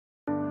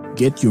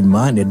Get your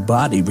mind and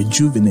body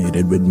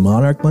rejuvenated with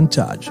Monarch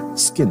Montage,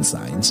 Skin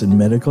Science and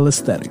Medical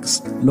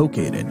Aesthetics,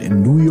 located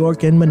in New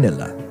York and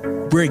Manila,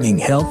 bringing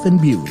health and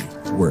beauty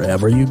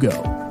wherever you go.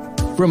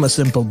 From a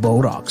simple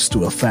Botox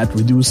to a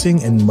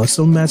fat-reducing and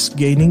muscle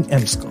mass-gaining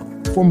Emsco.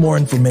 For more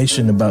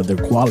information about their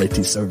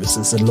quality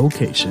services and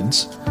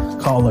locations,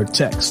 call or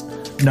text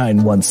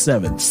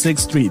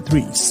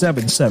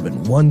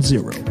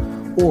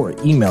 917-633-7710 or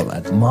email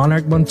at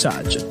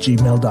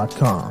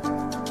monarchmontage@gmail.com.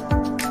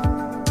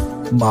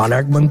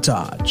 Monarch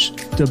Montage,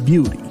 the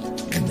beauty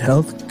and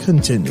health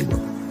continuum.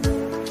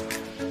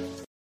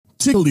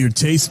 Tickle your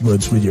taste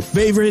buds with your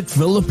favorite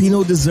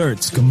Filipino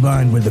desserts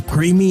combined with a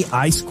creamy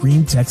ice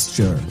cream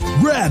texture.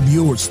 Grab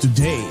yours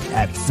today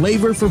at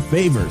Flavor for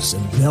Favors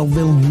in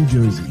Belleville, New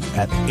Jersey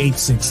at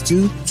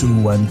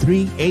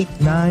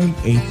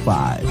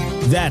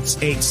 862-213-8985. That's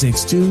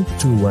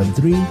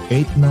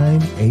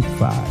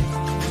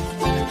 862-213-8985.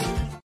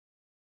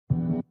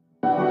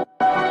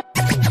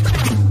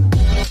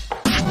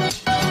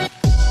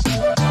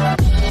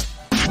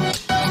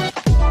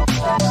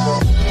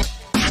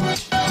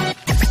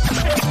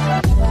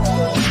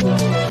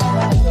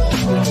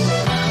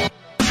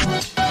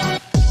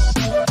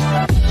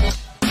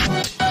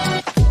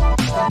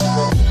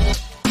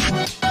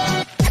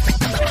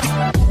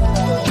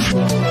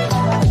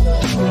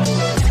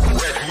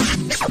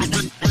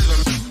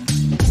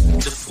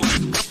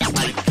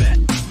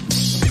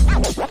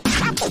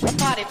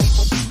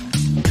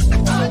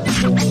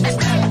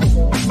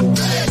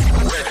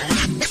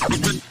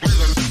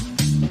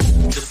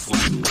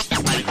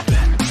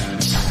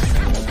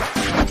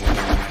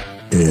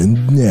 And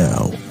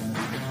now,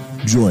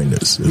 join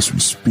us as we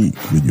speak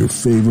with your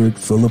favorite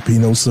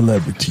Filipino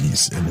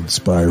celebrities and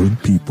inspiring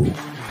people.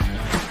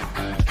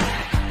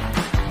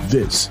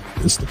 This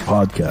is the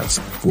podcast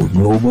for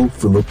global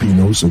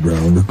Filipinos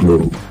around the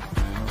globe.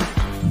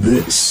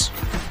 This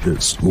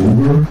is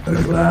Over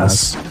a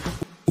Glass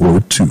or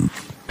Two.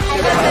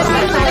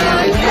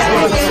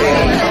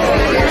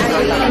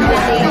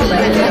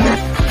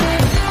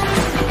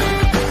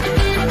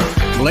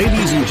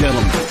 Ladies and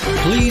gentlemen,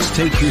 please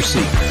take your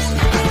seats.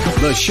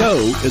 The show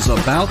is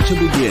about to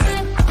begin.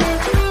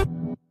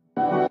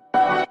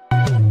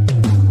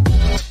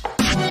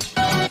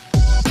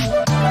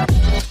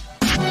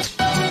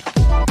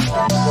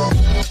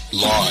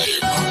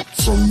 Live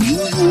from New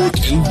York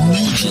and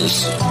New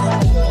Jersey,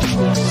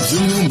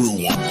 the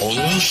 #1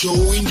 online show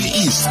in the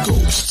East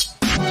Coast.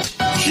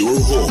 Your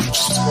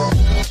host,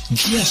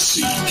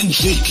 Jesse and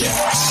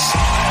J-Cats.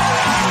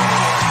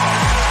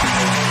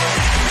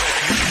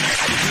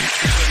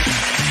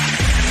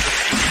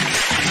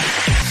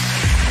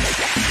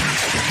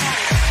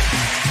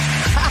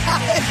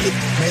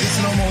 May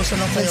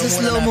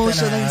slow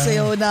motion ang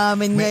sayo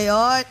namin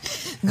ngayon.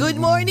 Good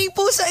morning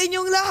po sa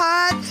inyong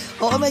lahat.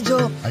 Oo,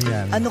 medyo,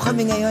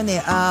 kami ngayon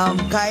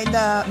kahit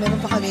meron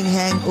pa kaming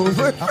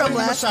hangover from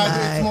last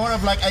night. It's more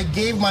of like I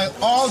gave my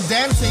all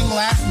dancing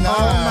last night.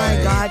 Oh my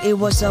God, it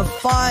was a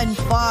fun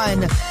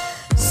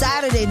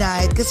Saturday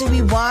night kasi we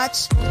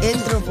watched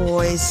Intro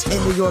Voice in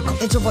New York.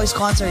 Intro Voice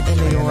concert in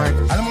New York.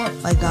 Alam mo,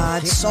 my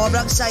God,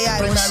 sobrang saya.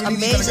 It was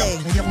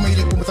amazing. Hindi ako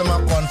mahilig pumunta ng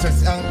mga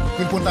concerts. Ang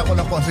pinpunta ko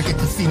ng concert kay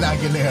Christina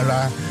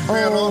Aguilera.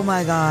 Oh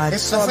my God,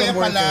 sobrang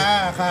worth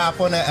it.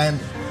 Kahapon and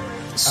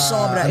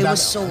sobra, it was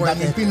so worth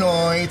it.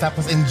 Pinoy,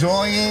 tapos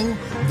enjoying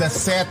the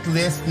set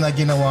list na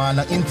ginawa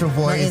ng Intro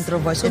Voice.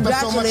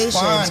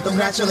 Congratulations.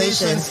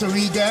 Congratulations to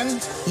Regan.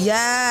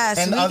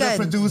 Yes, and Regan. Other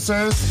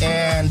producers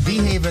and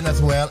D-Haven as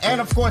well. And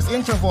of course,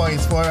 Intro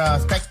Voice for a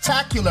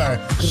spectacular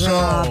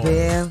show.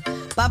 Grabe.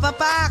 Papa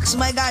Pax,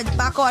 my God,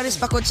 Paco Aris,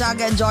 Paco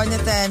Chaga, and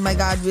Jonathan, my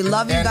God, we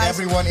love you and guys.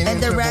 Everyone in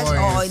and the rest,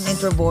 Voice. in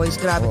Intro Voice,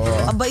 grabe.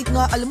 Ang bait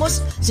nga, alam mo,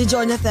 si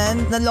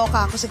Jonathan,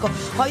 naloka ako, kasi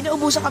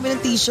naubusan kami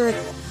ng t-shirt.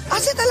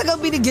 Kasi talagang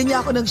binigyan niya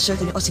ako ng shirt.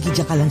 Sige,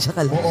 diyan ka lang.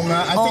 Oo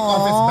nga, I think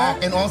office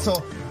back. And also,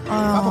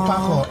 Papa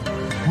Paco,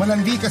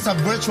 malandi ka sa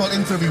virtual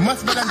interview. Mas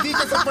malandi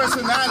ka sa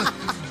personal.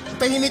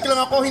 Tahimik lang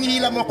ako,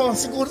 hinihila mo ako.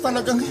 Siguro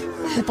talagang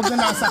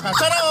pagnanasa ka.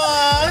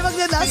 Charon!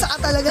 Magnanasa ka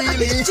talaga.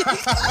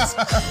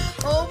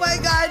 Oh my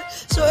God.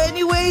 So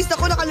anyways,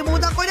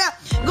 nakalimutan ko na.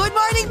 Good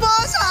morning po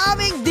sa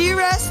aming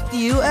dearest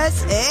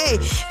USA.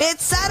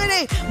 It's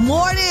Saturday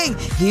morning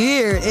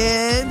here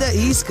in the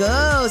East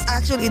Coast.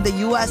 Actually in the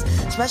US,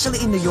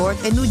 especially in New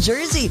York and New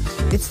Jersey.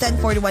 It's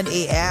 10:41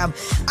 a.m.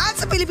 At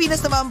sa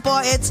Pilipinas naman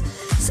po, it's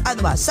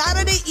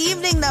Saturday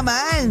evening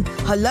naman.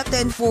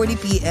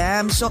 10:40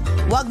 p.m. So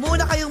wag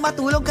muna kayong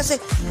matulog kasi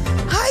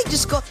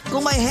Diyos ko,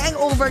 kung may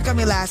hangover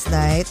kami last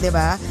night, di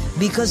ba?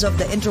 Because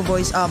of the Intro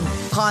Voice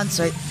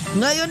concert.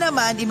 Ngayon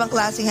naman, ibang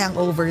klaseng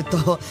hangover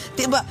to.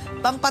 Diba?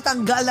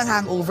 Pangpatanggal ng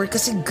hangover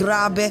kasi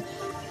grabe.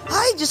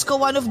 Diyos ko,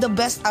 one of the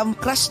best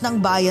crush ng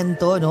bayan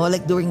to, no?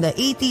 Like during the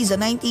 80s, the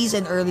 90s,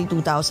 and early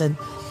 2000.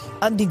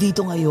 Andi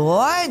dito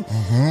ngayon.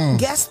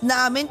 Guest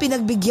namin,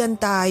 pinagbigyan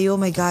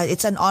tayo. My God,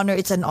 it's an honor.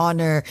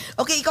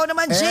 Okay, ikaw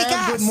naman,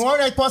 J-Cats. Good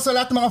morning po sa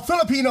lahat ng mga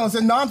Filipinos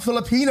and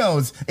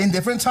non-Filipinos in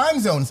different time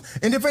zones,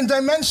 in different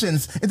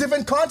dimensions, in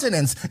different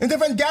continents, in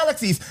different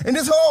galaxies, in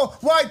this whole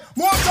wide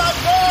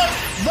multiverse.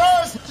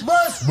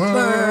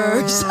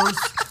 Burst.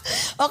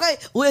 Okay.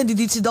 Uy,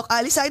 andito si Doc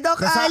Alice. Hi, Doc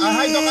Alice.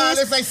 Hi, Doc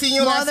Alice. I seen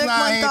you last Monarch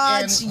night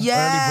Montage. in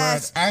Early Bird.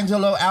 Yes.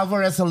 Angelo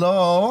Alvarez,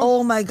 hello.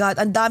 Oh my God.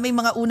 Ang daming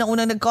mga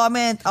unang-unang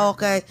nag-comment.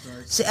 Okay.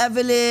 Si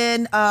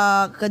Evelyn,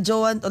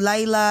 Kajoan,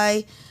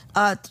 Laylay,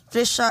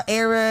 Trisha,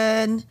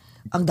 Aaron.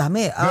 Ang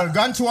dami.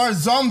 Gargantuar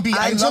Zombie,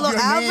 I Angelo love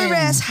your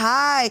Alvarez, name.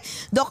 hi.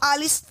 Doc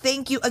Alice,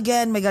 thank you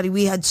again. My God,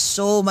 we had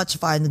so much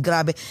fun.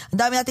 Grabe. Ang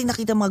dami nating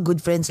nakita mga good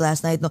friends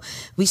last night. No?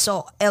 We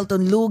saw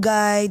Elton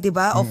Lugay, di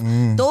ba? Of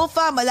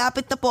TOFA,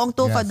 malapit na po ang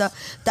TOFA. Yes.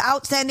 The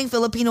Outstanding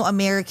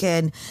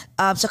Filipino-American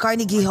sa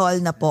Carnegie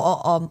Hall na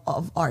po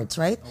of Arts,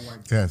 right?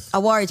 Yes.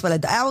 Awards pala.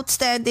 The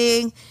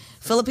Outstanding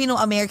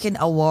Filipino-American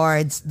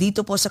Awards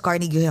dito po sa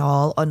Carnegie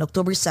Hall on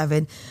October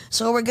 7.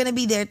 So we're gonna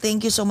be there.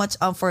 Thank you so much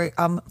for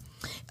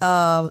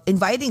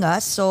inviting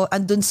us. So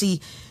andun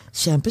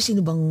siyempre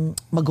sino bang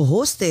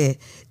mag-host eh?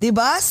 'Di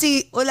ba?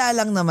 Wala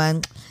lang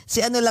naman.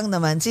 Ano lang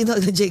naman, sino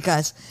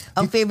J-Cas?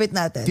 Ang favorite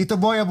natin. Tito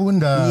Boy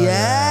Abunda.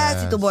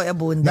 Yes, Tito Boy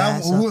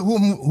Abunda. Now,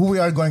 who we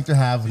are going to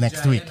have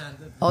next week?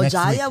 Next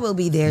Jaya week. will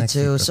be there Next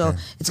too. week, So okay.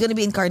 it's gonna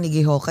be in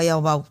Carnegie Hall.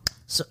 Kaya wow.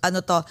 So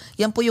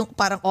yan po yung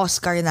parang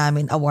Oscar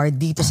namin award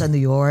dito sa New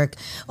York.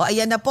 O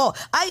ayan na po.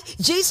 Ay,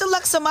 Jason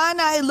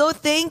Laksamana, hello,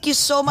 thank you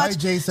so much.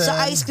 Hi, Jason. Sa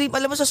ice cream.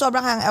 Alam mo, sa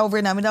sobrang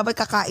hangover namin, dapat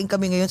kakain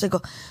kami ngayon. Sabi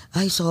ko,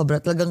 ay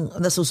sobra, talagang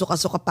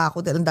nasusuka-suka pa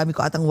ako dahil ang dami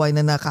ko atang wine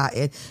na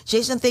nakain.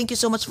 Jason, thank you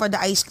so much for the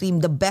ice cream.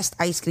 The best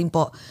ice cream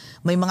po.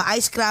 May mga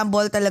ice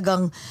scramble,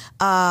 talagang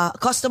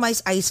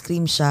customized ice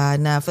cream siya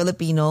na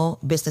Filipino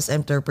business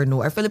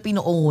entrepreneur or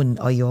Filipino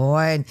owned. O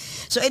yun.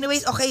 So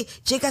anyways, okay,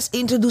 Jekas,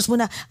 introduce mo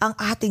na ang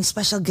ating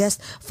special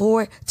guest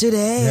for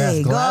today.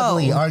 Yes,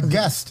 gladly. Go. Our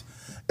guest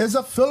is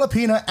a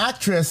Filipina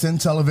actress and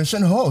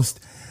television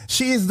host.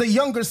 She is the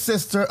younger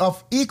sister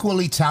of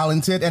equally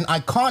talented and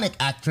iconic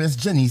actress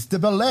Janice de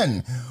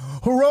Belen.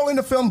 Her role in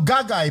the film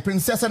Gagay,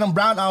 Prinsesa ng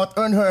Brownout,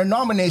 earned her a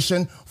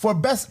nomination for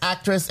Best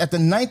Actress at the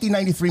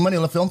 1993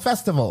 Manila Film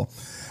Festival.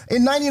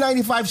 In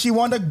 1995, she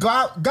won the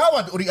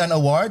Gawad Urian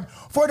Award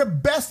for the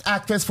Best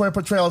Actress for her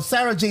portrayal of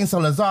Sarah Jane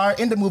Salazar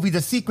in the movie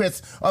The Secrets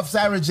of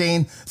Sarah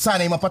Jane,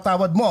 Sana'y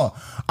Mapatawad Mo,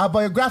 a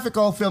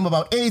biographical film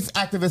about AIDS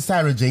activist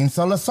Sarah Jane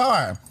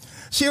Salazar.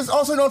 She is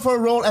also known for her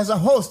role as a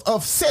host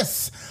of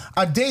Sis,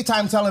 a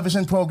daytime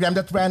television program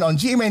that ran on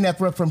GMA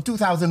Network from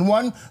 2001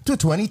 to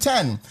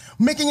 2010,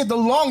 making it the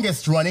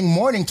longest-running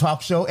morning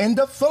talk show in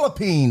the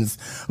Philippines.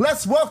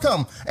 Let's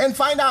welcome and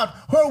find out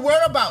her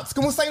whereabouts.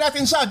 Kumustahin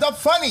natin siya, the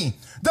funny,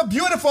 the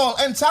beautiful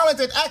and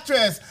talented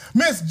actress,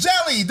 Miss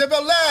Jelly de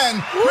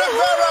Belen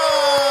Rivera!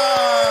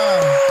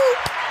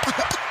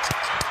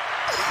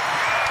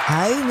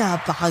 Ay,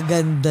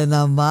 napakaganda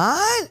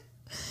naman.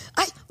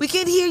 Ay, we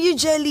can hear you,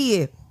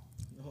 Jelly.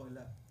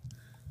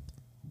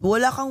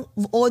 Wala kang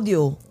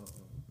audio.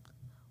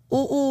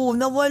 Oo,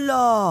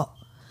 nawala.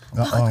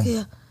 Bakit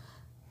kaya?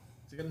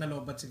 Siguro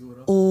nalobat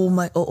siguro.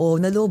 Oo,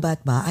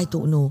 nalobat ba? I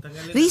don't know.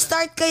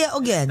 Restart kaya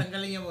again.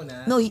 Tanggalin niya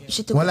muna. No,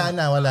 she took Wala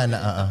na.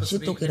 She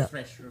took it up.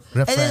 Refresh.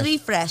 And then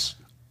refresh.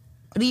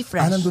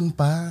 Nandun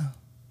pa.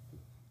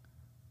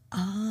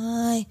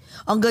 Ay,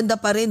 ang ganda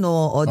pa rin,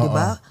 oh. O, di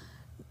ba?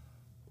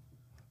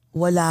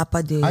 Wala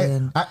pa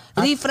din.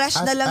 Refresh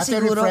na lang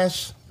siguro.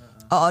 Refresh.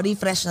 Oo,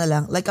 refresh na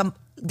lang. Like,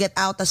 get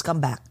out, tas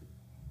come back.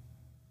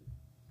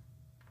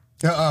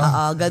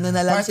 Ganun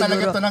na lang Parang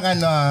siguro. talaga ito ng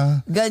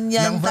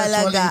Ganyan ng virtual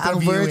talaga ang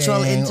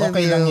virtual interviewing. interview.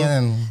 Okay lang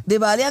yan. Di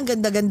ba? Ang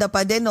ganda-ganda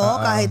pa din,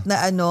 kahit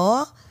na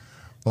ano.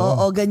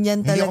 Oo, ganyan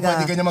Hindi ako talaga.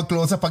 pwede ganyan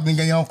mag-close up. Pag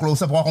ganyan ako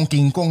close up, ako akong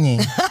King Kong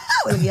eh.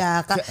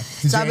 Wala ka.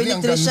 Si Sabi Jelly, ni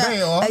ang Trisha,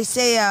 ganda I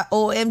say,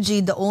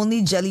 OMG, the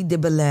only Jelly de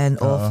Belen.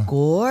 Of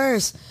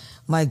course.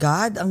 My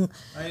God.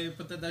 Ay,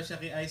 punta daw siya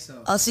kay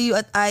ISO. I'll see you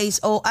at ICE.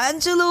 Oh,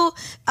 Angelo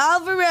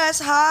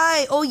Alvarez,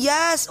 hi. Oh,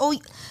 yes.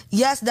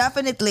 Yes,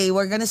 definitely.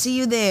 We're gonna see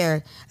you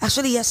there.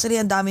 Actually,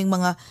 yesterday, ang daming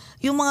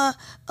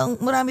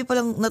marami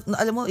palang,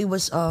 alam mo, it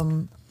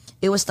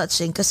was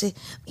touching kasi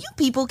yung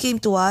people came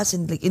to us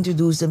and like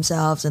introduced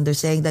themselves and they're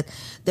saying that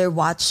they're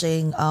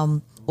watching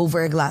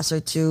over a glass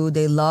or two.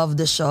 They love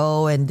the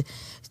show and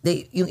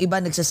yung iba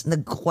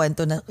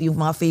nagkukwento na yung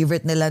mga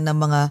favorite nila ng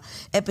mga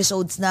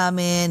episodes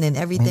namin and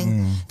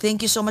everything.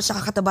 Thank you so much.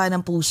 Nakakataba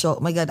ng puso. Oh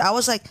my God. I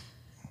was like,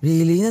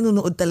 really?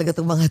 Nanonood talaga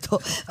itong mga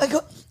to? I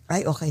go,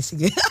 ay, okay,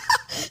 sige.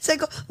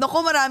 Sabi ko, naku,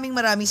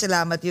 maraming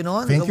salamat, you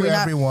know. Thank you,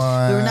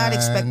 everyone. We're not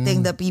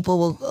expecting that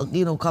people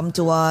will, come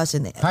to us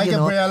and, Hi,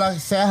 Gabriela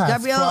Cejas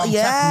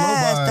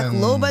from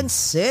Tacloban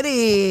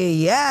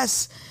City.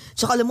 Yes.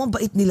 Tsaka alam mo,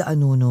 bait nila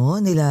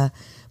nila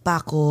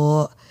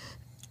Paco,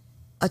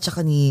 at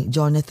saka ni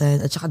Jonathan,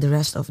 at saka the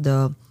rest of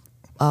the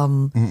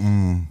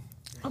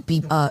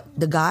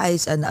the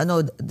guys and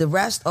the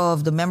rest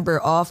of the member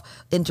of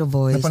Intro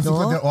Voice,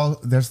 Napansin ko,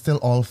 they're still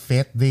all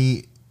fit.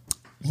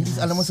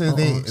 Alam mo sila,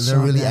 they're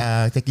really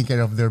taking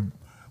care of their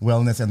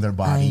wellness and their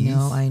bodies.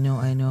 I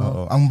know.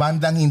 Oo. Ang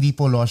bandang hindi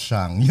po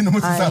losyang. Yun ang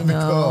masasabi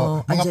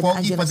ko. Mga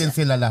pogi pa din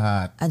sila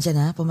lahat. Andiyan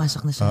na,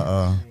 pumasok na siya.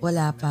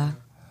 Wala pa.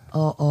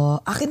 Oo.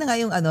 Akin na nga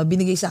yung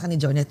binigay sa akin ni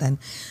Jonathan.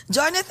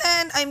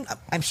 Jonathan,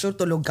 I'm sure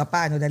tulog ka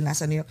pa, dahil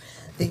nasa New York.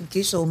 Thank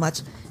you so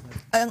much.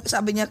 ang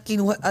sabi niya,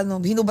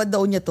 hinubad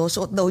daw niya to,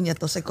 suot daw niya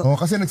to. Sabi ko,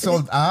 kasi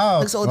nag-sold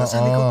out. Nag-sold out.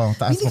 Sabi ko,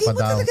 taas mo binigay pa mo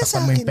daw. talaga sa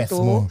Takpan mo yung akin pes to.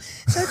 mo.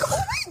 Sabi ko,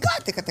 oh my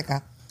God, teka.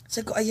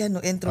 Sabi ko, ayan, no,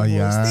 intro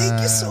Ayan. voice. Thank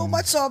you so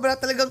much. Sobra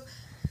talagang,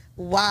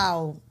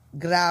 wow,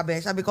 grabe.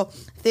 Sabi ko,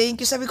 thank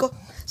you. Sabi ko,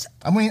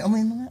 Amoy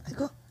mga. sabi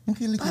ko, Yung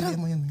kilikili parang,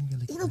 mo yan.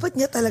 inubad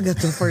niya talaga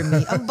to for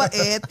me. Ang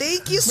bait.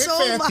 Thank you May so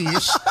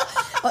fetish.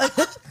 much.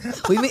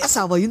 Uy, may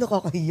asawa yun,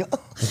 nakakahiya.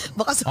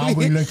 Baka Amoy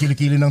sabihin, lang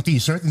kilikili ng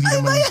t-shirt. Hindi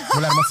naman,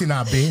 wala namang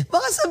sinabi.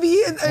 baka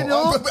sabihin,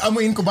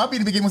 Amuin ko ba?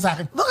 Binibigay mo sa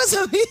akin. baka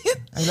sabihin,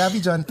 I love you,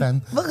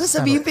 Jonathan. baka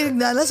sabihin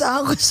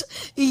pinagnanasahan ko siya.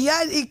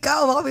 Iyan,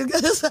 ikaw, baka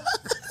pinagnanasahan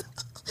ko.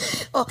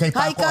 Oh, Kay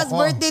hi, Paco Kaz, ako.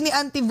 birthday ni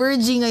Auntie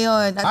Virgie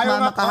ngayon at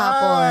Mama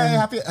kahapon.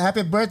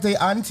 Happy birthday,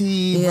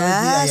 Auntie.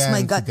 Yes, Ayan,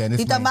 my God. si Dennis,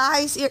 Tita my- Maha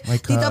is here. my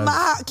Tita cuz.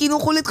 Maha,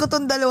 kinukulit ko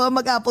tong dalawa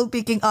mag-apple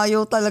picking.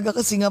 Ayaw talaga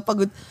kasi nga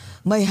pagod.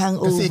 May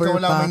hangover Kasi ikaw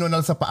lang pa. may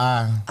nunal sa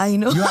paa.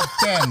 I know. You have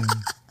 10.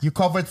 You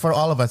covered for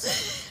all of us.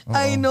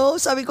 I know.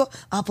 Sabi ko,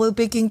 apple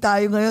picking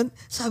tayo ngayon.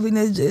 Sabi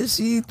na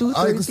Jessie, 2:30.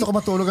 Ay, gusto ko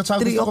matulog at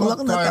saka 3 gusto ko o'clock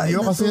na tayo mag-cardio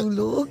kasi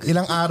natulog.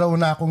 ilang araw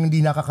na akong hindi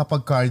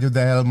nakakapag-cardio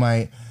dahil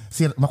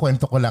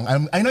makwento ko lang.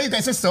 I know you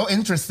guys are so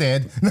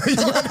interested.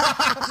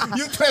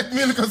 Yung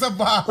treadmill ko sa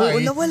bahay.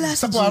 Oo, nawala si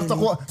Sa kwarto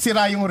Jenny. ko,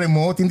 sira yung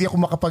remote. Hindi ako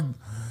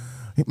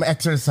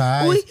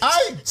ma-exercise. Uy,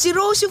 Ay! si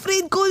Rose, yung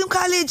friend ko, yung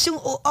college, yung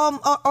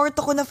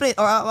ortho ko na friend,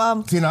 or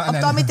Sino?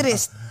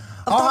 optometrist.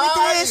 Oh,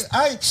 Optometrist.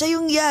 ay! Siya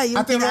yung yung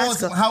Ate tinaas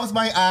Rose, ko. how's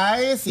my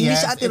eyes? Hindi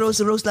siya Ate Rose.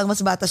 Rose lang, mas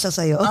bata siya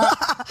sa'yo.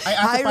 Ay,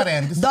 ate pa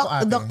rin. Gusto ko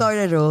ate. Dr.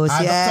 Rose,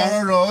 yes.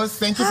 Dr. Rose,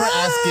 thank you for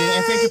Hi! asking.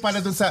 And thank you pala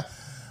dun sa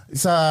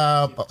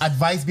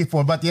advice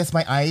before. But yes,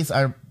 my eyes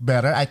are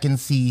better. I can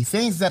see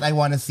things that I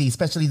want to see,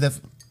 especially the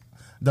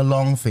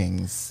long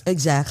things.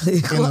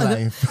 Exactly. In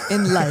life.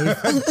 In life.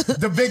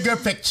 The bigger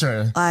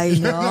picture. I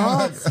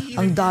know.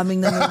 Ang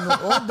daming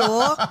nanonood,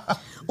 oh.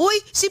 Uy,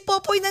 si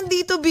Popoy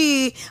nandito,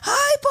 B.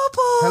 Hi,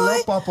 Popoy! Hello,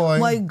 Popoy.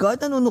 My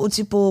God, nanonood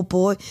si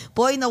Popoy.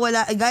 Poy,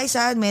 nawala. Guys,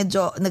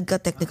 medyo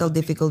nagka-technical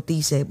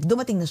difficulties eh.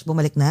 Dumating na,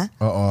 bumalik na?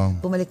 Oo.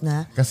 Bumalik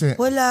na? Kasi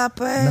wala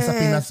pa eh. Nasa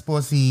Pinas po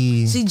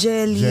si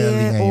Jelly.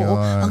 ngayon. Oo,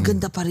 ang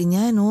ganda pa rin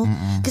niya, no?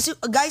 Kasi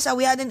guys,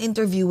 we had an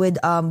interview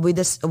with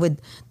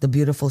the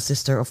beautiful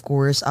sister, of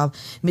course,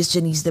 Miss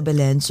Janice de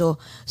Belen. So,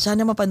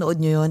 sana mapanood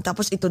nyo yun.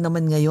 Tapos ito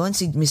naman ngayon,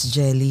 si Miss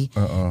Jelly.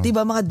 Oo.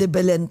 Diba mga de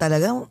Belen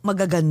talaga?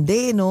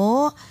 Magagande,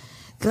 no?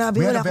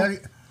 Grabe, we had wala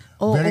a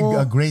ko- very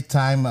great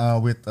time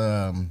with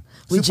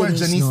Super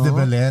Janice no? de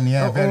Belen.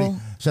 Yeah, Oo.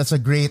 she's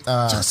a great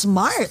Tsaka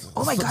smart.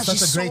 Oh my gosh,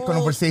 such she's a great so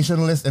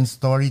conversationalist and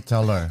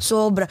storyteller.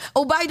 Sobra.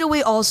 Oh, by the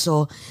way,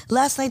 also,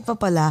 last night pa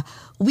pala,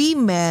 we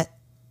met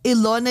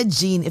Ilona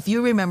Jean. If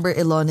you remember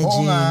Ilona Oo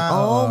Jean. nga, Oh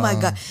oo. my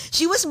God.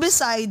 She was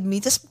beside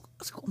me. Tapos,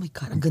 oh my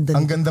God, ang ganda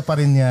Ang nito. ganda pa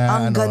rin niya.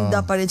 Ang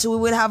ganda pa rin. So we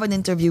will have an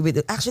interview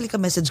with Actually,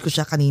 ka-message ko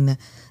siya kanina.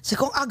 Sabi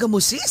ko, ang aga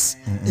mo, sis?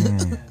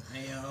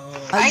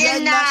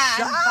 Ayan na,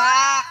 siya. I'm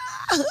back.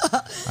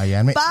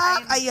 Ayan, may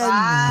Ayan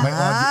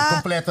na. audio,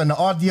 kompleto na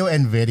audio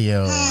and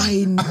video.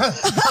 I know.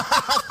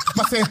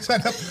 Pasensya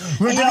na.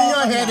 We're giving you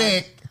a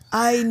headache.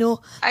 I know.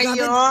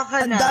 Grabe, Ayoko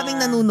ang na. daming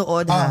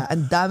nanonood, ha?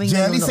 Ang daming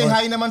Jelly, nanonood. say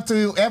hi naman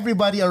to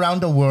everybody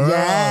around the world.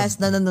 Yes,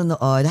 na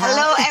nanonood. ha?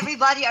 Hello,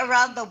 everybody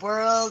around the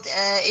world,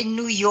 in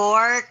New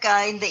York,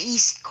 in the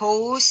East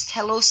Coast.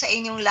 Hello sa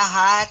inyong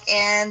lahat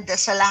and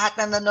sa lahat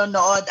na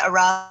nanonood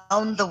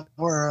around the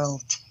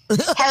world.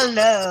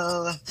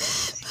 Hello.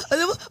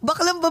 Alam mo,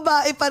 baklang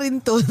babae pa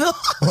rin to, no?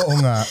 Oo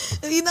nga.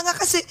 Yun na nga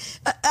kasi,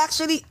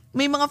 actually,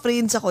 may mga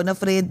friends ako na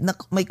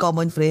may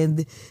common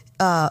friend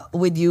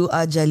with you,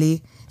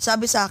 Jolly.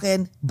 Sabi sa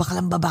akin,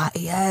 baklang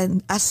babae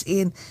yan. As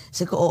in,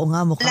 sabi ko, oo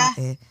nga, mukha Wala.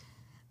 eh.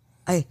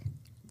 Ay,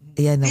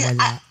 ayan,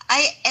 nawala.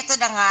 Ay, eto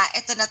na nga,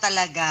 eto na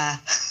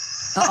talaga.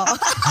 Oo.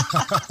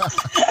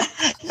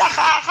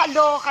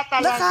 Nakakaloka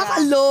talaga.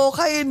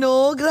 Nakakaloka eh,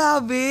 no?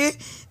 Grabe.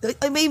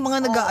 Ay, may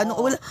mga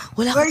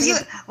wala ka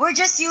talaga. We're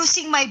just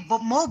using my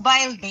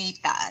mobile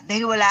data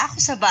dahil wala ako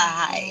sa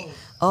bahay.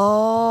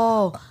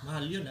 Oh.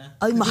 Mahal yun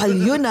Ay, mahal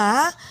yun,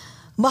 ha?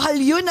 Mahal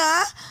yun, ha?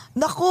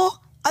 Nako,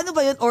 ano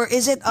ba yun? Or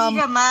is it, Hindi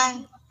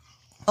naman.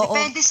 oo.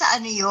 Depende sa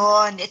ano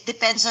yun. It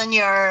depends on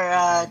your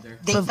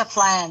data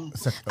plan.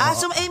 So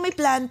may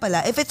plan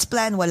pala. If it's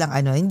plan, walang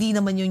ano. Hindi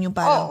naman yun yung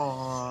parang,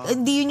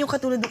 hindi yun yung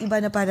katulad ng iba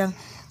na parang,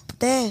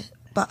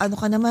 ano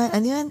ka naman?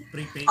 Ano yan?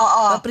 Prepaid.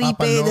 Oo.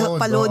 Prepaid, Papaload,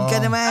 paload ka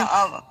oo. naman.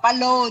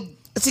 Paload.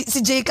 Si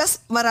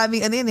Jcas,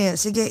 maraming ano yun eh.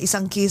 Sige,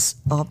 isang kiss.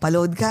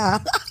 Paload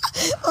ka.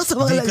 O sa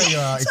mga, Hindi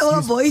kaya, sa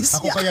mga boys.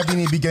 Ako kaya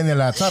binibigyan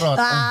nila. Charot.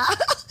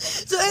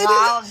 So anyway,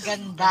 Wow, ang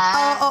ganda.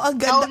 Oo, ang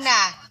ganda. Ikaw na.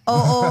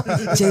 Oo.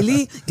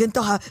 Jelly,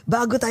 ganito ha.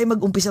 Bago tayo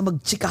mag-umpisa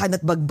magtsikahan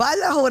at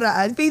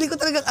magbalahuraan, feeling ko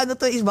talagang ano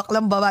to is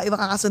baklang babae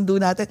makakasundo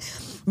natin.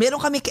 Meron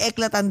kami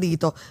kaeklatan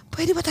dito.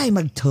 Pwede ba tayo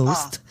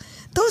mag-toast?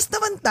 Toast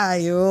naman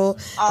tayo.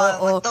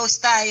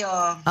 Mag-toast tayo.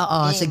 Oo,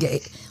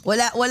 sige.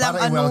 Walang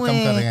Para ano i-welcome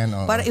eh. ka rin,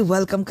 oo. Para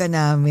i-welcome ka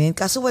namin.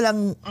 Kaso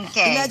walang,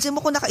 Okay. imagine mo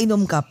kung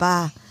nakainom ka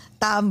pa.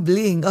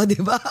 tumbling. O, di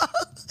ba?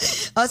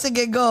 O,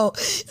 sige, go.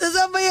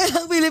 Sasabayan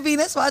ng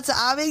Pilipinas What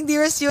sa aming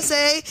Dearest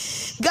USA.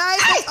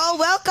 Guys, oh,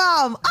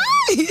 welcome.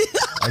 Ay!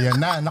 Ayan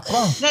na,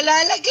 nako.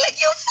 Nalalaglag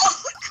yung phone.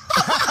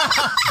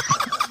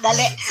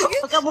 Dali,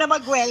 huwag ka muna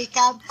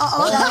mag-welcome.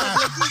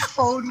 Nalalaglag yung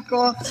phone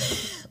ko.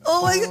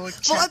 Oh my God.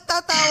 Mukhang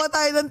tatawa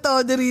tayo ng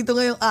todo rito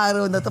ngayong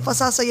araw na ito.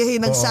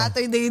 Pasasayahin ng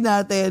Saturday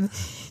natin.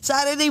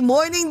 Saturday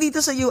morning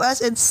dito sa US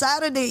and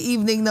Saturday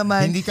evening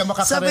naman Hindi ka sa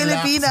makaka-relax,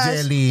 Pilipinas.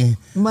 Jelly.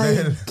 My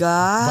Dahil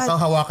God. Baka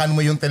hawakan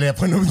mo yung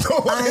telepono mo.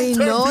 I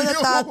know,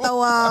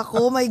 natatawa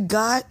ako. My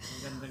God.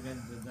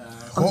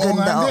 Ang Oo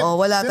ganda, nga,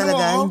 oo. Wala pero,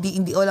 talaga.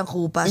 Hindi, walang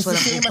kupas. It's the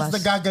Walang same kupas. as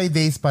the Gagay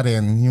days pa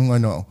rin. Yung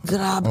ano.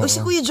 Grabe. O, si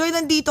Kuya Joy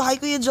nandito.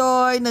 Hi, Kuya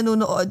Joy.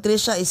 Nanunood.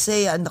 Trisha,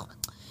 Isaiah.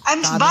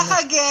 I'm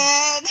back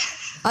again.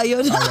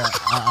 Ayun.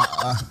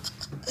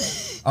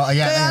 Oh,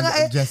 ayan, Kaya ayan, nga,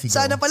 Jessica.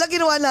 sana pala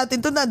ginawa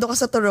natin to. Nando ka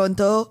sa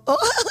Toronto. Oh,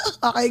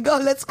 okay,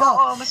 go. Let's go.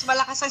 Oo, mas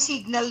malakas ang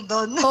signal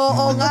doon.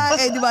 Oo nga.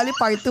 Di bali,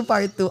 part 2.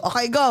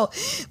 Okay, go.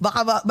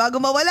 Baka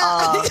bago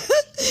mawala.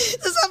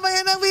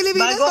 Sasabayan ng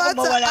Pilipinas Bago ako What sa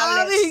mawala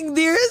ulit. aming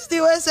Dearest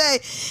USA.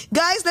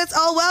 Guys, let's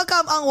all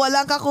welcome ang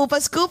walang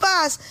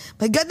kakupas-kupas.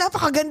 My God,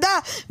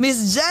 napakaganda.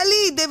 Miss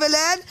Jelly de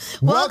Belen.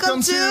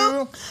 Welcome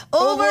to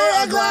Over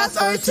a Glass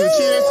or Two.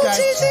 Cheers, guys.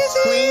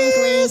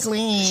 Cheers.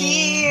 Clean.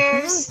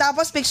 Cheers.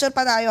 Tapos picture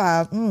pa tayo,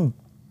 ha?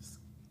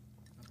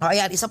 O,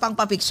 ayan, isa pang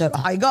pa-picture.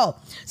 Okay, go.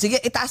 Sige,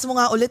 itaas mo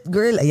nga ulit,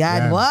 girl.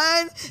 Ayan,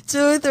 Ayan. 1,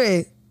 2,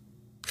 3.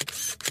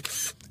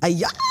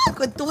 Ayan,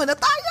 kwentuhan na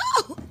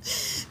tayo.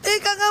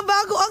 Teka nga,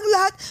 bago ang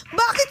lahat,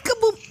 bakit ka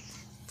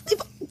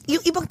diba,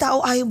 yung ibang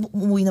tao ayaw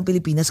umuwi ng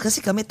Pilipinas kasi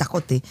kami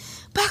takot eh.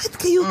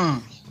 Bakit kayo?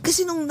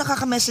 Kasi nung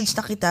nakaka-message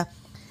na kita,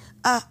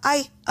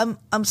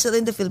 I'm still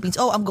in the Philippines.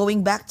 Oh, I'm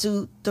going back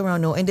to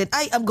Toronto. And then,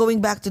 I'm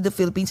going back to the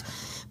Philippines.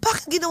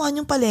 Bakit ginawa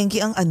niyong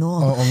palengke ang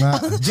ano? Oo nga.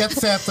 Jet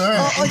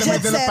setter. Oo, In the jet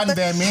middle of setter.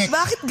 pandemic.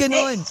 Bakit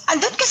ganun?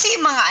 Andun kasi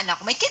yung mga anak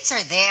ko. My kids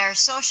are there.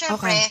 So,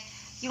 syempre,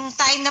 yung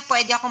time na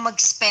pwede ako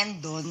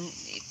mag-spend doon,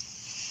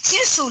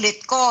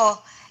 sinusulit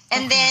ko.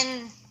 And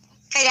then,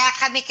 kaya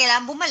kami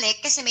kailangan bumalik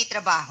kasi may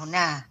trabaho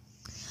na.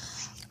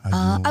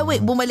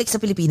 Wait, bumalik sa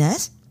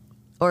Pilipinas?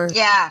 Or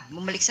Yeah,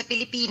 bumalik sa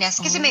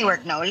Pilipinas kasi may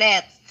work na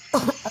ulit.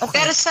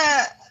 Pero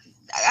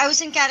I was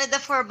in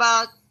Canada for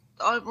about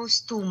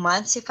almost 2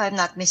 months if I'm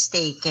not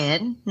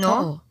mistaken, no?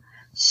 Oo.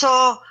 So,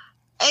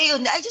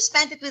 ayun, I just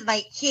spent it with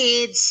my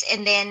kids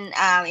and then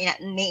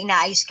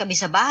inaayos kami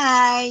sa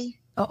bahay.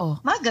 Oo.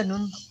 Mga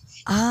ganun.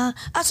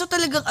 So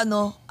talagang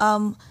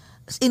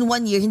in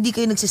 1 year, hindi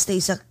kayo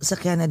nagsistay sa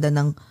Canada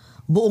ng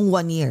buong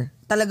 1 year?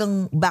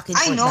 Talagang back and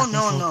forth?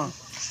 No.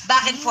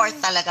 Back and forth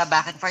talaga,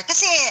 back and forth.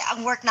 Kasi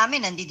ang work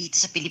namin nandito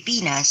sa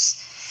Pilipinas.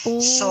 Oh.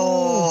 So,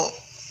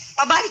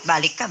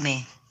 pabalik-balik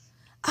kami.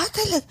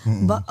 Talaga.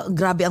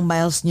 Grabe ang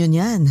miles nyo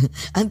niyan.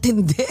 Ang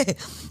tindi.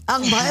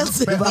 Ang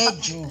miles, diba?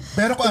 Medyo.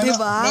 Pero kung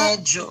Diba?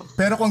 Medyo.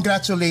 Pero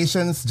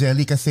congratulations,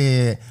 Jelly,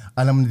 kasi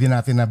alam din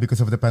natin na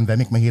because of the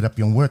pandemic, mahirap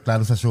yung work,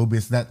 lalo sa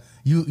showbiz, that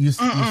you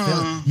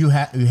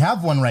have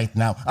one right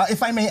now.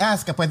 If I may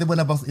ask, pwede mo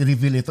na bang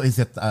i-reveal ito? Is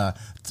it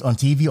on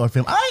TV or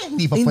film? Ay,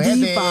 hindi pa Hindi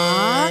pwede.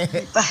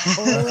 pa?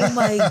 Oh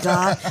my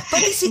God.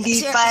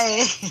 Hindi pa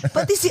eh.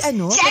 Pati si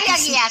ano? Si Pati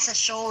Ariel hiya sa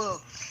show.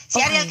 Si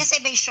Ariel kasi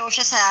may show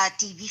siya sa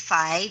TV5,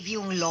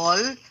 yung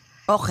LOL.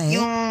 Okay.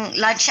 Yung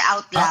Lunch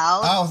Out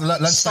Loud.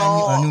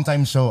 Lunchtime,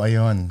 noontime show,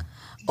 ayun.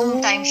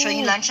 Noontime show,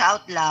 yung Lunch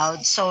Out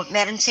Loud. So,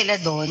 meron sila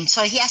doon.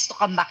 So, he has to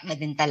come back na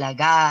din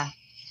talaga.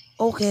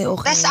 Okay.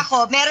 Tapos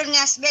ako,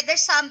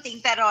 there's something,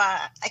 pero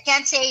I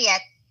can't say yet.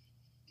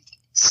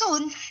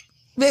 Soon.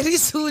 Very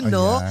soon,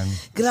 no? Ayan.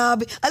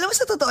 Grabe. Alam mo,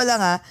 sa totoo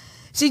lang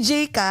si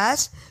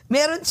J-Cass,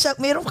 meron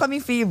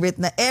kaming favorite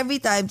na every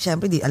time,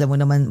 syempre, alam mo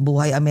naman,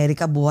 buhay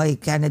Amerika, buhay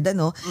Canada,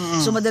 no?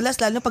 So, madalas,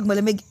 lalo pag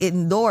malamig,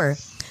 indoor.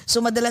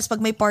 So, madalas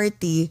pag may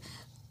party,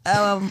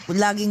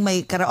 laging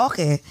may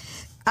karaoke.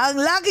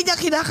 Ang lagi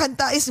niya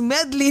kinakanta is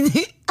medley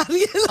ni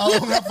Ariel.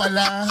 Oo nga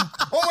pala.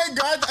 Oh my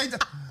God.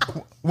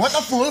 What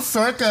a full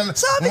circle.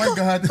 Sabi oh my ko,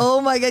 God. oh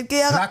my God.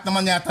 Kaya, Lahat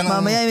naman yata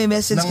mamaya may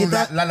message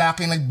kita.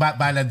 lalaking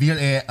nagbaladir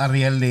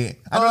Ariel eh.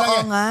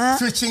 Oo nga.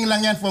 Switching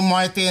lang yan for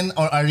Martin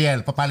or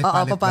Ariel.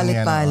 Papalit-palit lang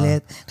yan.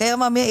 papalit. Kaya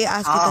mamaya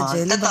i-ask kita,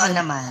 Jelly. Totoo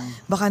naman.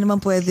 Baka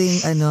naman pwedeng,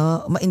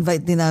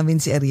 ma-invite din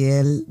namin si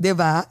Ariel.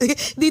 Diba?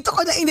 Dito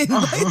ko na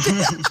in-invite.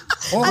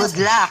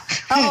 Good luck.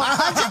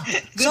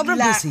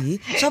 Sobrang luck. busy.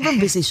 Sobrang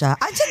busy siya.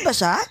 Andyan ba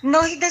siya? No,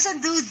 he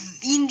doesn't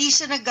hindi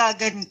siya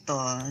nagaganito.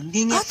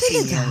 Hindi niya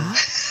Talaga? feel.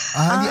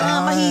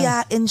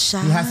 Mahiyain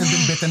siya. He hasn't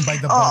been bitten by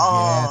the bug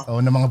yet. O,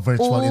 ng mga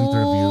virtual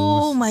interviews.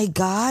 Oh my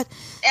God.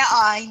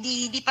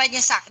 Hindi pa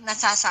niya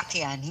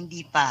nasasakyan.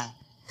 Hindi pa.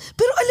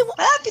 Pero alam mo,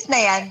 Malapit na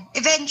yan.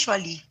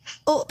 Eventually.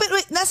 pero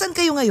wait, nasan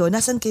kayo ngayon?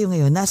 Nasa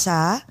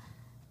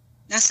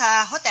Nasa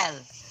hotel.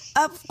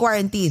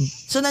 quarantine.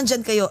 So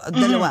nandyan kayo,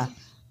 dalawa.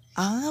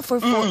 For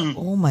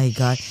oh my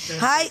God.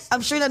 Hi,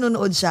 I'm sure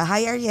nanonood siya.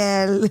 Hi,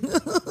 Ariel.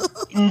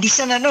 Hindi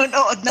siya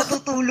nanonood,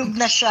 natutulog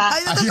na siya.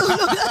 Ay,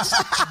 natutulog na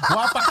siya.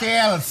 Wapa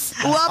Kels.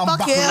 Wapa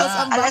Kels,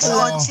 ang Alas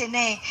bakla. 11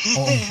 na eh.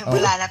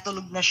 Wala,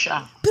 natulog na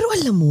siya. Pero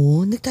alam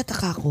mo,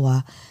 nagtataka ko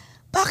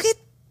bakit,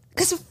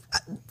 kasi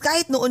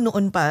kahit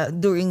noon pa,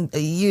 during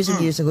years and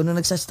years ago, nung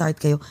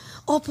nagsa-start kayo,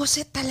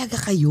 opposite talaga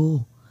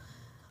kayo.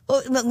 O,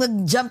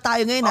 nag-jump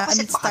tayo ngayon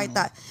Opposite ba start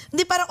kami?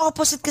 Hindi, parang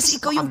opposite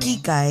kasi ikaw yung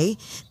kikay,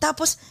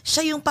 tapos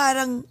siya yung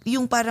parang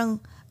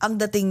ang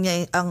dating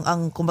niya,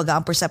 ang kumbaga,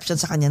 ang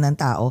perception sa kanya ng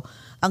tao,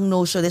 ang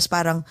notion is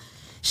parang,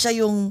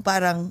 siya yung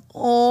parang,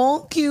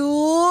 oh,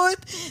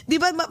 cute.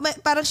 Di ba,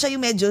 parang siya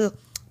yung medyo,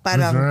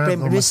 parang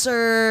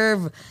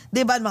reserve.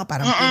 Di ba, mga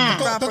parang,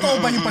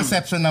 Totoo ba yung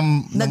perception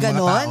ng na mga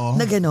ganon? tao?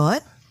 Na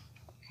ganon?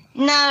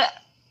 Na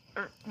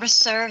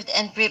reserved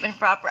and prim and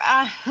proper.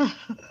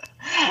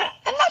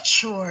 I'm not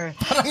sure.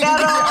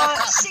 Pero,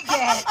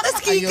 sige.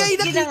 Tapos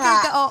kikay na Sige na kikay nga.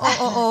 ka.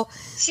 Oo.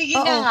 Sige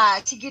Oo. na nga,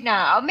 sige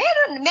na.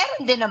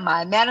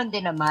 Meron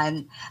din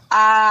naman.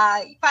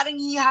 Parang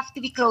you have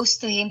to be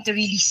close to him to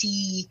really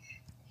see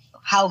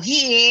how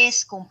he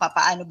is, kung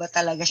paano ba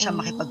talaga siya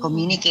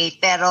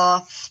makipag-communicate.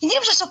 Pero, hindi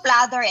naman siya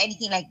suplado or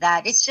anything like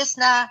that. It's just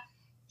na,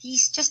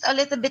 he's just a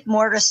little bit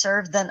more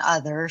reserved than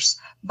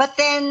others. But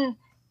then,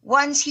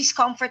 once he's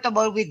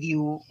comfortable with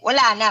you,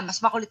 wala na,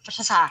 mas makulit pa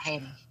siya sa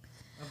akin.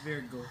 A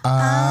Virgo.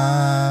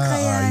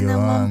 Kaya ayun.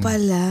 naman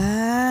pala.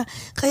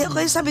 Kaya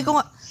sabi ko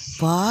nga,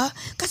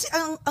 kasi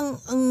ang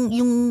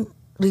yung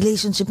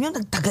relationship niyo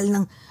nagtagal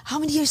ng, how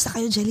many years na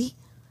kayo, Jelly?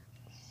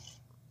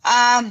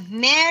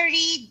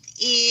 Married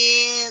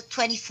is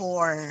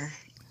 24.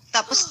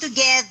 Tapos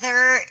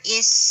together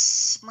is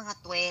mga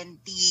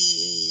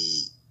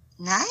 29?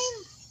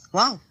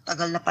 Wow,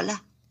 tagal na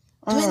pala.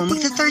 29.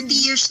 Magta-30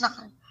 years na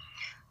kami.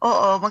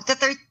 Oo,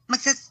 magta-30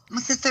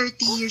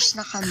 years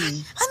na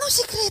kami. Anong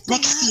sikreto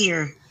Next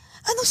year.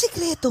 Anong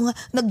sikreto nga?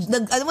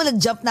 Alam mo,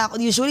 nag-jump na ako.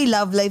 Usually,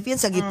 love life yan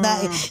sa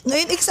gitna eh.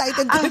 Ngayon,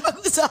 excited ko yung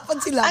pag-usapan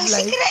si love Ang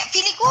life.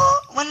 feeling ko,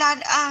 wala,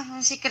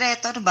 ang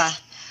sikreto, ano ba?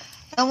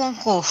 Ewan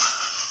ko.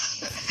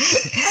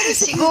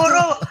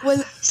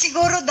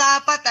 siguro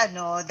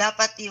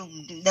dapat yung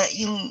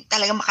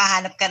talagang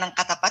makahanap ka ng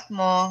katapat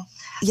mo.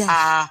 Yes.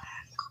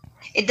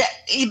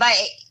 Iba,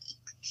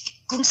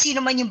 kung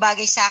sino man yung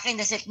bagay sa akin,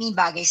 doesn't mean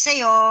bagay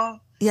sa'yo.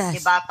 Yes.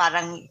 Diba?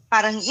 Parang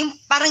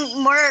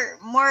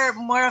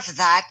more of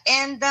that.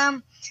 And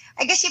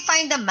I guess you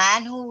find a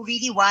man who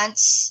really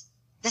wants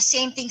the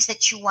same things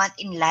that you want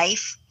in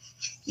life.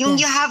 Yung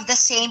you have the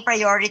same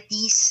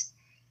priorities.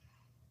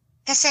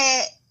 Kasi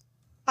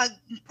pag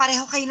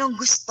pareho kayo ng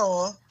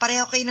gusto,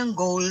 pareho kayo ng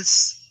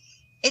goals,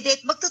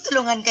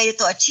 magtutulungan kayo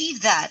to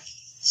achieve that.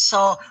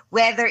 So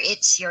whether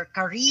it's your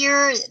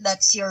career,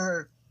 that's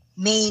your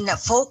main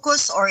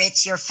focus, or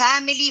it's your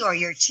family or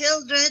your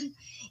children,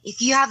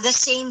 if you have the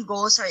same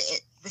goals or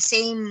the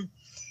same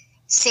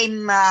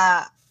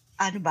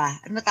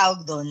ano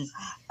tawag doon?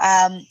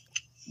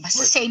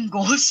 Basta same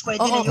goals,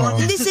 pwede na yun.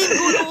 Hindi same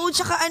goal.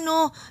 Tsaka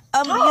you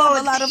have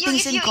a lot of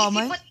things in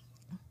common.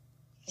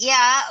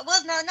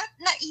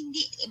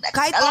 Hindi.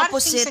 Kahit a lot of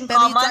opposite, things in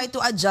pero you common. try to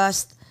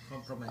adjust.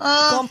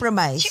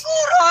 Compromise.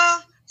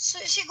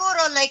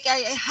 Siguro, like,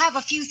 I have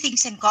a few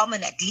things in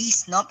common at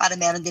least, no? Para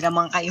meron din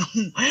naman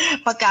kayong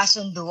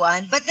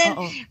pagkasunduan. But then,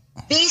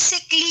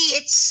 basically,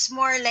 it's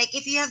more like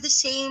if you have the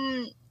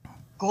same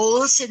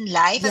goals in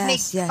life, and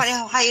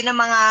pareho kayo ng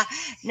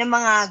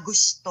mga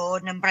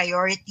gusto, ng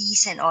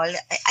priorities and all,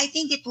 I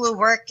think it will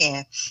work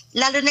eh.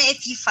 Lalo na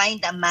if you find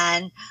a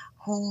man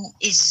who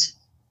is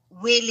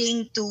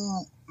willing to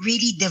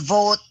really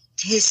devote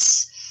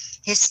his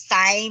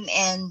time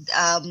and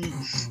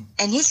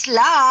his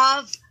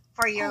love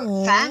for your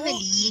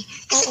family.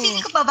 Kasi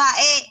feeling ko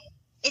babae,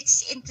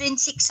 it's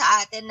intrinsic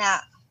sa atin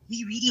na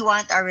we really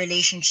want our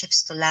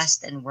relationships to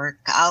last and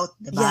work out,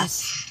 diba?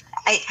 Yes.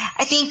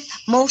 I think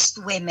most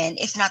women,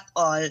 if not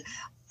all,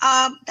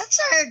 that's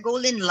our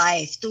goal in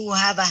life, to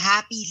have a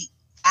happy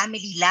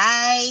family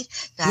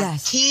life, to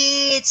have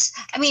kids.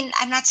 I mean,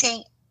 I'm not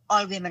saying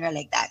all women are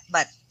like that,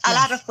 but a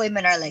lot of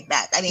women are like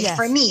that. I mean,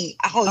 for me,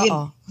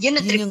 ako, yun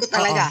na trip ko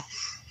talaga.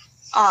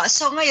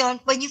 So ngayon,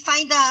 when you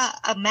find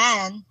a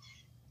man,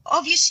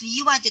 obviously,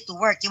 you want it to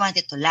work, you want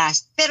it to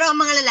last. Pero ang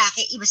mga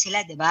lalaki, iba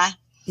sila, di ba?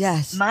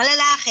 Yes. Mga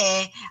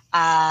lalaki,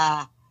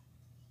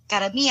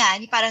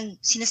 karamihan, parang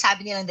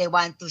sinasabi nilang they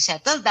want to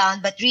settle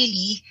down, but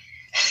really,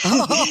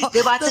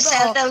 they want to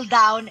settle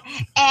down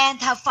and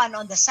have fun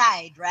on the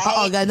side, right?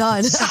 Oo,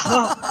 ganon.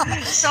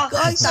 So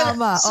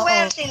tama.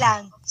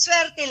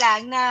 Swerte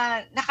lang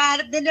na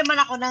nakahanap din naman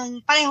ako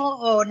ng pareho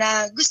ko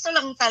na gusto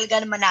lang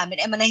talaga naman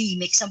namin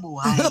manahimik sa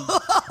buhay.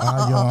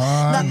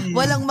 Na,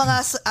 walang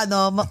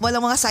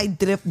mga side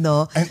trip,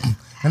 no?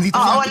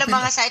 Walang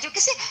mga side trip.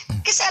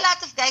 Kasi a lot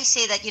of guys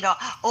say that,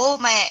 or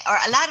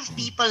a lot of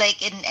people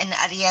like in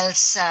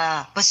Ariel's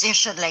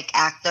position, like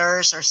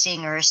actors or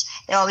singers,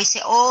 they always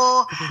say,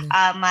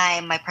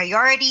 my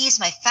priorities,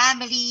 my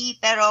family,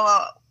 pero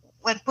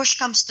when push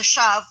comes to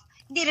shove,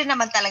 hindi rin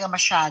naman talaga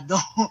masyado.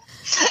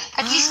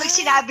 At least pag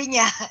sinabi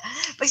niya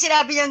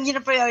yun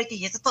ang priority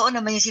niya, totoo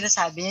naman yung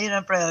sinasabi niya, yun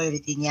ang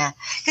priority niya.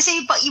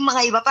 Kasi yung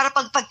mga iba, para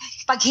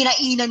pag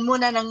hinainan mo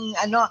na ng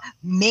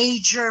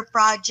major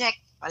project,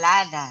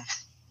 wala na.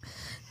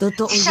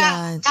 Totoo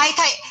yan. Kahit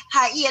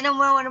iyan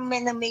mo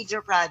ng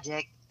major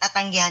project,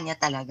 tatanggihan niya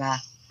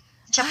talaga.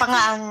 Siya pa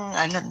nga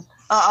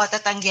ang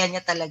tatanggihan niya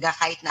talaga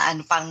kahit na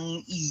ano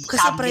pang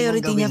kasi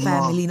priority niya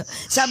family. No?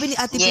 Sabi ni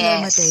Ate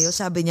Pilar Mateo,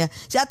 sabi niya,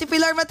 si Ate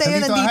Pilar Mateo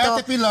nandito.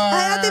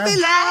 Hi, Ate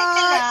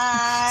Pilar!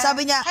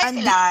 Sabi niya,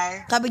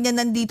 sabi niya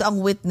nandito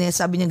ang witness.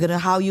 Sabi niya gano'n,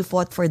 how you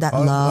fought for that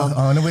love.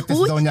 Na-witness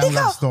daw niya ang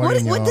love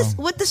story niyo.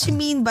 What does she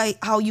mean by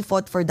how you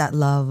fought for that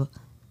love?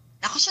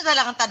 Ako siya na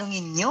lang ang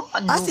tanungin niyo.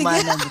 Ano ba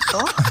na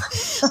nito?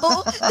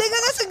 Oo, teka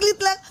nga,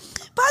 saglit lang.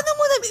 Paano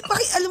mo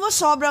alam mo,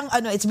 sobrang,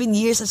 it's been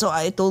years, so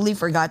I totally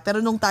forgot.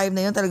 Pero nung time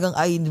na yun, talagang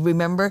I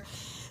remember,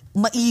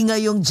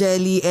 maingay yung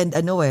Jelly and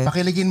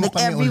Pakiligin mo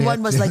like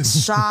everyone was like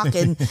shocked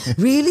and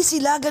really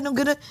sila, ganun.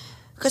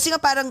 Kasi nga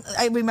parang,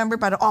 I remember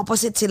parang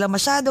opposite sila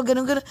masyado,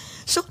 ganun.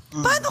 So,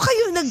 paano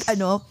kayo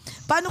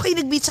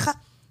nag-meet? Saka,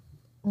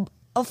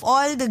 of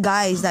all the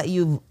guys that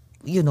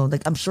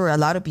like I'm sure a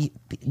lot of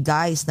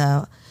guys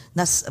na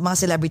mga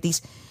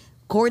celebrities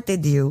courted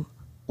you,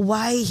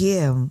 why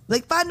him?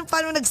 Like, paano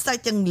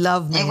nag-start yung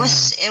love na It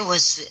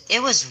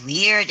was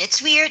weird.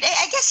 It's weird.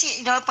 I guess,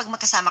 pag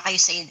magkasama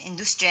kayo sa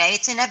industriya,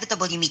 it's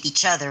inevitable you meet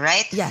each other,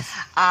 right? Yes.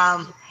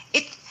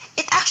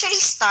 It actually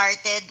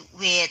started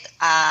with,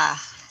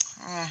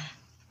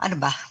 ano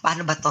ba?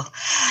 Paano ba to?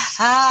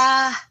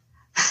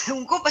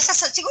 Basta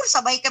siguro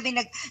sabay kami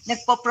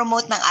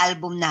nagpo-promote ng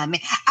album namin.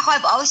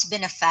 I've always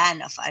been a fan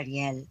of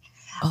Ariel.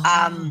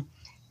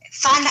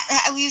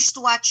 I used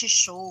to watch his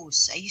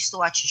shows.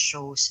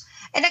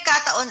 And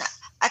nagkataon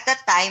at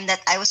that time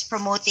that I was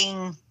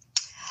promoting,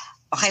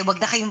 okay,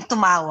 wag na kayong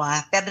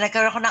tumawa, pero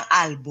nagkaroon ako ng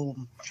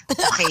album.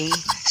 Okay?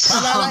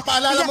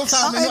 Paalala mo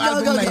sa amin yung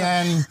album na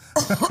yan.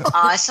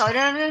 So,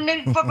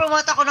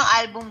 nagpo-promote ako ng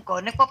album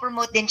ko.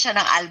 Nagpo-promote din siya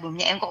ng album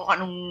niya. Ewan ko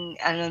kung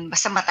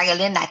basta matagal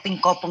yan,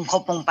 nating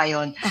kopong-kopong pa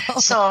yon.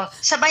 So,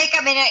 sabay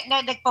kami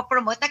na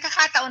nagpo-promote.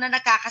 Nakakataon na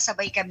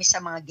nakakasabay kami sa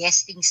mga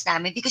guestings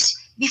namin. Because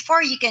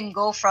before you can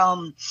go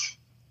from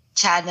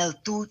Channel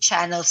 2,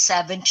 Channel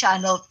 7,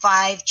 Channel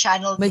 5,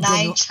 Channel 9,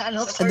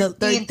 Channel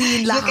 13,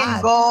 you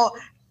can go,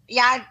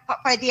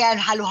 pwede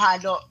yan,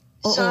 halo-halo.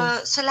 So,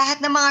 sa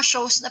lahat ng mga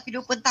shows na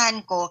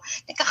pinupuntahan ko,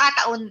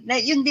 nagkakataon na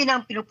yun din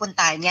ang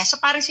pinupuntahan niya. So,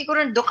 parang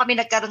siguro doon kami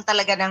nagkaroon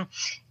talaga ng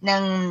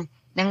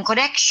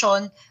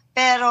connection.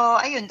 Pero,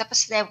 ayun,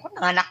 tapos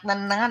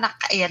nanganak,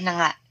 ayan na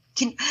nga.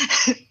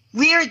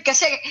 Weird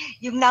kasi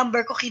yung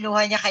number ko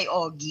kinuha niya kay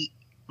Ogie.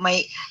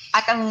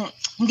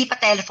 Hindi pa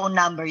telephone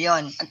number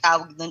yon. Ang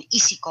tawag doon,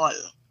 easy call.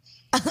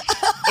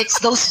 It's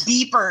those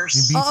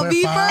beepers.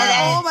 Beeper.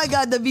 Oh my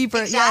God, the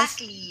beeper.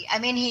 Exactly. Yes. I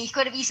mean, he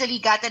could have easily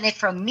gotten it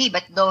from me,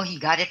 but though he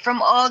got it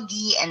from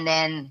Ogie, and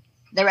then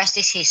the rest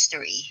is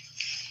history.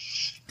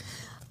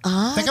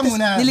 Teka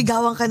muna.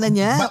 Niligawan ka na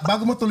niya?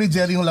 Bago mo tuloy,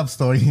 Jerry, yung love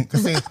story.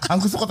 Kasi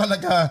ang gusto ko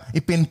talaga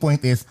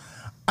i-pinpoint is,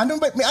 ano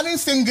yung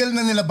single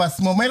na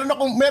nilabas mo? Meron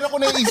ako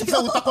naiisip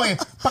sa utak ko eh.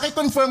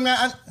 Paki-confirm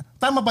nga,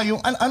 tama ba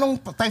yung, anong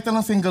title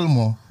ng single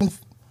mo?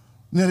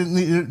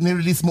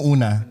 Nirelease mo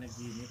una?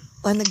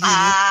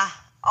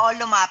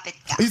 Lumapit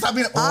ka. Ay,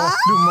 sabi na,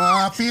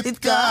 lumapit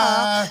ka.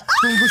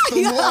 Kung gusto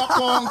mo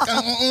akong,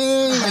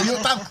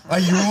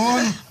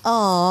 ayun.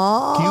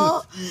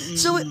 Cute.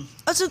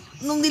 So,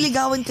 nung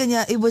niligawan ka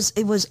niya, it was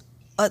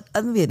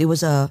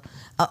a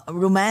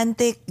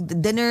romantic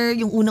dinner,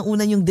 yung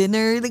unang-una yung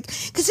dinner. Like,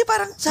 kasi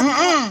parang, sabi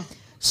ko,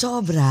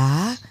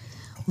 sobra?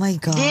 My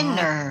God.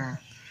 Dinner.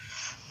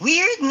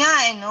 Weird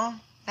nga, no?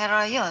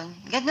 Pero yun,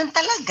 ganun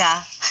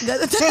talaga.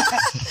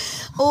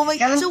 Oh my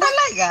God. Ganun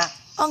talaga.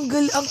 Ang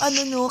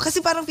kasi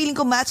parang feeling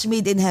ko match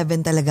made in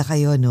heaven talaga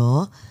kayo,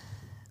 no?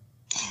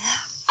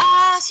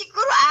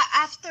 Siguro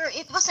after,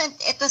 it wasn't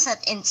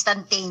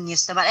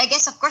instantaneous naman. I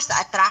guess, of course, the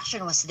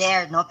attraction was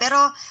there, no? Pero,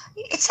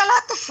 it's a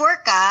lot of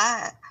work,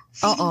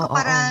 Feeling ko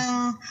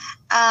parang,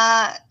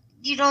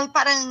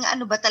 parang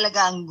ano ba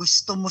talaga ang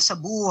gusto mo sa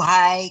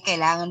buhay?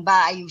 Kailangan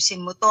ba ayusin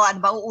mo to? Ano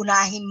ba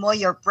uunahin mo?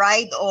 Your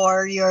pride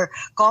or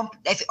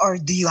or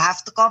do you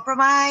have to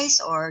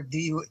compromise? Or do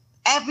you,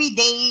 every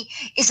day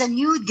is a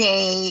new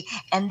day,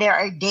 and there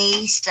are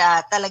days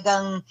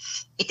talagang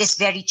it is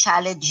very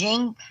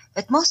challenging.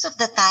 But most of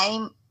the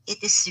time, it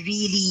is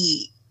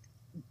really,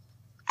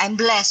 I'm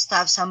blessed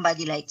to have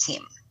somebody like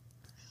him.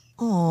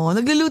 Oh,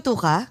 nagluluto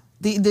ka?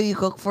 Do you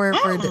cook for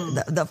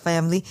the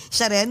family?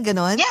 Siya rin,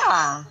 ganon?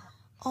 Yeah.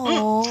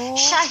 Oh.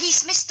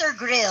 He's Mr.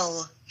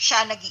 Grill.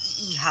 Siya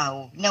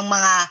nag-iihaw ng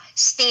mga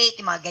steak,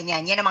 mga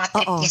ganyan. Yan ang mga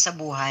trip niya sa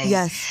buhay.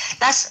 Yes.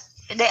 Tapos,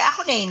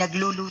 ako na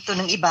nagluluto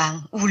ng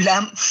ibang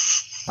ulam.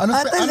 Ano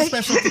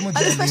specialty mo,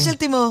 Jelly? Ano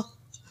specialty mo?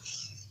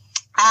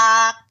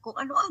 Kung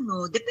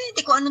ano-ano.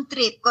 Depende kung anong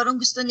trip, kung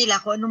anong gusto nila,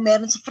 kung anong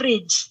meron sa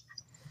fridge.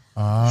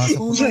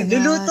 Yun,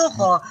 luluto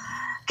ko.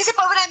 Kasi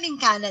pag maraming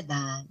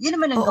Canada, yun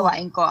naman ang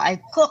gawain ko. I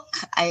cook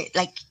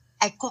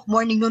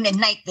morning, noon,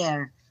 and night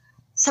there.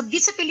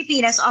 dito sa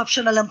Pilipinas,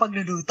 optional ang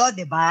pagluluto,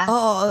 di ba?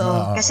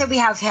 Oo. Kasi we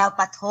have help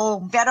at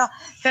home. Pero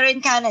in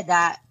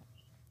Canada,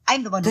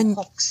 I'm the one who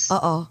cooks.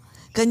 Oo.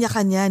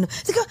 Kanya-kanya. No?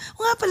 Teka,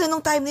 nga pala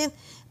nung time na yun,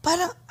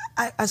 parang,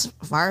 as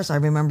far as I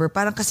remember,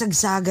 parang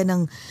kasagsaga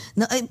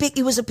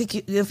it was a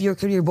peak of your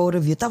career, both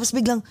of you. Tapos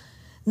biglang,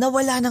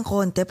 nawala ng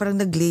konti, parang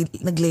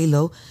nag-lay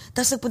low.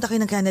 Tapos nagpunta kayo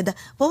ng Canada.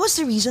 What was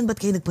the reason ba't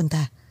kayo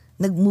nagpunta?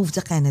 Nag-move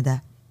to Canada?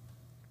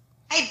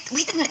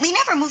 We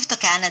never moved to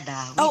Canada.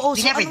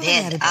 We never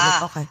did.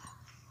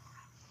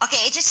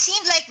 Okay, it just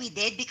seemed like we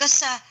did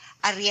because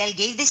Ariel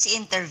gave this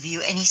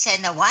interview and he said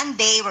na one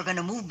day we're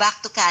gonna move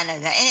back to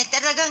Canada. And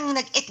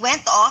it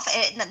went off.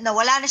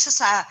 Nawala na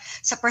siya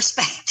sa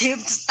perspective.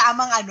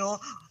 Tamang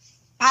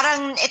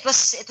parang it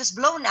was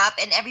blown up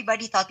and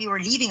everybody thought we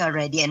were leaving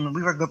already and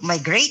we were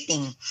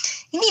migrating.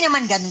 Hindi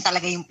naman ganun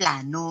talaga yung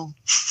plano.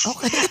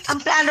 Okay.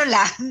 Ang plano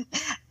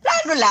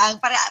lang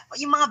para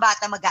yung mga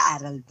bata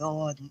mag-aaral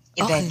doon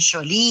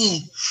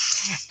eventually.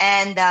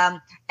 Okay.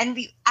 And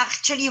we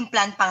actually yung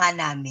plan pa nga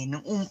namin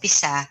nung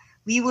umpisa,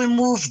 we will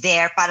move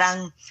there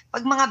parang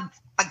pag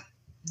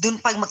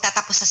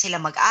magtatapos na sila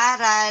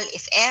mag-aral,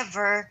 if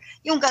ever,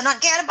 yung ganon.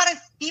 Kaya parang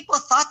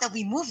people thought that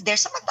we moved there.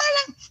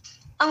 Samantalang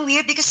ang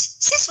weird because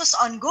sis was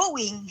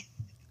ongoing.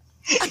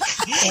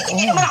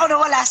 Hindi naman ako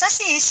nawala sa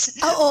sis.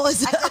 Oo. At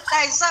that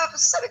time,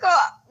 sabi ko,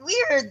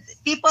 weird.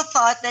 People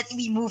thought that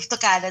we moved to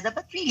Canada,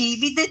 but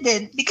really, we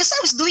didn't. Because I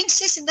was doing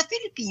sis in the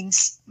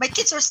Philippines. My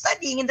kids were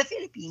studying in the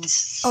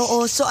Philippines.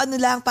 Oo. So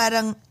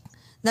parang,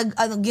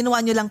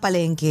 ginawa nyo lang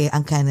palengke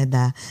ang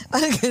Canada.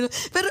 Parang gano'n.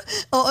 Pero,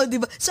 di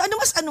ba? So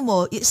mas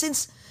mo,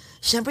 since,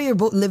 syempre you're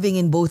both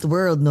living in both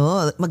world,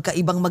 no?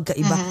 Magkaiba.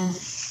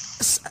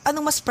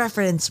 Anong mas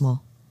preference mo?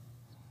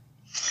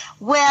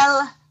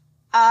 Well,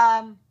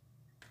 I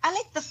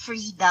like the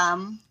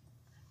freedom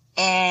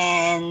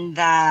and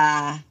the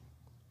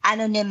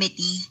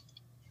anonymity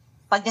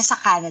pag nasa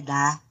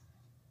Canada.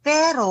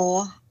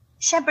 Pero,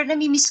 syempre,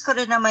 namimiss ko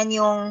rin naman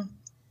yung,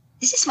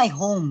 this is my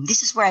home.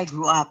 This is where I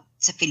grew up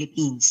sa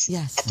Philippines.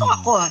 Yes. Ito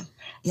ako.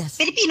 Yes.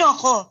 Filipino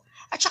ako.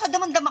 At saka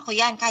damang-dama ko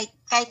yan.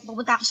 Kahit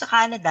pumunta ako sa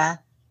Canada,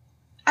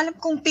 alam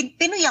kong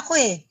Pinoy ako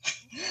eh.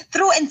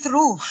 Through and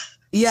through.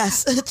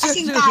 Yes. As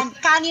in,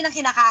 kanin ang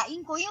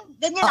kinakain ko. Yung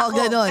ganyan ako.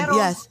 Ganon. Pero,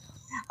 yes.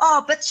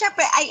 But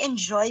syempre, I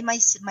enjoy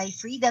my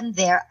freedom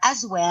there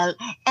as well.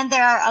 And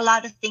there are a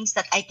lot of things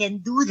that I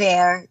can do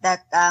there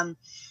that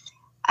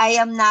I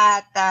am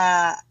not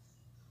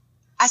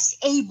as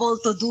able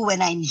to do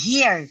when I'm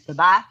here.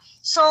 Diba?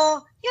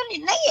 So,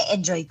 yun,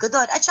 nai-enjoy ko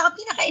doon. At saka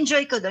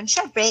pinaka-enjoy ko doon,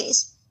 syempre,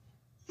 is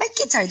my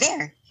kids are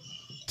there.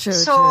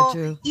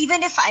 True.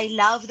 Even if I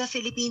love the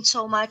Philippines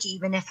so much,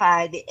 even if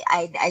I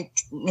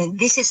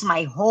this is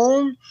my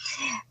home,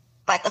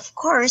 but of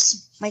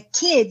course, my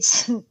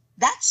kids,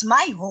 that's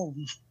my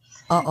home.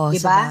 Oo,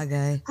 diba?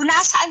 sabagay. Kung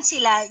nasaan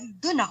sila,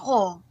 dun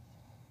ako.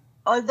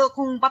 Although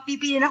kung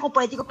papipiliin ako,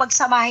 pwede ko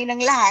pagsamahin ng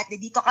lahat.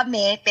 Dito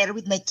kami, pero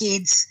with my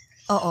kids.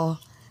 Oo.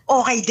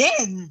 Okay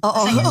din.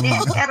 Oo. Masaya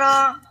din. Pero,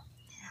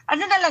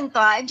 ano na lang to,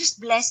 I'm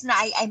just blessed na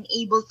I'm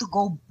able to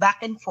go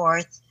back and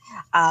forth,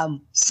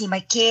 see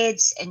my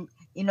kids, and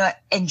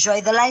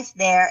enjoy the life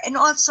there, and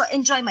also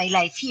enjoy my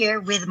life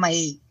here with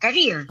my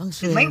career,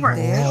 with my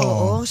work.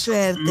 Oo,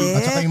 swerte.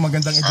 At saka yung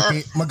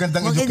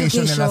magandang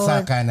education nila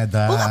sa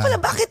Canada. Oo nga pala,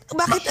 bakit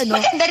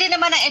Maganda rin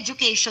naman ang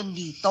education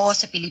dito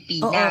sa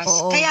Pilipinas.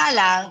 Oo. Kaya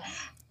lang,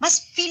 mas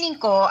feeling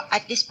ko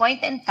at this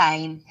point in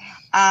time,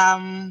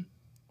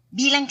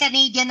 bilang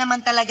Canadian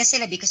naman talaga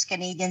sila, because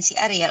Canadian si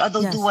Ariel,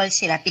 although Yes. dual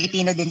sila,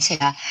 Filipino din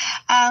sila,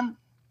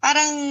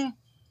 parang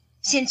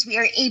since we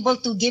are able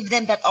to give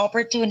them that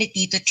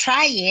opportunity to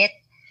try it,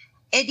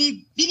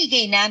 edi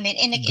binigay namin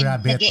and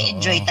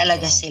nag-enjoy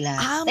talaga sila.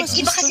 Mas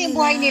Iba gusto kasi yung nila.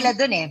 buhay nila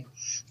dun eh.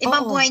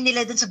 Ibang Oo. buhay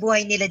nila dun sa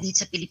buhay nila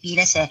dito sa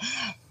Pilipinas eh.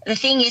 The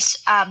thing is,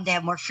 they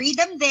have more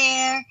freedom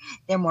there,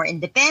 they're more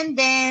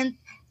independent,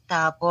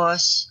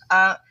 tapos,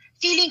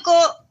 feeling ko,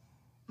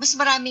 mas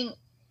maraming,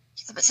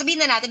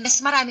 sabihin na natin, mas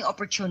maraming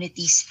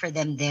opportunities for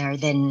them there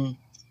than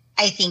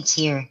I think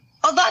here.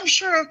 Although I'm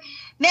sure,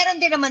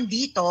 meron din naman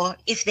dito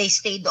if they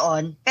stayed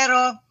on.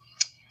 Pero,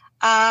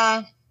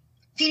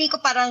 feeling ko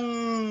parang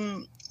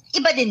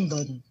iba din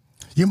doon.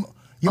 Yung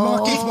mga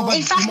kids mo ba?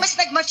 In fact, mas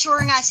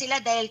nag-mature nga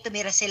sila dahil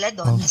tumira sila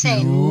doon. Oh,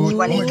 Kasi cute.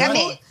 iwalay Oh my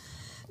kami.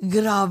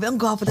 Grabe, ang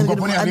gwapo talaga ng Ang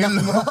gwapo ni mga anak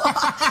Ariel. mo.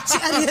 Si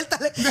Ariel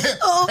talaga.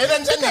 Oo.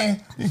 Nandyan eh.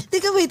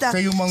 Teka, wait Sa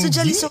yung So,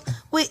 Jolly,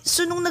 Manggi.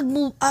 so nung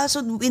nag-move,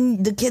 so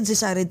when the kids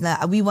decided na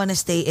we wanna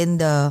stay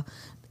in the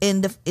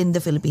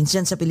Philippines,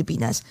 dyan sa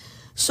Pilipinas.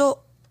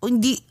 So,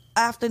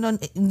 after nun,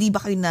 hindi ba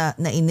kayo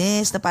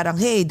nainis na parang,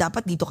 hey,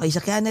 dapat dito kayo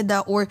sa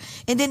Canada?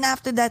 And then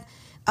after that,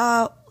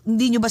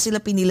 hindi nyo ba sila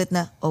pinilit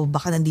na,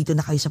 baka nandito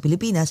na kayo sa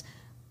Pilipinas?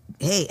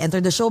 Hey, enter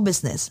the show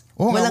business.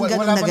 Walang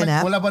ganun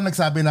naganap? Wala ba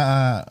nagsabi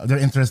na they're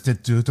interested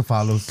to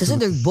follow suit? Kasi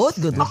they're both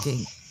good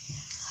looking.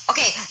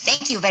 Okay,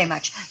 thank you very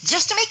much.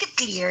 Just to make it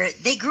clear,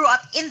 they grew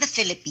up in the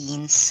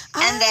Philippines.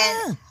 And then,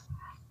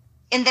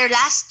 in their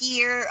last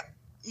year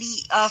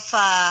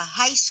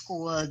high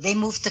school, they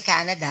moved to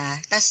Canada.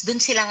 Tapos dun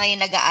sila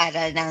ngayon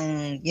nag-aaral ng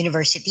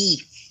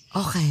university.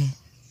 Okay.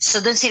 So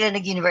dun sila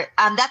nag-university.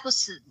 That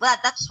was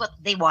what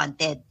they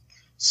wanted.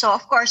 So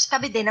of course,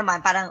 kami din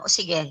naman, parang,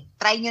 sige,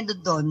 try nyo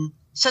doon.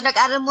 So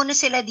nag-aral muna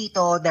sila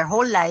dito, their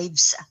whole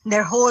lives,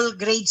 their whole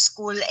grade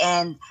school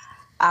and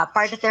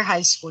part of their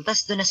high school.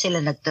 Tapos doon na sila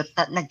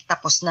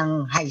nagtapos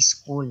ng high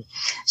school.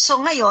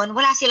 So ngayon,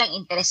 wala silang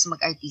interest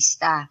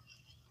mag-artista.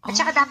 At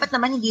saka dapat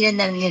naman hindi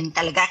na yun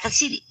talaga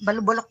kasi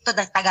balubulok to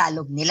ng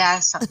Tagalog nila.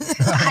 So,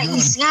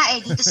 nakainis nga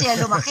dito sila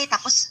lumaki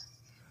tapos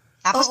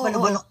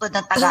balubulok to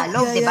ng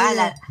Tagalog, di ba?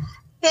 Yeah.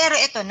 Pero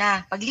ito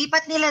na,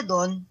 paglipat nila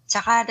doon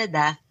sa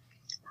Canada,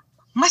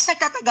 mas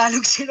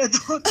nagtatagalog sila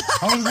doon.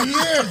 Ang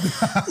weird!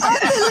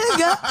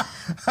 Talaga?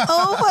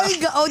 Oh my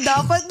God. Oh,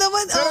 dapat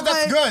naman. Pero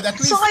that's good. At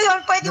least, so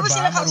ngayon, pwede mo diba,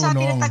 sila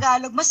kausapin ng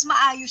Tagalog. Mas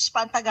maayos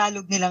pa ang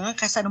Tagalog nila nga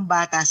kasi nung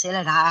bata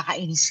sila.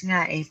 Nakakainis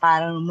nga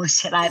Parang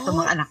masira itong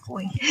mga anak ko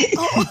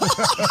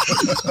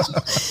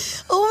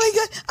Oh my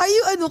God. Are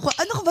you ano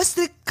ka ba?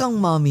 Strict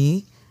kang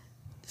mommy?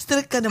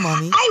 Strict ka na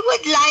mommy? I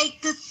would like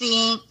to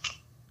think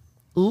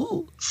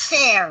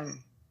fair.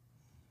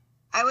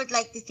 I would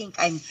like to think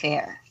I'm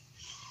fair.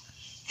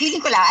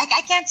 Feeling ko lang,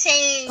 I can't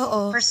say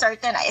for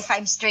certain if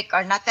I'm strict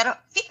or not, pero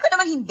feeling ko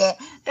naman hindi.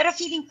 Pero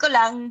feeling ko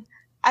lang,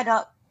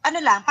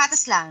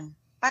 patas lang.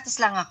 Patas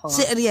lang ako.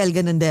 Si Ariel,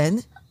 ganun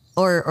din?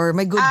 Or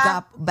may good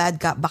cop, bad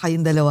cop ba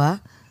kayong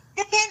dalawa?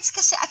 Depends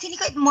kasi, I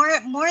feeling ko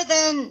more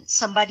than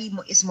somebody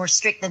is more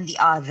strict than the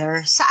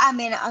other. Sa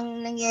amin,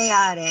 ang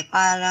nangyayari,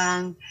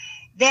 parang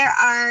there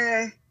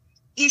are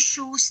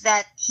issues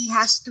that he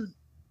has to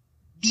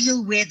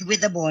deal with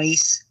the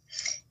boys.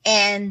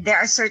 And there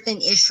are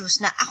certain issues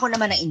na ako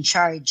naman na in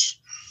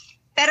charge.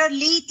 Pero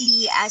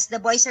lately, as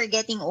the boys are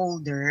getting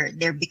older,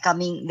 they're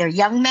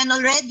young men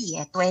already.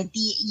 20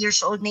 years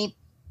old na yung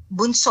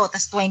bunso,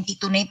 tas 22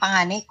 na yung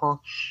panganay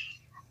ko.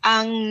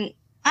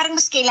 Parang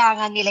mas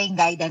kailangan nila yung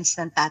guidance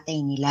ng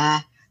tatay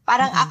nila.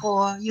 Parang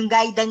ako, yung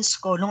guidance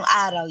ko nung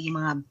araw, yung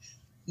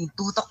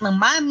tutok ng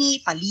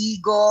mami,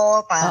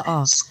 paligo,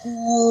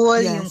 school,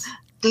 yes.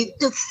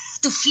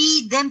 to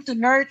feed them, to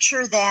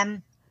nurture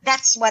them.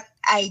 That's what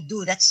I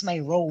do. That's my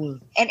role.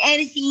 And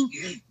anything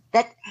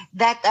that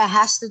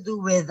has to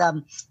do with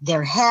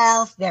their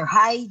health, their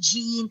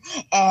hygiene,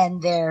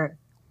 and their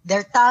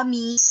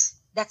tummies,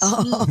 that's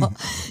me.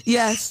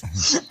 Yes.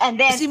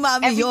 And then si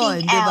Mami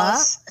yun, di ba?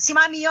 Si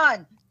Mami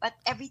yun. But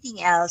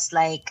everything else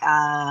like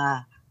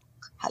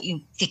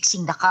yung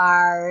fixing the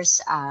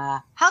cars,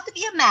 how to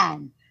be a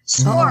man,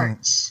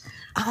 sports,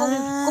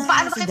 kung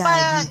paano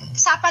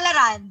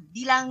makipag-sapalaran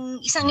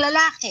bilang isang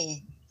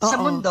lalaki. Sa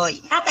mundo,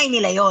 tatay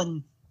nila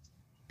yon.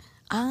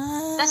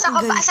 Tapos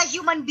ako pa, as a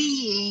human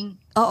being,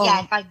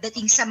 yan,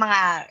 pagdating sa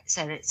mga,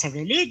 sa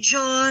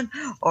religion,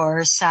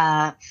 or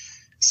sa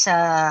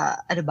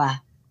ano ba,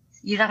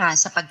 yun na nga,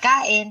 sa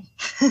pagkain,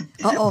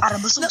 para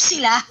busog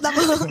sila,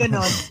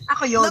 ganon.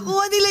 Ako yun.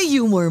 Nakuha nila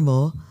yung humor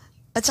mo?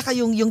 At saka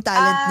yung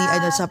talent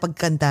ni sa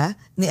pagkanta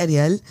ni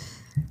Ariel?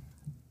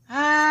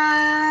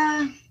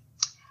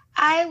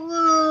 I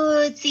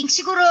would think,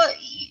 siguro,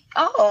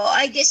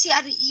 I guess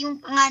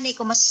yung panganay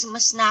ko mas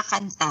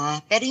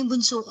nakanta. Pero yung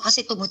bunso ko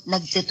kasi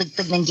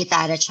nagtutugtog ng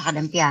gitara at saka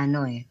ng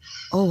piano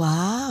Oh,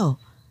 wow.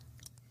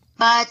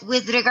 But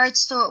with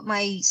regards to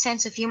my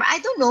sense of humor, I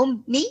don't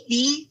know,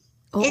 maybe.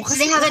 They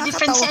have a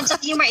different sense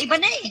of humor.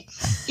 Iba na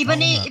Iba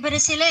na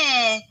sila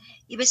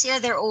Iba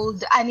sila, they're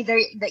old. I mean,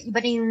 iba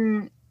na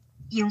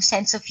yung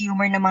sense of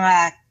humor ng mga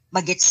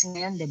bagets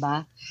ngayon, di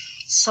ba?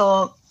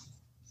 So,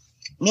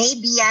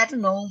 maybe, I don't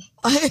know.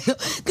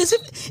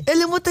 Kasi,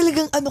 alam mo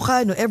talagang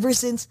ever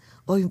since,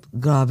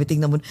 grabe,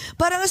 tingnan mo.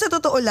 Parang sa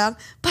totoo lang,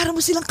 parang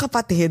mo silang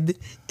kapatid.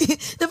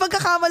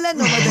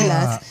 Napagkakamalan,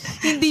 madalas.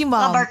 Hindi,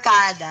 ma'am.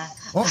 Kabarkada.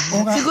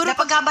 Siguro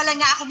napagkamalan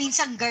nga ako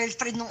minsan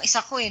girlfriend nung isa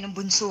ko nung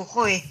bunso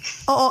ko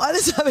Oo, ano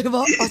sabi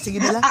mo?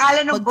 Sige na lang.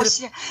 Akala nung boss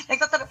niya.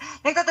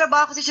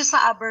 Nagtatrabaho kasi siya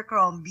sa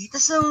Abercrombie.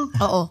 Tapos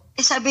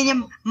sabi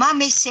niya, Ma,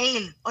 may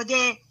sale.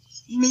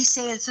 May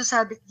sale. So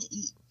sabi,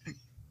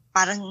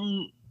 parang,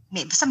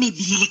 basta may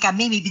binili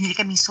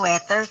kaming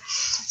sweater.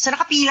 So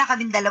nakapila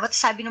kaming dalawa. Tapos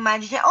sabi ng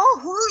manager,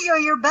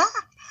 Julio, you're back.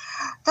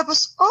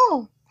 Tapos,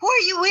 who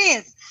are you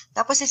with?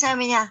 Tapos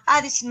sabi niya,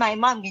 this is my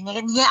mom.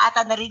 Ganyan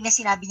ata na rin na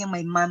sinabi niya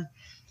my mom.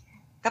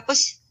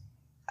 Tapos,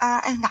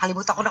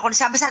 nakalimutan ko na kung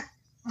sabi sa,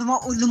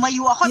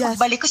 lumayo ako, yes.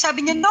 Pagbalik ko,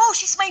 sabi niya, no,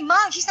 she's my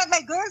mom, she's not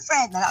my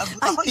girlfriend. Nalaabot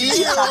ako.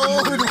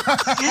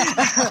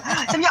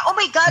 Sabi niya, oh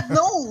my God,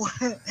 no.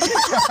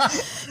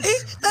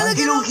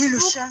 Talagang hilo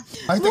siya.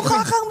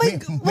 Mukha kang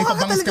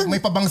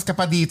may pabangs ka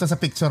pa dito sa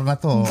picture na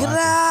to.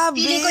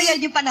 Grabe. Pili ko yan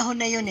yung panahon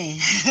na yun May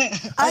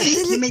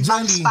bangs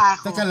Johnny, pa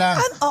ako. Teka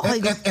lang. Okay.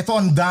 Ito,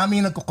 ang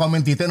dami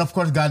nagko-comment dito. And of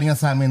course, galing nga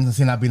sa amin,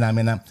 sinabi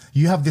namin na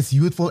you have this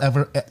youthful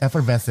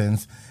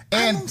effervescence.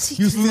 And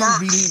you still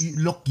really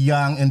look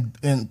young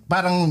and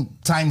parang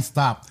time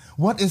stop.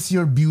 What is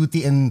your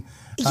beauty and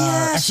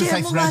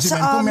exercise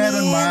regimen kung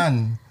meron man?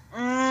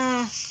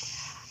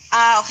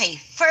 Okay.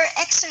 For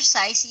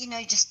exercise,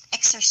 just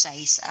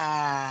exercise.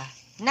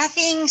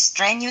 Nothing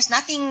strenuous,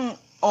 nothing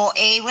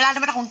OA. Wala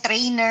naman akong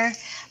trainer.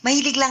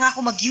 Mahilig lang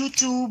ako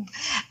mag-YouTube.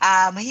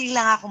 Mahilig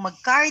lang ako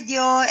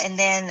mag-cardio. And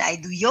then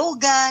I do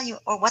yoga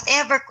or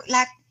whatever.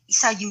 Lahat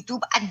sa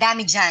YouTube. Ang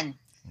dami dyan.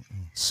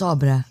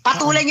 Sobra.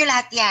 Patulan nyo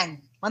lahat yan.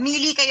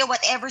 Mamili kayo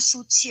whatever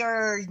suits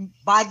your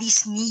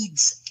body's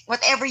needs.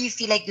 Whatever you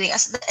feel like doing.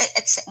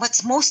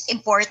 What's most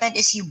important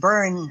is you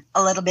burn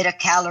a little bit of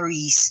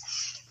calories.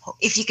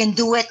 If you can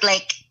do it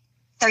like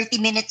 30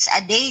 minutes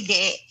a day,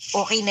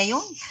 okay na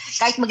yun.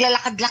 Kahit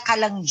maglalakad-lak ka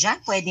lang dyan,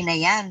 pwede na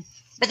yan.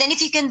 But then if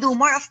you can do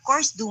more, of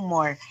course, do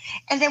more.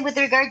 And then with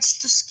regards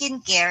to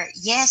skincare,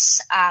 yes,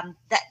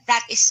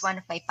 that is one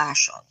of my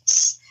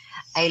passions.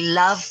 I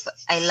love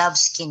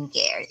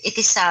skincare. It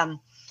is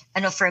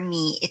for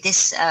me, it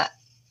is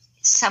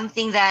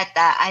something that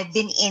I've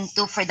been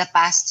into for the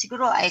past,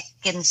 siguro I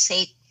can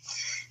say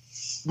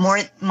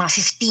mga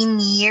 15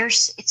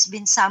 years. It's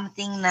been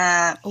something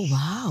na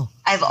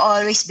I've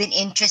always been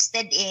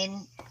interested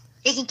in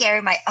taking care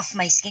of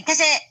my skin.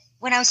 Kasi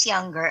when I was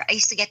younger, I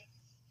used to get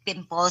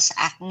pimples,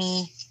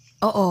 acne.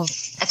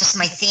 That was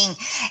my thing.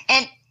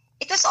 And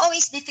it was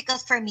always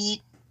difficult for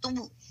me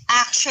to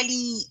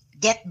actually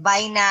get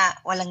by na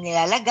walang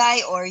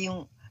nilalagay or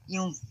yung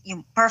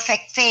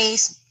perfect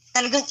face.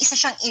 Talagang isa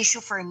siyang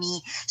issue for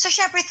me. So,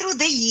 syempre, through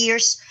the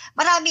years,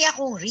 marami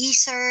akong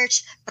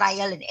research,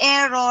 trial and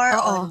error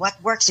on what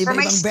works for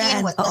my skin,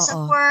 what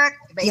doesn't work,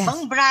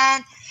 iba-ibang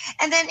brand.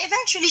 And then,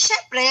 eventually,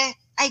 syempre,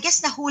 I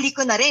guess nahuli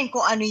ko na rin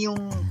kung ano yung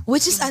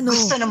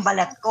gusto ng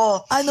balat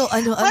ko. Ano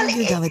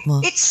yung gamit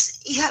mo?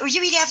 You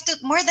really have to,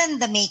 more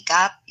than the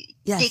makeup,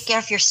 take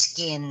care of your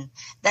skin.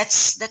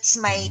 That's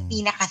my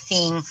pinaka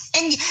thing.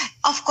 And,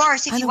 of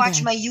course, if you watch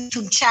my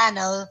YouTube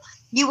channel,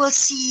 you will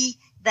see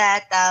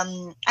that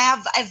I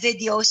have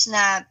videos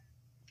na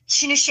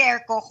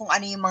sinishare ko kung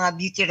ano yung mga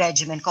beauty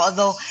regimen ko.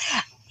 Although,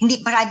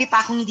 marami pa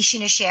akong hindi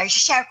sinishare.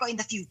 Share ko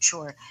in the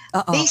future.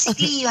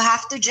 Basically, you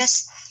have to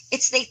just,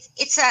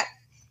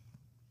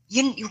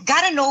 you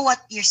gotta know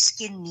what your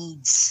skin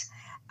needs.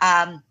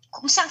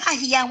 Kung saan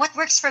kahiyang, what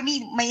works for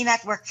me may not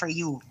work for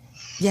you.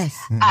 Yes.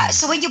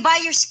 So when you buy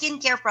your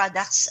skincare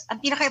products, ang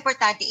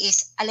pinaka-importante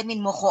is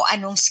alamin mo kung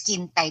anong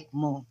skin type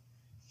mo.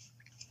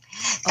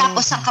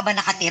 Tapos saan ka ba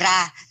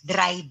nakatira?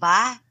 Dry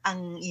ba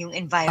ang yung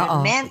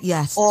environment?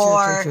 Yes,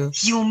 or true.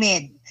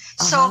 humid?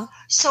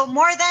 So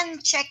more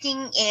than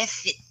checking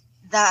if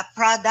the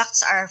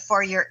products are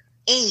for your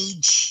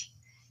age,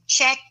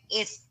 check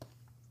if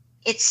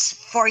it's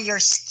for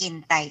your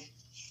skin type.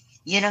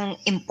 Yun ang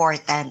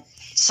important.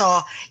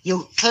 So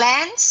you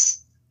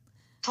cleanse,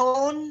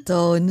 tone,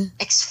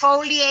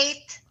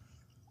 exfoliate,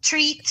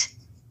 treat,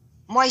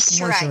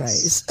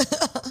 moisturize.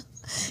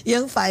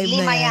 Yung 5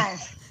 5 na yan.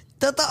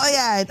 Totoo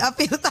yan.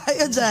 Appeal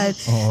tayo dyan.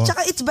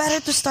 Tsaka it's better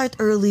to start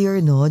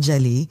earlier, no,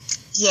 Jelly?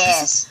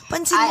 Yes. Kasi,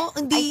 pansin mo,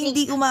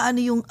 hindi umaano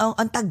yung,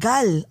 ang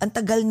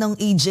tagal ng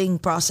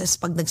aging process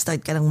pag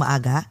nag-start ka ng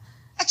maaga.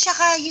 At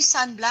saka yung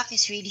sunblock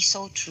is really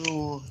so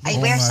true. I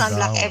wear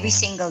sunblock every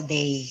single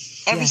day.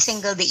 Every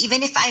single day.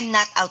 Even if I'm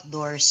not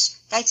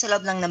outdoors. Kahit sa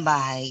loob lang ng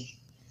bahay.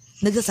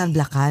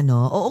 Nagsa-sunblock ka,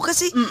 no? Oo,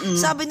 kasi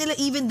sabi nila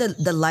even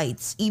the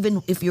lights,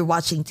 even if you're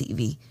watching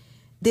TV,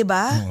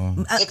 diba?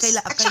 At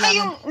saka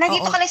yung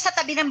nandito ka lang sa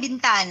tabi ng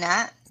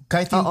bintana.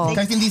 Kahit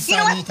hindi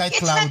sunny, kahit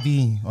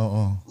cloudy.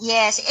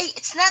 Yes.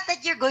 It's not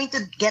that you're going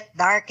to get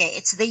dark.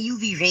 It's the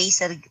UV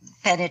rays that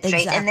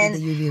penetrate. Exactly, and then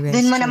the UV rays,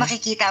 dun mo na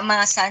makikita ang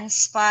mga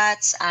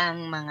sunspots,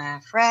 ang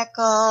mga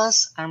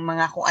freckles, ang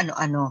mga kung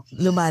ano-ano.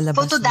 Lumalabas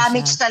Photo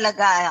damage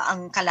talaga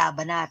ang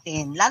kalaban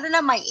natin. Lalo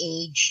na my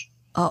age.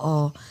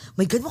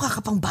 My God, mukha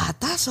ka pang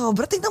bata.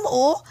 Sobra. Tingnan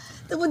mo,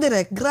 Tingnan mo,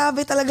 Direk.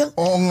 Grabe talagang.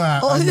 Oo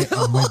nga. Oh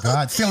my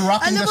God. Still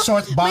rocking the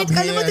short bob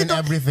hair and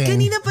everything.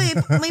 Kanina pa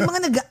may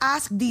mga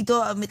nag-ask dito.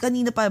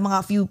 Kanina pa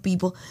mga few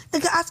people.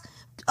 Nag-ask.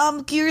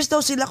 Curious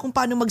daw sila kung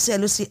paano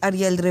magselos si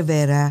Ariel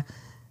Rivera.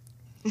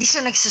 Hindi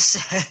siya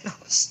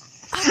nagsiselos.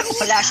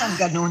 Wala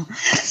siyang ganun.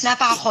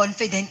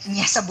 Napaka-confident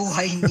niya sa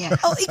buhay niya.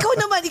 Ikaw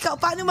naman.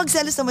 Paano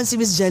magselos naman si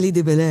Miss Jelly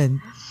de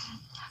Belen?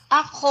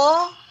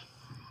 Ako,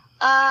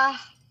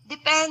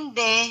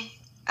 depende.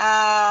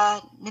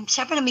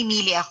 Siyempre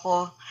namimili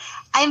ako.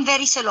 I'm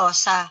very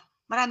selosa.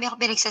 Marami ako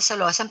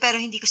pinagsasalosan pero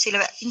hindi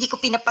ko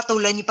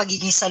pinapatulan yung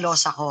pagiging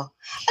selosa ko.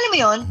 Alam mo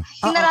yun?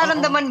 Yung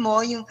nararamdaman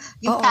mo, yung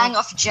pang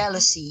of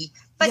jealousy.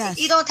 But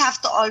you don't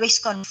have to always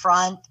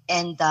confront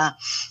and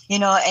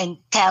and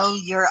tell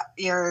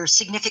your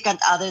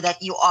significant other that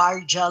you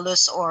are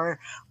jealous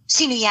or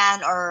sino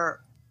yan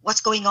or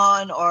what's going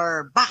on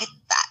or bakit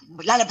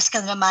lalabas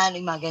ka naman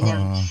yung mga ganyan.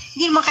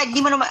 Hindi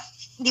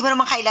mo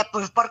naman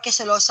kailangan porque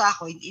selosa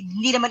ako.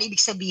 Hindi naman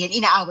ibig sabihin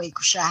inaaway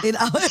ko siya.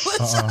 Inaaway mo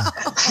siya.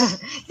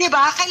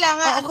 Diba?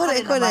 Kailangan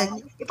correct.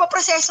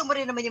 Ipaproseso mo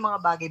rin naman yung mga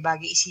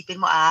bagay-bagay.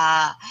 Isipin mo,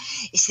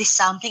 is this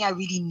something I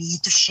really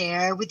need to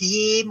share with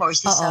him? Or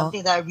is this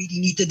something that I really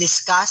need to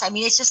discuss? I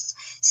mean, it's just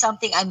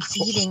something I'm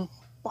feeling.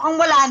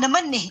 Mukhang wala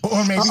naman eh.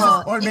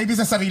 Or maybe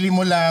sa sarili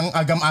mo lang,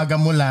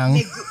 agam-agam mo lang.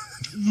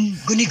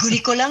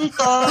 Guni-guni ko lang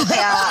to.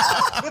 Kaya,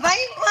 diba?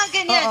 Yung mga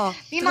ganyan.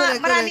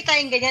 Marami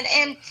tayong ganyan.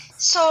 And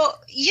So,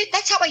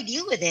 that's how I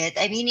deal with it.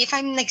 I mean, if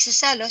I'm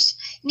nagsiselos,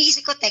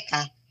 iniisip ko,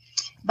 teka,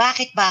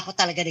 bakit ba ako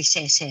talaga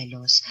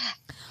nagsiselos?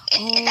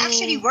 It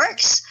actually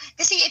works.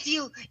 Kasi if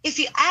you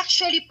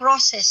actually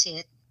process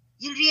it,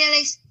 you'll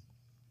realize,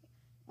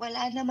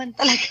 wala naman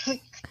talaga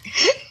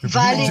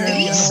valid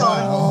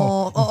reason.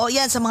 Oo,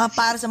 yan, sa mga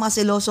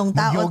selosong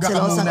tao. Mag-yoga ka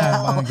Selosong muna,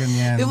 tao. mga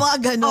ganyan. Yung mga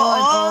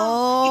ganon.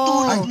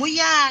 Itulog mo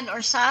yan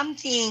or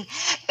something.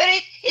 Pero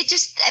it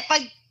just,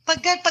 pag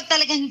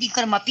talagang hindi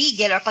ko na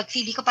mapigil or pag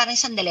feeling ko parang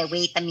sandali,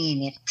 wait a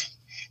minute.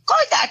 Call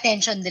the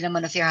attention din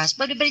naman of your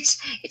husband. But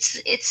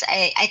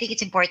I think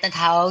it's important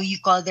how you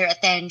call their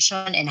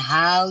attention and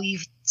how you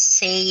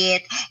say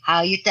it,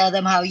 how you tell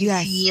them how you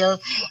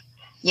feel.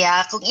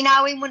 Yeah, kung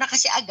inaway mo na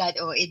kasi agad,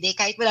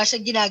 kahit wala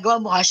siyang ginagawa,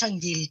 mukha siyang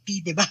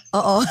guilty, di ba?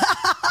 Oo.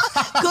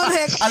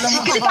 Correct.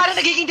 Kasi parang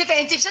nagiging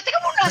defensive. So, teka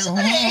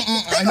muna,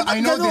 I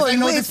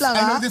know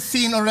this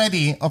scene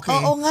already. Okay.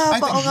 Oo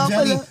nga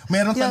Jenny,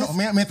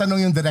 pala. may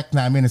tanong yung direct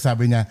namin,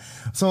 sabi niya.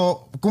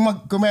 So, kung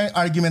may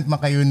argument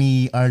man kayo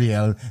ni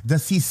Ariel,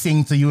 does he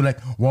sing to you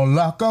like,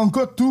 wala kang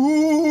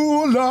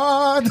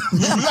katulad?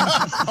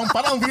 Ang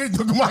parang weird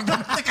na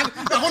gumagano.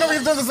 Ako na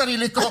weird sa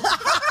sarili ko.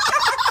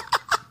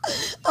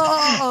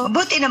 Oo.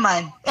 Buti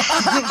naman.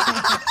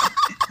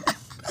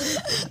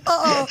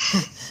 Oo.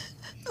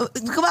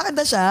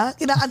 Kumakanta siya?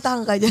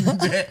 Kinakantahan ka niya?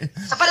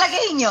 Sa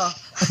palagay niyo.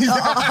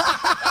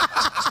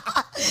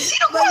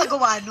 Sino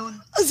gumagawa nun?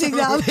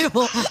 Sinabi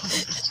mo.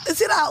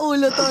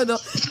 Siraulo to, no?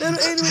 Pero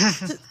anyway,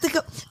 teka,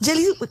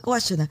 Jelly,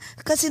 question na.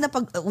 Kasi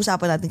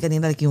napag-usapan natin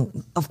kanina, like yung,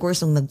 of course,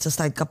 nung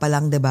nagsa-start ka pa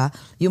lang, diba?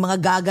 Yung mga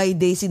gagay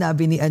day,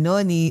 sinabi ni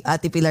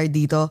Ate Pilar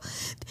dito.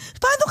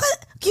 Paano ka,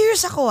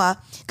 curious ako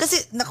kasi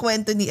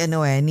nakwento ni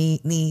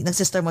ng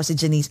sister mo si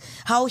Janice,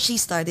 how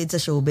she started sa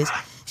showbiz.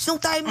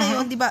 Nung time na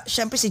yun, di ba,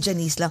 syempre si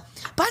Janice lang.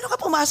 Paano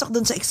ka pumasok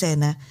dun sa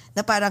eksena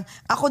na parang,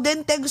 ako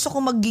din, gusto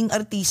kong maging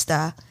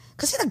artista?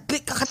 Kasi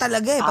nag-click ka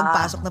talaga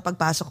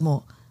pagpasok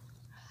mo.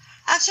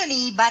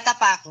 Actually, bata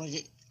pa ako,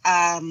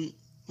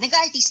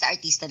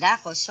 nag-artista na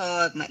ako. So,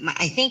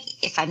 I think,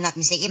 if I'm not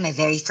mistaken, my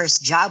very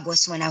first job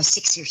was when I was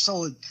 6 years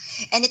old.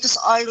 And it was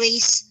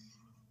always,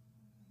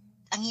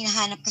 ang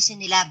hinahanap kasi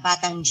nila,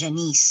 batang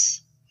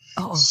Janice.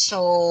 Oo.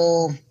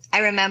 So,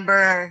 I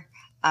remember,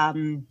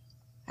 ano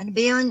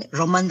ba yun?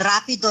 Roman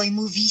Rapido,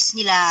 yung movies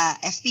nila,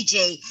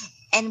 FPJ.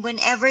 And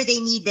whenever they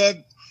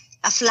needed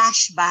a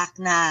flashback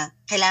na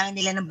kailangan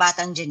nila ng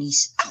batang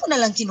Janice, ako na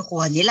lang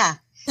kinukuha nila.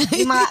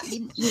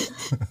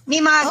 May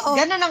mga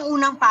ganun ang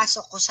unang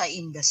pasok ko sa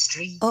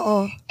industry.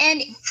 Oo.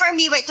 And for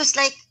me, it was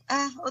like,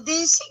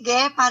 sige,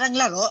 parang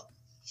laro.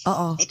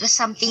 Oo. It was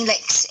something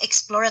like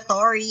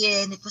exploratory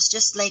and it was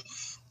just like,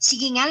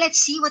 sige nga, let's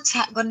see what's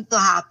going to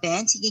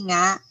happen. Sige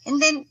nga. And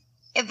then,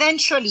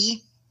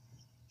 eventually,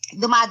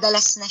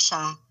 dumadalas na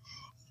siya.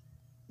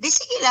 Di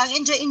sige lang,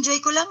 enjoy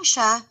ko lang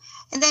siya.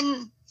 And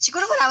then,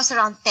 siguro when I was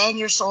around 10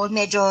 years old,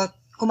 medyo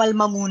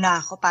kumalma muna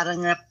ako.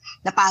 Parang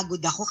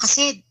napagod ako.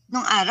 Kasi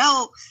nung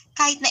araw,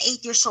 kahit na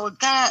 8 years old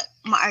ka,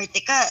 maarte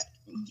ka,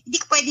 hindi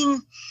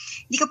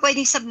ka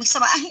pwedeng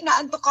sama,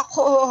 naantok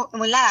ako.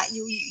 Wala.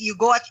 You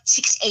go at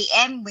 6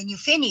 a.m. when you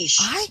finish.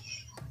 Ay,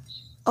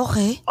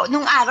 okay.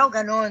 Nung araw,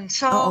 ganun.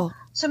 So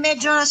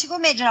medyo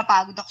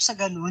napagod ako sa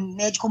ganun.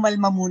 Medyo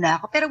kumalma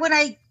muna ako. Pero when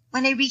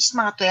I reached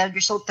mga 12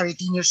 years old,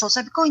 13 years old,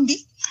 sabi ko,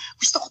 hindi.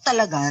 Gusto ko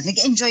talaga.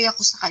 Nag-enjoy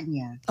ako sa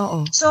kanya.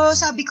 Oo. So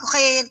sabi ko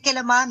kay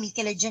mami,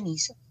 kay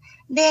Janice,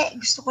 hindi,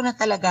 gusto ko na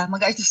talaga.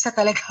 Mag-artista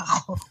talaga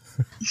ako.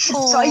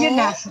 So, ayun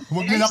na.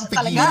 Huwag nila akong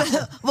pigilan.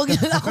 Huwag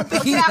nila akong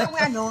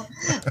pigilan.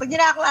 Huwag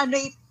nila akong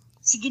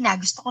sige na,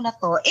 gusto ko na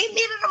to.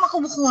 Meron naman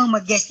kumukuha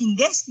mag-guesting.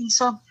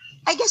 So,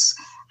 I guess,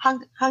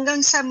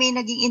 hanggang sa may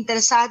naging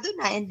interesado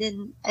na, and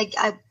then,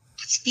 I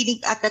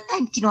feeling at that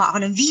time, kinuha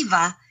ako ng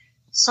Viva.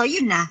 So,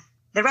 yun na.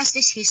 The rest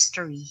is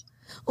history.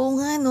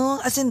 Oo nga, no?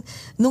 As in,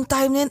 nung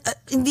time na yun,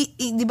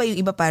 hindi ba yung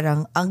iba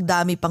parang ang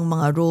dami pang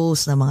mga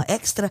roles na mga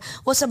extra?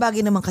 O sa bagay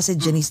naman kasi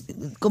Janice,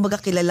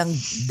 kumbaga kilalang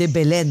de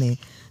Belen eh.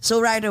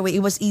 So right away,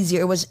 it was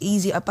easier.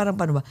 Parang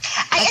paano ba?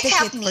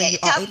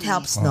 It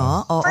helps,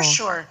 no? Oo.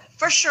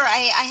 For sure.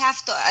 I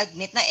have to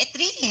admit na it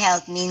really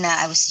helped me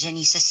na I was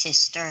Janice's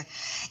sister.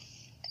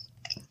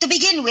 To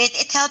begin with,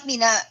 it helped me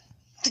na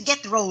to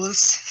get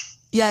roles.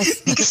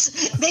 Yes. Because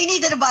they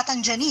needed a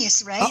batang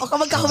Janice, right? Oo,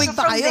 magkahawig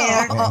pa kayo.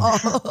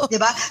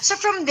 Diba? So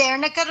from there,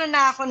 nagkaroon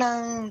na ako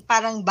ng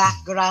parang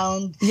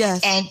background. Yes.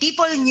 And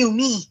people knew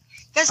me.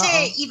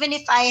 Kasi even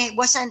if I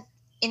wasn't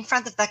in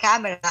front of the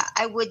camera,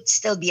 I would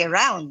still be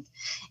around.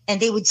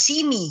 And they would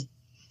see me.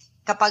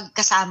 Kapag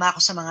kasama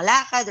ako sa mga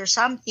lakad or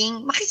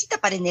something,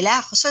 makikita pa rin nila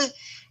ako. So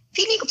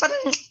feeling ko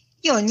parang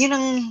yun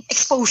ang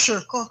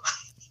exposure ko.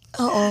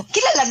 Oo.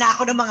 Kilala na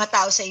ako ng mga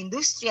tao sa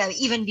industriya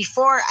even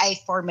before I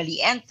formally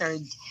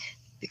entered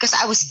because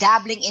I was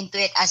dabbling into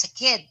it as a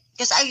kid.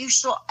 Because I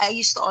used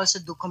to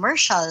also do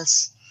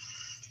commercials.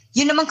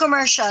 Yun naman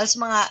commercials,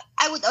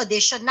 I would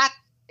audition, not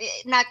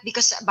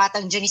because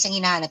batang Janice ang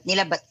hinahanap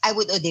nila, but I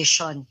would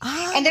audition.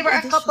 And there were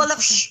a couple of,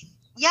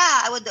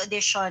 I would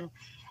audition.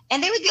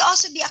 And there would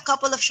also be a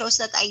couple of shows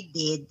that I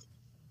did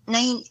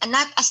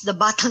not as the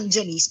Batang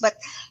Janice, but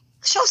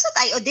shows that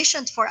I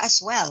auditioned for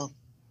as well.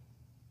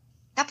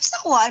 Tapos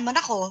nakuhaan man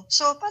ako.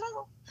 So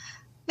parang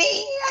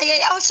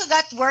I also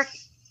got work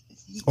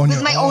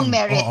with my own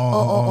merit.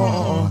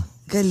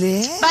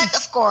 Galing. But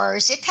of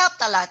course, it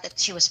helped a lot that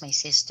she was my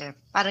sister.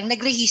 Parang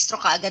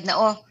nagrehistro ka agad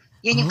na,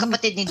 yun yung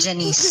kapatid ni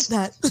Janice.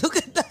 Look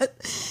at that.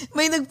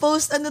 May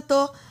nag-post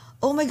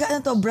oh my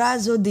God,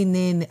 Brazo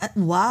Dinen.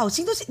 Wow.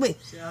 Wait.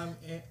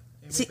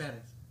 Si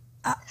Perez.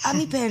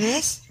 Ami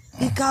Perez?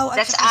 Ikaw at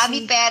That's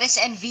Ami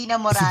Perez and Vina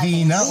Morales.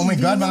 Si Vina? Oh my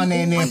God, mga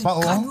nene pa,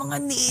 God, mga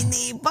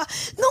nene pa.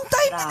 Nung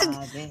time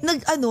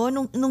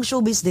nung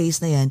showbiz days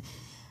na yan,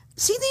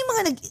 sino yung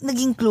mga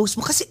naging close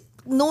mo? Kasi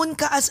known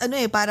ka as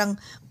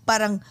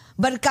parang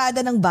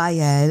barkada ng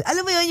bayan.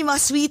 Alam mo yun, yung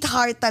mga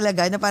sweetheart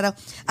talaga na parang,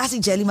 si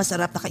Jelly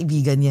masarap na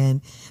kaibigan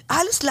yan.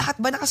 Halos lahat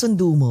ba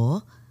nakasundo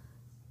mo?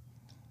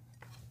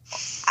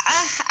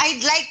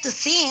 I'd like to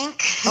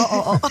think.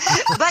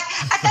 But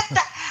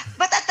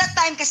at that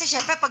time, kasi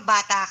syempre pag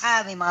bata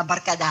ka, may mga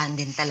barkadahan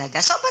din talaga.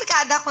 So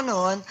barkada ko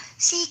noon,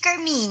 si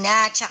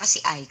Carmina at saka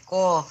si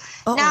Aiko.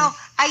 Now,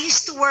 I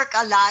used to work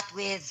a lot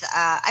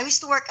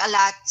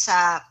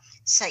sa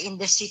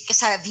industry, kasi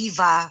sa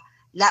Viva.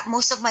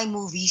 Most of my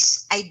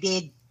movies I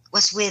did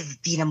was with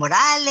Dina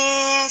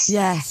Morales.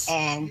 Yes.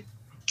 And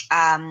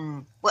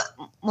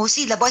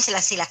mostly the boys,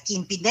 sila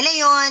Kimpi De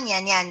Leon,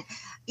 yan.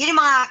 Yun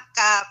yung mga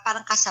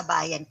parang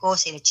kasabayan ko,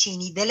 sila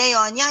Chini De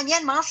Leon, yan,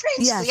 mga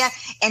friends ko yan.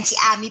 And si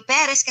Ami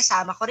Perez,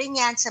 kasama ko rin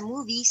yan sa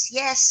movies,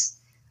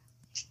 yes.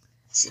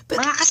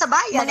 Mga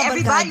kasabayan,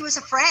 everybody was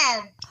a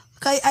friend.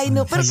 I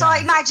know. Pero so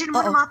imagine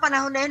mo ng mga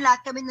panahon na yun,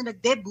 lahat kami na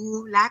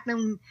nag-debut, lahat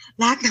ng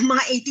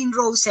mga 18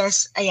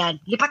 Roses,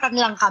 ayan, lipatan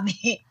lang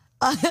kami.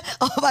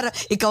 Para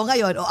ikaw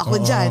ngayon, ako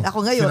dyan,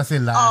 ako ngayon.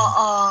 Sila.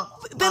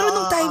 Pero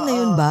nung time na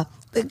yun ba,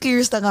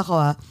 curious lang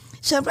ako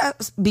Siyempre,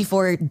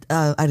 before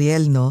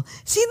Ariel, no?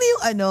 Sino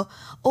yung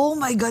oh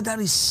my God, that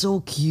is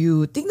so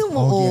cute. Tingnan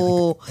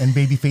mo, And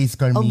Babyface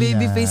Carmina.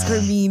 Babyface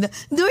Carmina.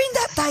 During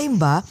that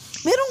time ba,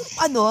 meron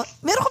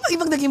ka ba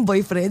ibang naging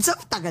boyfriend? So,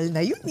 tagal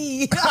na yun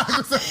Meron.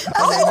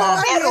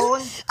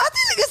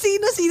 Talaga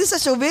sino sa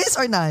showbiz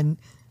or none?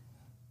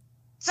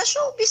 Sa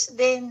showbiz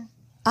din.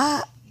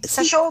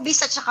 Sa showbiz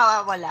at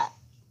saka wala.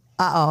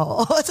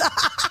 Oo.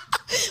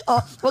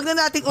 Wag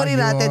na nating uri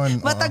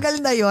natin.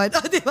 Matagal na yun.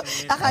 Diba?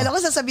 Akala ko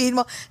sasabihin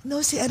mo, no,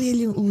 si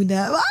Ariel yung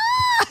una.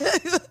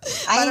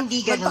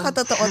 Hindi ganun.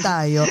 Magpakatotoo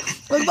tayo.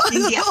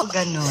 Hindi ako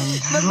ganun.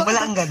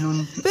 Walang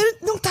ganun. Pero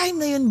nung time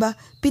na yun ba,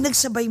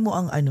 pinagsabay mo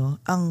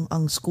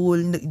ang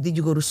school? Did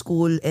you go to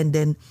school and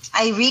then...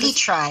 I really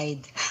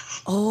tried.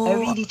 I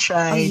really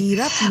tried. Ang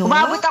hirap, no?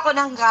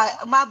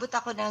 Umabot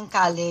ako ng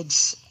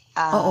college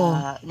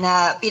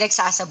na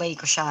pinagsasabay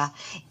ko siya.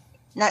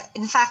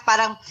 In fact,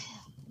 parang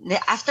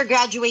after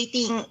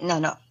graduating,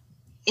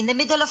 in the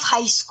middle of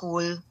high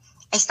school,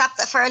 I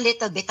stopped for a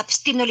little bit, tapos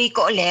tinuloy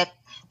ko ulit.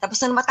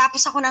 Tapos nung matapos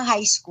ako ng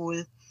high school,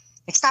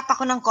 nag-stop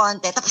ako ng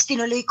konti, tapos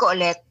tinuloy ko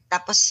ulit.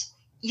 Tapos,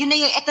 ito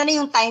na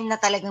yung time na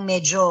talagang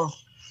medyo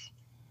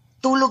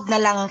tulog na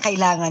lang ang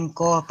kailangan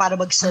ko para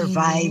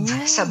mag-survive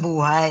sa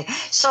buhay.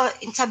 So,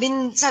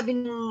 sabi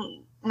ng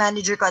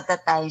manager ko at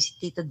that time, si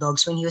Tito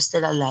Dogs, when he was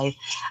still alive,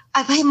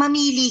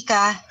 mamili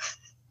ka.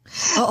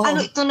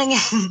 Ano ito na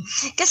yan?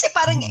 Kasi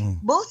parang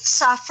both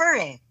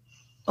suffer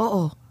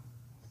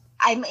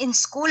I'm in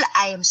school,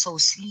 I am so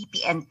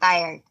sleepy and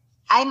tired.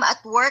 I'm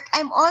at work,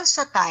 I'm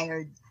also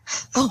tired.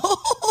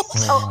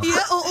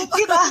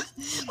 Diba?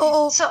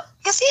 So,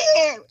 kasi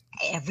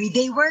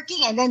everyday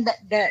working and then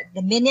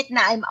the minute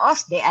na I'm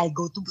off day, I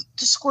go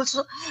to school.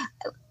 So,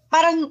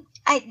 parang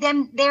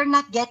they're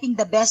not getting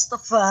the best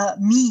of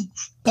me.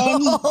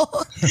 Tama.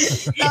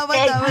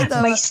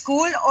 My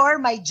school or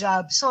my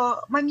job.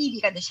 So,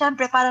 mamili ka na.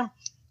 Siyempre, parang,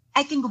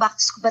 I can go back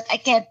to school, but I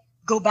can't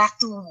go back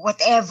to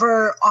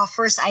whatever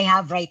offers I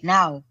have right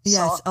now.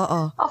 Yes,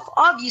 so,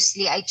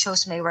 obviously, I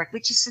chose my work,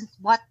 which isn't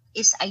what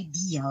is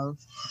ideal.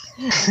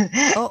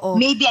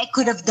 Maybe I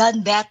could have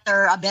done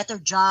a better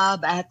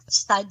job at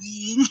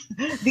studying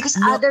because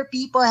other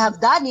people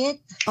have done it.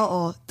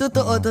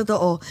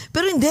 Totoo.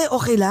 Pero hindi,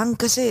 okay lang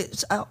kasi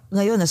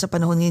ngayon, nasa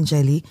panahon ngayon,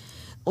 Jelly,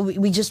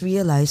 we just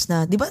realized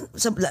na, di ba,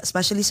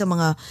 especially sa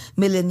mga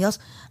millennials,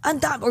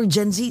 or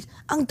Gen Z,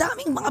 ang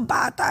daming mga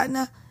bata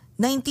na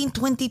 19,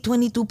 20,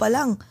 22 pa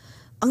lang,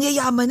 ang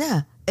yayaman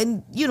na.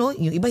 And, yung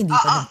iba hindi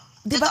pa na.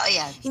 Diba?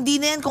 Hindi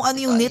na yan kung ano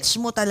yung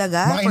niche mo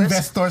talaga. Mga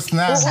investors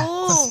na.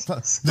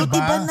 Diba?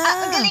 Iba na.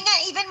 Ang galing nga,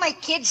 even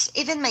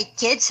my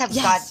kids have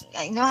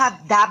have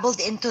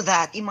dabbled into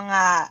that, yung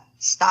mga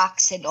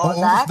stocks and all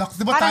that. Stocks,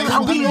 diba tayo?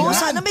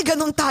 Sana may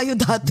ganun tayo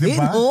dati,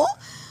 no?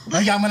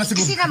 Ang yaman na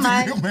siguro. Kasi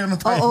naman,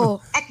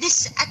 at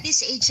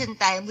this age and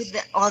time, with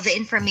all the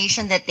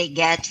information that they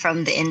get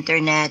from the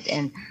internet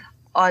and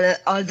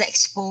all the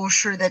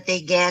exposure that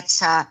they get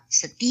sa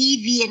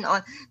TV and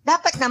all,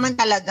 dapat naman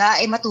talaga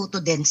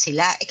matuto din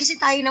sila. Kasi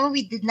tayo naman,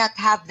 we did not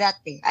have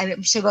that.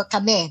 I'm sure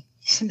kami,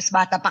 mas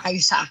bata pa kayo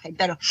sa akin.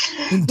 Pero,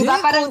 Hindi, diba,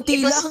 parang konti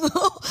it was, lang.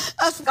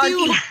 As konti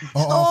few. lang.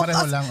 Oo,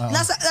 pareho lang.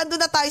 Nandun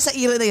na tayo sa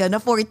era na yan,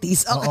 na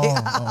 40s. Okay.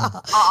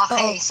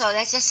 Okay, so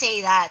let's just say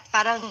that.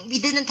 Parang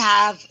we didn't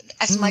have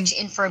as much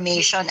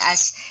information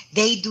as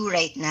they do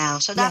right now.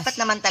 So dapat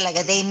naman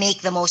talaga, they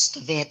make the most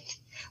of it.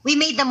 We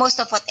made the most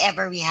of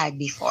whatever we had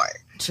before.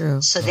 True.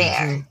 So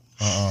there.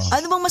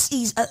 Ano bang mas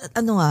easy,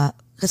 ano nga,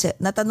 kasi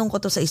natanong ko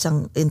to sa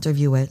isang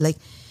interview like,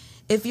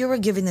 if you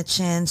were given a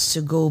chance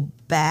to go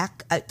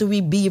back, to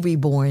be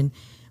reborn,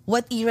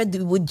 what era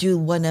would you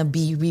wanna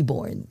be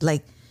reborn?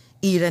 Like,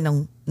 era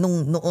nung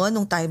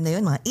time na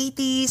yun, mga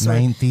 80s or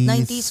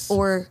 90s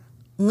or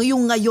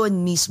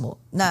ngayon mismo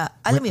na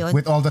alam mo yun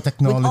with all the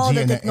technology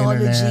and the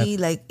internet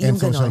like and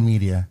yung social ganon.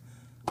 media.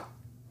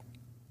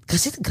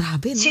 Kasi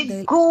grabe, no?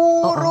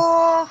 Siguro,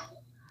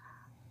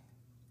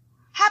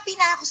 happy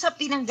na ako sa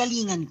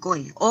pinanggalingan ko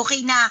eh.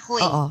 Okay na ako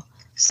eh.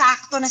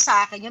 Sakto na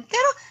sa akin yun.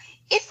 Pero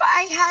if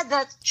I had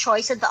the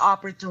choice and the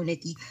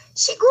opportunity,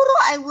 siguro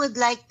I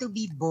would like to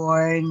be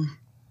born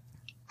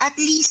at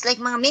least like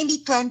mga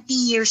maybe 20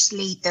 years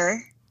later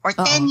or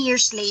 10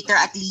 years later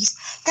at least.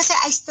 Kasi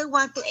I still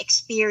want to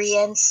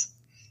experience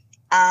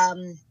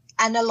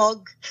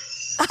analog.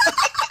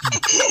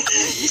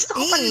 Gusto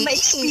ko pa rin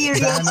ma-experience.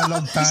 The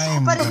analog time. Gusto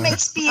ko pa rin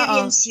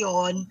ma-experience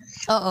yun.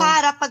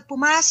 Para pag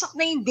pumasok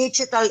na yung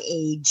digital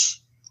age,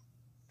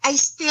 I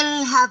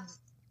still have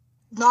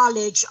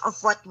knowledge of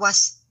what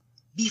was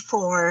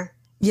before.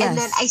 Yes. And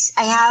then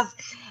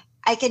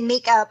I can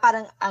make a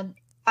parang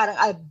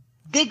a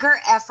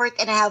bigger effort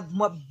and I have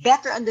more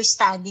better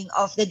understanding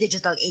of the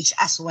digital age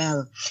as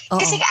well.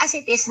 Kasi as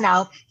it is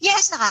now,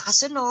 yes,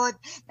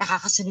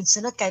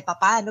 nakakasunod-sunod kahit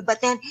papaano.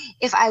 But then,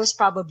 if I was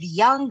probably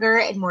younger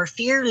and more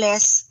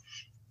fearless,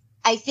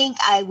 I think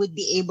I would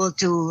be able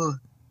to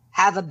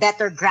have a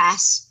better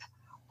grasp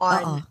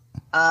on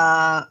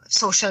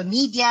social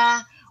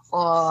media,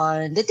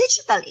 on the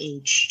digital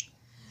age.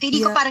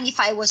 Feeling ko parang if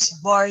I was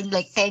born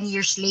like 10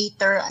 years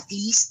later at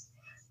least,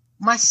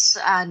 mas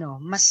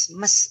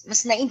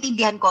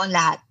naintindihan ko ang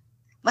lahat.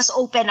 Mas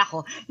open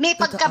ako. May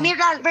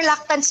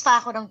reluctance pa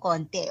ako ng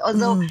konti.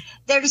 Although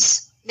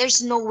there's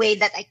no way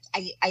that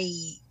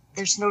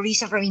there's no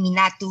reason for me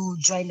not to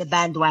join the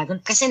bandwagon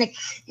kasi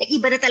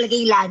nag-iba na talaga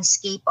yung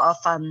landscape of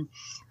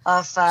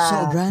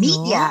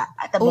media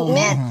at the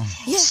moment.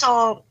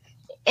 So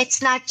it's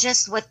not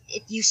just what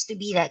it used to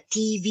be, that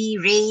TV,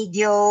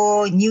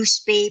 radio,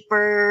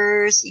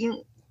 newspapers,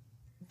 yung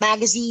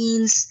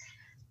magazines.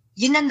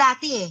 Yun ang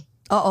dati eh.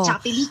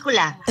 Tsaka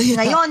pelikula.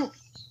 Ngayon,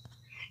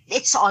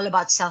 it's all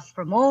about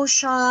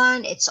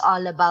self-promotion. It's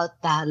all about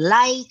the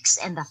likes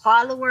and the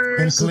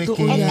followers. And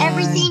clicking. And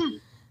everything.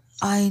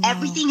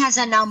 Everything has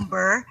a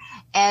number.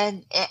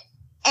 And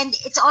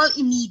it's all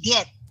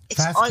immediate. It's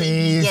all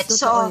immediate.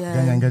 So,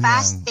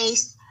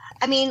 fast-paced.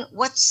 I mean,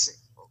 what's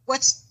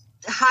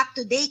hot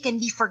today can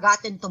be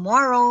forgotten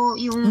tomorrow.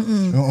 Yung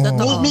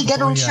may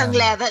ganun siyang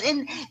level.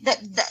 And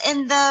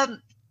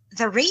the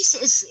race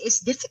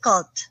is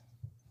difficult.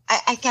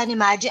 I can't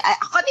imagine.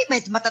 Kami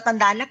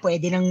matatanda na,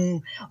 pwede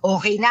nang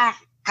okay na,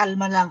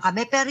 kalma lang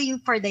kami. Pero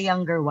yung for the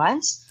younger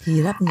ones,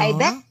 hirap, no? I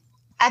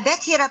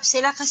bet hirap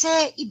sila kasi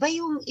iba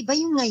yung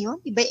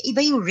ngayon,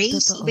 iba yung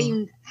race,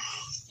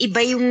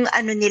 iba yung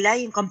ano nila,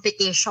 yung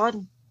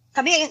competition.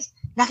 Kami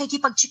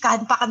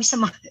nakikipagtsikahan pa kami sa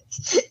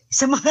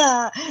mga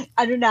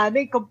ano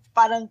namin,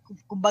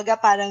 kumbaga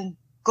parang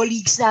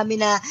colleagues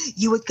namin na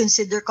you would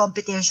consider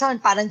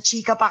competition. Parang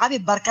chika pa kami,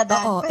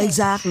 barkadahan pa.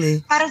 Exactly.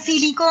 Parang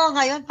feeling ko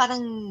ngayon,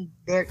 parang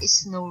there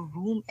is no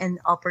room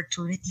and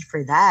opportunity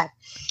for that.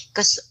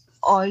 Because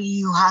all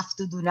you have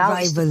to do now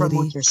is to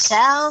promote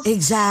yourself.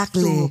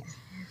 Exactly.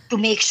 To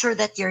make sure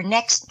that your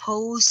next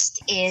post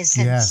is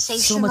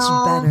sensational. So much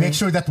better. Make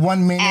sure that 1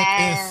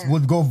 minute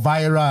would go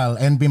viral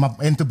and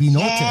to be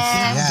noticed.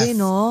 Yes.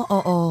 No?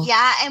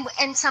 Yeah,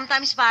 and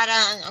sometimes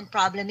parang ang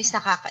problem is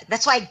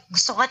that's why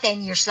gusto ko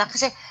 10 years lang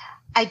kasi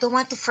I don't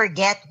want to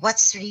forget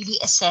what's really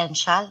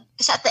essential.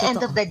 Kasi at the end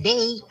of the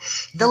day,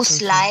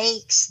 those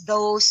likes,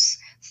 those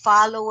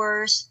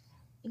followers,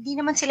 hindi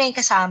naman sila yung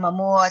kasama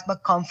mo at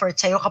mag-comfort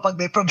sa'yo kapag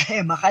may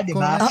problema ka, di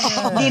ba?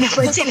 Hindi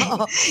naman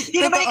sila. Hindi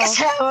naman yung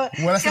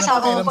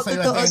kasama mo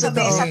pag sa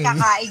mesa,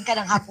 kakain ka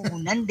ng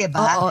hapunan, di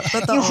ba?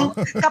 Yung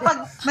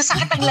kapag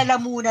masakit ang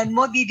lalamunan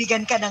mo,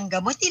 bibigyan ka ng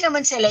gamot, hindi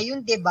naman sila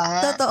yun, di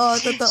ba?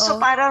 Totoo.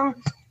 So parang,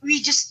 we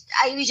just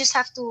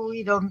have to,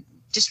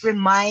 just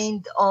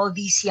remind all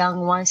these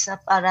young ones na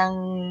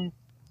parang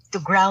to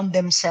ground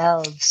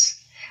themselves.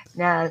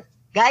 Na,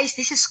 guys,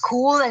 this is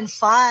cool and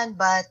fun,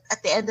 but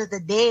at the end of the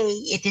day,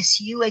 it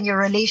is you and your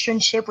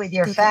relationship with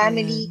your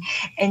family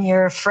and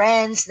your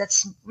friends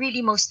that's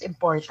really most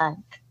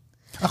important.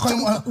 Ako,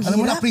 alam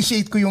mo,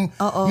 na-appreciate ko yung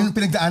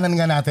pinagdaanan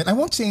nga natin. I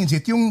won't change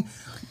it. Yung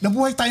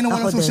nabuhay tayo na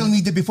walang Ako social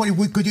din. media before.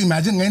 Could you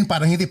imagine? Ngayon,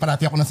 parang hindi,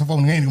 parati ako nasa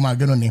phone ngayon,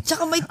 gumagano'n eh.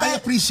 Tsaka may I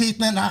appreciate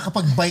na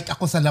nakakapag-bike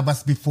ako sa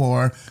labas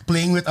before,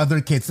 playing with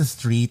other kids sa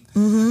street,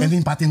 and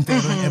then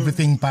patintero and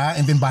everything pa,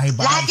 and then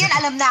bahay-bahay. Lahat yan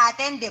alam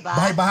natin, di ba?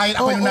 Bahay-bahay.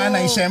 Ako yung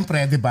nanay,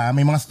 syempre, di ba?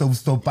 May mga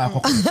stove-stove pa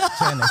ako.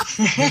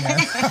 Ganyan.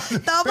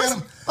 Tapos,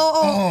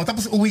 Oo,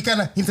 tapos uwi ka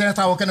na,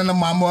 tinatawag ka na ng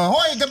mama,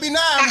 hoy, gabi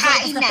na!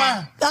 Kakain ka na. pa.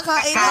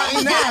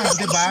 kakain na,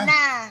 di ba?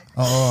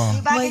 Oo.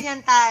 Diba May- ganyan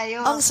tayo?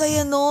 Ang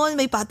saya nun,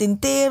 may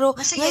patintero.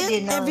 Masaya Ngayon,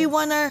 din, no?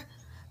 everyone are,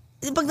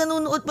 pag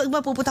nanonood, pag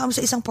mapupunta kami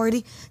sa isang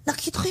party,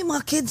 nakita ko yung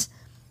mga kids,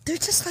 they're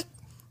just like,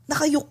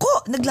 nakayuko,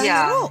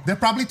 naglalaro. They're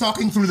probably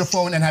talking through the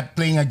phone and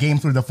playing a game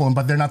through the phone,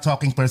 but they're not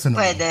talking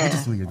personally. Pwede. Which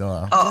is weird,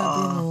 Grabe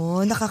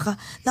no,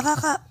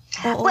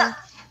 oo. Well,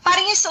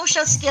 parang yung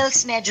social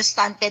skills medyo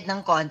stunted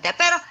ng konti.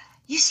 Pero,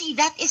 you see,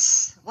 that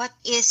is what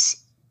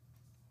is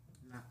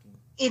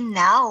in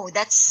now.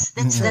 That's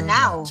the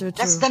now. True.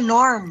 That's the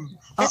norm.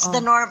 That's the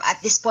norm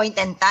at this point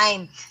in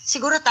time.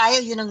 Siguro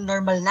tayo, yun ang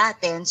normal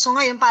natin. So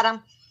ngayon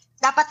parang,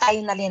 dapat tayo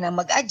na rin ang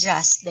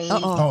mag-adjust. Dahil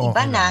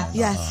iba na.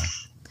 Yes.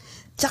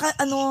 Tsaka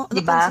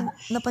Diba?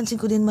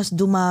 napansin ko din mas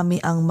dumami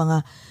ang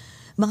mga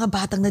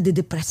batang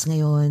nade-depress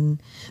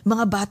ngayon.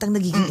 Mga batang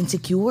nagiging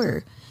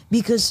insecure.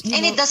 Because,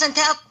 And it doesn't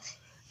help.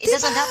 It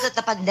doesn't help that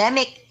the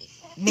pandemic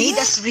made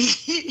us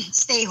really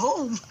stay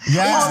home.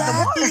 Yeah.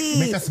 Exactly.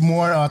 Make us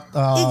more to be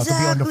on the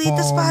Exactly. phone.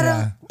 Tapos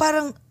yeah.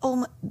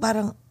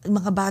 parang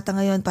mga bata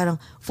ngayon,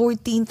 parang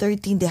 14,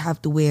 13, they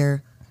have to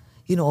wear,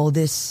 all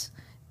this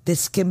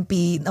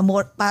skimpy, na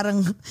more,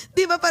 parang,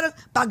 di ba parang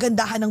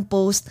pagandahan ng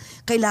post,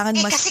 kailangan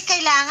mas Kasi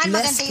kailangan less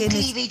maganda yung skinny.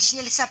 cleavage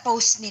nila sa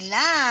post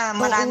nila.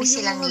 Marami Oo,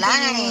 silang yun,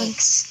 ganun.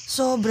 likes.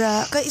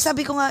 Sobra. Kaya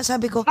sabi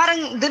ko,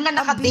 Parang doon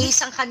na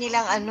naka-base ang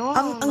kanilang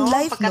ang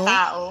life,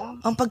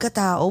 pagkatao. Ang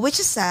pagkatao, which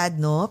is sad,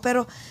 no?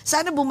 Pero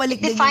sana bumalik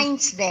It din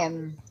defines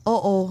them.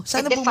 Oo.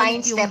 Sana It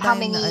bumalik defines yung them how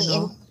time many...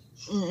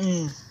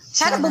 na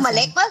Sana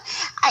bumalik? Well,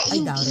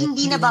 I doubt it. hindi na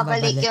Hindi na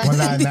babalik babalik. yun.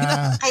 Wala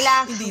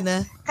na. Hindi na.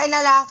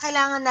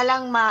 Kailangan na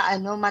lang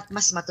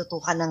mas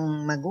matutukan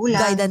ng magulang.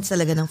 Guidance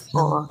talaga ng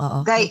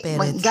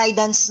parents.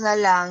 Guidance na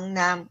lang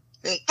na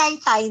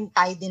kahit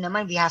tayo din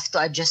naman, we have to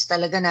adjust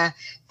talaga na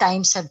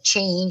times have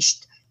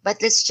changed.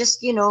 But let's just,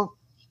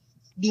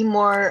 be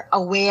more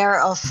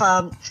aware of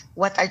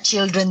what our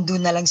children do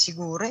na lang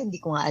siguro.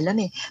 Hindi ko nga alam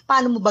eh.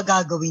 Paano mo ba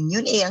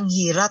gagawin yun? Ang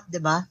hirap, di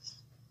ba?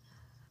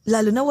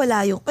 Lalo na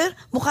wala yung, pero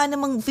mukha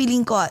namang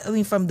feeling ko, I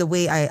mean, from the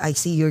way I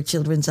see your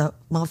children sa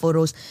mga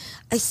photos,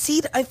 I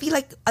feel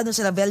like,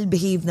 sila,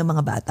 well-behaved na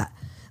mga bata.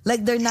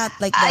 Like, they're not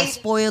like the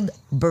spoiled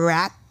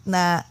brat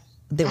na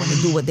they want to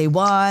do what they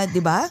want, di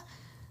ba?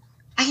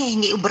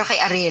 Ay, hindi ubra kay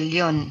Ariel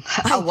yun.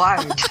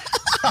 Award.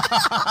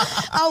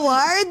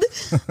 Award?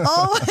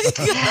 Oh my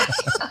God.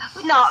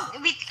 No,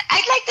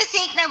 I'd like to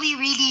think that we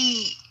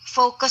really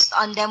focused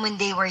on them when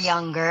they were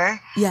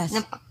younger. Yes.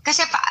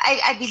 Kasi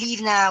I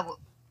believe na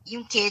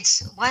yung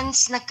kids,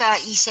 once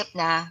nagkaisip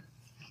na,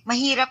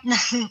 mahirap na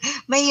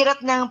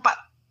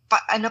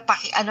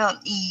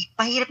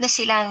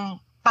silang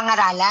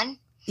pangaralan.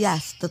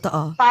 Yes,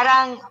 totoo.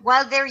 Parang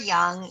while they're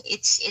young,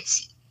 it's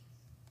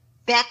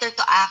better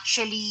to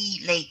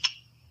actually like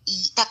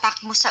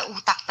itatak mo sa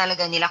utak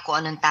talaga nila kung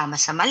anong tama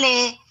sa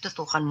mali,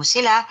 tutukan mo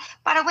sila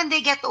para when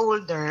they get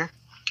older,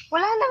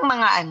 wala nang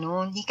mga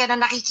hindi ka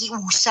na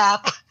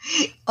nakikiusap.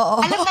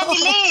 Oo. Alam na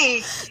nila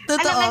eh.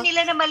 Totoo. Alam na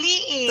nila na mali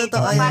eh.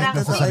 Totoo Diba? yan, Parang,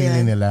 totoo Sa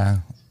sarili nila.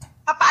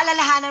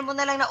 papaalalahanan mo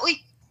na lang na, uy,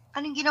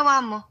 anong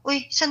ginawa mo?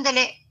 Uy,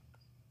 sandali.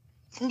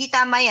 Hindi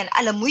tama yan.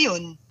 Alam mo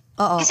yun.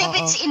 Oo, Kasi if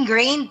it's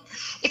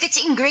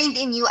ingrained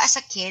in you as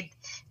a kid,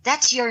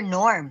 that's your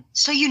norm.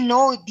 So you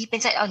know deep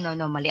inside, oh no,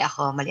 mali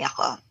ako.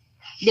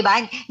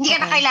 Diba? Hindi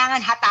ka na kailangan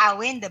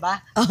hatawin,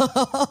 diba?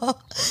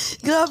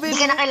 Grabe.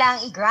 Hindi ka na kailangan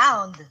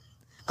i-ground.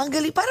 Ang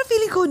galing. Parang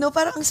feeling ko,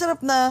 parang ang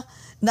sarap na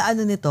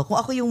nito. Kung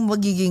ako yung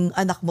magiging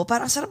anak mo,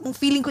 parang ang sarap ng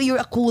feeling ko you're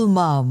a cool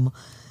mom.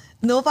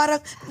 No, parang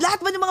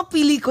lahat ba ng mga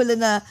pelikula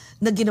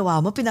na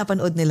ginawa mo,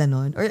 pinapanood nila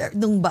noon? Or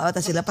nung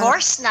bata sila? Of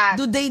course not.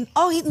 Do they,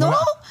 no?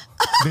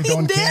 They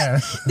don't Hindi. care.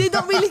 They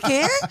don't really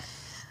care?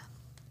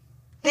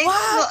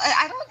 Wow.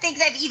 I don't think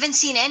they've even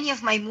seen any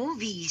of my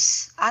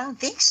movies. I don't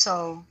think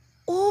so.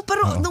 Oh,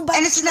 pero nung bata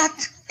And it's not...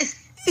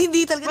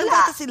 hindi talaga. Nung Wala.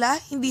 bata sila,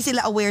 hindi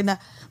sila aware na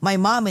my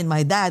mom and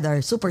my dad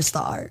are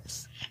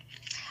superstars.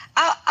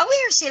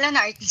 Aware sila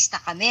na artista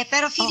kami,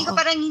 pero feeling ko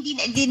parang hindi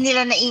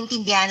nila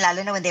naiintindihan, lalo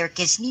na when they were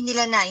kids, hindi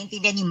nila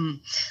naiintindihan yung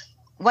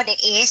what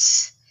it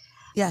is.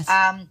 Yes.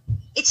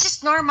 It's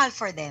just normal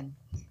for them.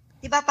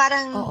 Diba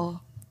parang,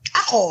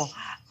 ako,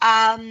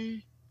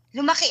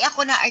 lumaki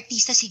ako na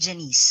artista si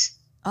Janice.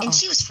 And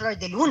she was Flor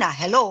de Luna.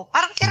 Hello.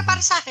 Parang pero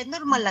para sa akin,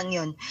 normal lang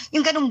yun.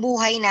 Yung ganung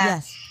buhay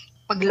na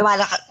pag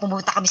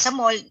pumunta kami sa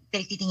mall,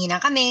 titinginan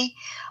kami,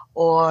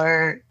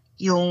 or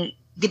yung,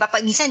 di ba,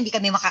 minsan hindi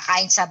kami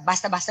makakain sa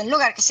basta-basta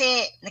lugar kasi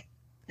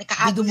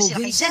nagkakagulo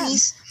sila kay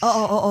Janice.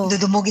 Oo.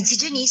 Dudumugin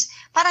si Janice.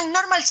 Parang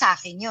normal sa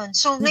akin yun.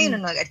 So, ngayon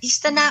nung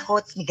nag-artista na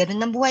ako, may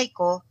ganun ng buhay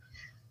ko,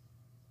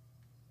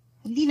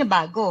 hindi na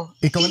bago.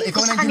 Ikaw Feeling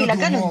ko na sa yung kanila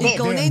dinudumo. ganun din.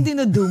 Ikaw na yung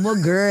dinudumo,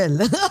 girl.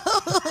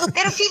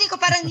 Pero feeling ko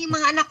parang yung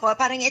mga anak ko,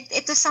 parang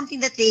it was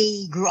something that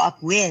they grew up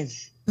with.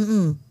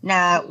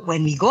 Na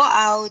when we go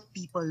out,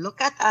 people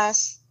look at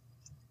us.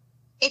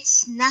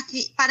 It's not,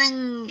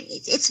 parang,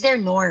 it's their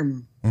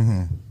norm.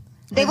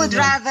 They would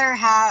rather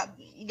have,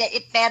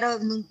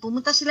 pero nung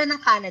pumunta sila ng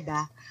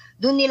Canada,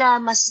 doon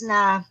nila mas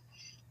na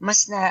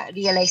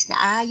realize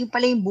na, yung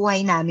pala yung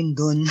buhay namin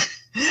doon.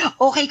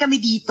 Okay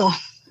kami dito.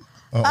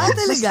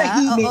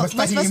 Talaga?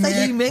 Mas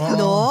tahimik,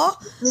 no?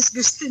 Mas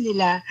gusto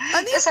nila.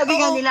 Ano Sabi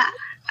nga nila,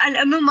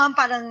 alam mo ma'am,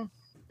 parang,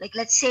 like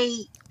let's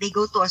say, they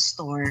go to a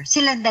store,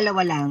 silang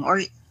dalawa lang,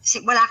 or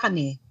wala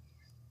kami.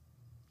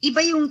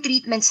 Iba yung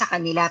treatment sa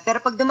kanila. Pero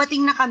pag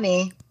dumating na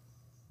kami,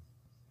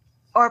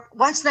 or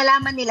once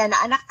nalaman nila na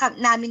anak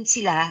namin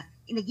sila,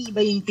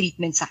 nag-iiba yung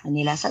treatment sa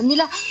kanila. Sa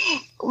nila,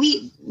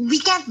 we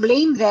can't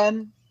blame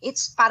them.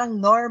 It's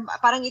parang norm,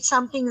 parang it's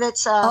something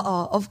that's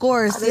of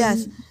course,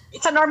 yes.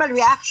 It's a normal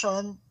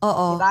reaction.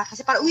 Diba?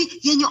 Kasi parang,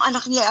 yan yung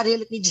anak ni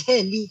Ariel at ni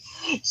Jelly.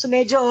 So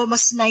medyo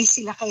mas nice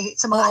sila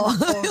sa mga anak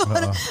ko.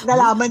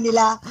 Nalaman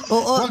nila.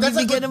 Well,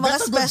 bibigyan ng mga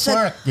special.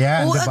 Perk.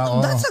 Yeah,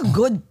 diba? That's a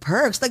good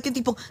perks. Like yung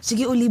tipong,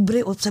 sige libre,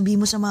 sabi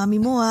mo sa mami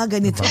mo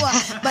ganito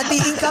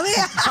batiin kami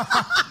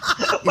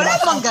Wala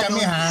namang ganun.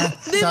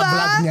 Kami diba? Sa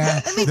vlog niya.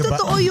 May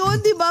totoo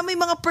yun, diba? May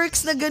mga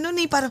perks na ganun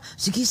parang,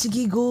 sige,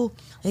 go.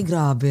 Ay,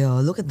 grabe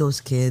look at those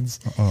kids.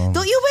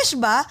 Don't you wish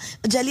ba,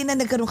 Jelly, na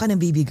nagkaroon ka ng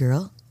baby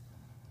girl?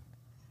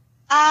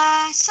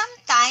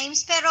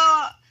 Sometimes, pero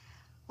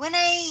when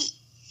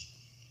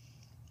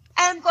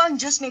alam ko ang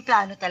Diyos may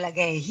plano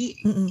talaga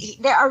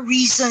there are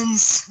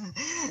reasons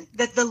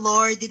that the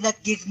Lord did not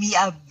give me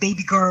a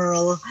baby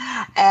girl.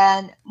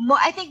 And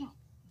I think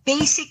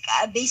basic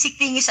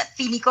thing is at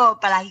feeling ko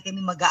palagi kami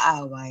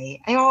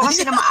mag-aaway. Ayoko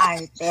kasi na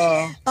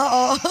maarte.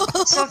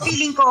 So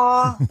feeling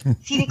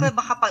ko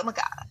baka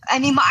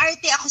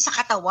maarte ako sa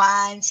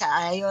katawan, sa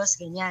ayos,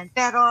 ganyan.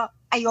 Pero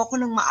ayoko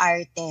nang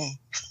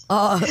maarte.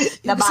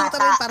 Na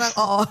bata. Parang,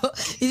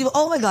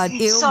 oh my God,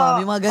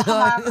 mami, mga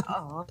gano'n.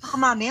 Baka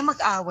mami,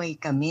 mag-away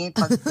kami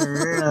pag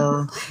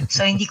girl.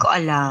 So, hindi ko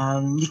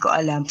alam.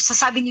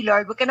 Sasabi ni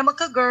Lord, wag ka na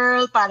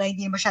magka-girl para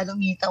hindi masyadong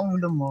uminit ang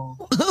ulo mo.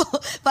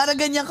 Para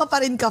ganyan ka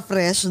pa rin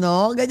ka-fresh,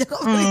 no? Ganyan ka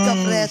pa rin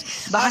ka-fresh.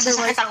 Baka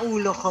sasakit ang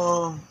ulo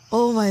ko.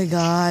 Oh my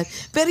God.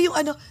 Pero yung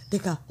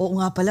teka,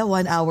 nga pala,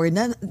 1 hour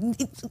na.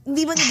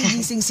 Hindi ba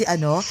nagigising si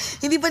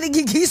Hindi ba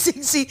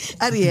nagigising si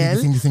Ariel?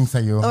 Nagigising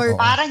sa'yo. Or,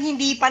 parang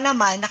hindi pa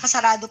naman,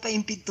 nakasarado pa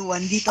yung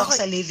pintuan dito ako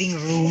sa living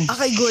room.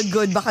 Okay,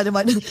 good. Baka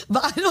naman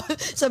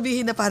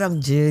sabihin na parang,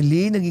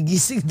 Jelly,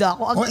 nagigising na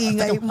ako. Ang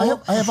ingay mo.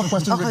 I have a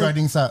question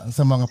regarding sa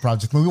mga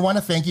project. We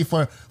want to thank you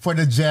for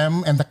the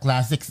gem and the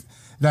classics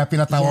na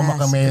pinatawa mo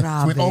kami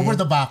with Over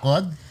the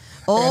Bakod.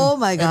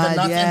 My God, and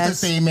the Nuts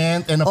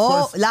Entertainment, and of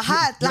course,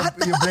 lahat.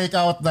 You break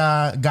out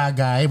the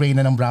Gagay,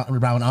 Reyna ng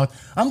Brown Out.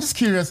 I'm just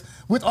curious,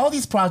 with all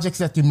these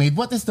projects that you made,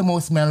 what is the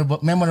most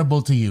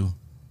memorable to you?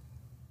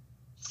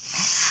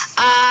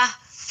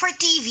 For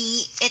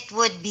TV, it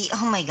would be,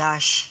 oh my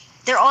gosh,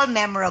 they're all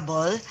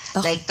memorable.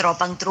 Like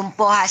Tropang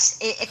Trumpo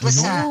it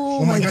was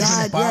oh my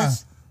God,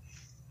 yes.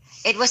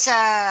 It was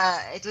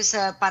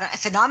a parang a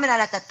phenomenon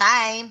at the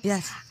time.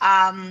 Yes.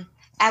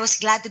 I was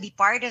glad to be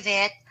part of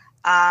it.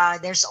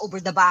 There's Over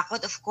the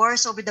Bakod, of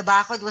course. Over the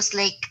Bakod was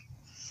like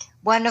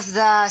one of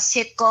the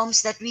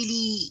sitcoms that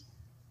really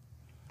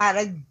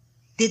parang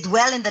did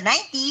well in the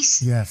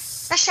 90s.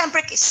 Yes. Tapos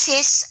syempre,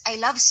 Sis, I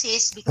love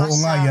Sis because Oo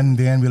nga, yan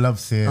din. We love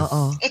Sis.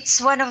 it's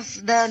one of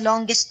the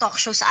longest talk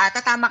shows ata.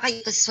 Tama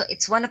kayo.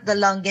 It's one of the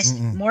longest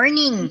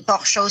morning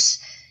talk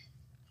shows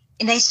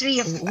in the history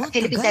of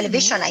Philippine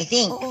television, I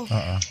think.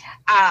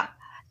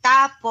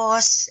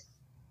 Tapos,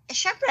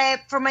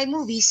 syempre, for my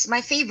movies,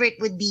 my favorite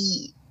would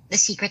be The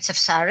Secrets of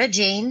Sarah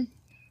Jane,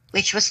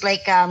 which was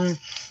like,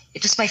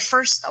 it was my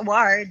first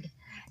award.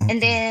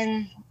 And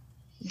then,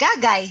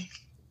 Gagay,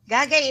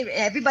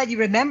 everybody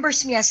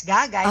remembers me as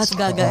Gagay. As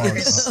Gagay.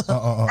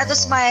 That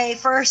was my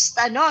first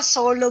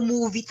solo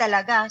movie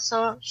talaga.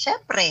 So,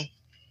 syempre.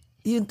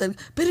 Yun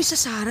pero sa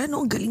Sarah,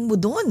 ang galing mo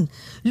doon.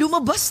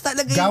 Lumabas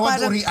talaga yung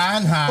Gawad parang...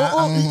 Urian,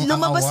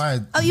 ang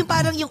award. Yung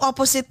parang yung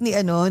opposite ni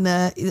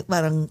na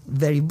parang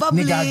very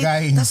bubbly. Ni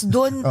Gagay. Tapos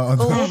doon,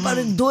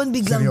 parang doon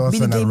biglang seryoso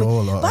binigay na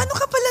mo. role. Paano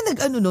ka pala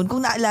noon, kung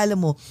naalala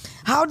mo?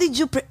 How did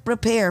you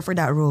prepare for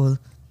that role?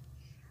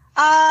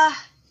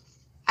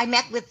 I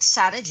met with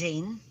Sarah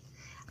Jane.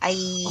 I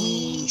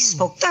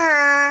spoke to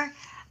her.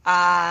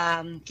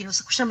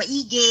 Kinusap ko siya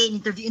maigi.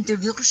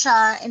 Interview ko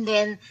siya. And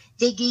then,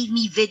 they gave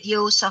me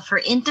videos of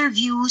her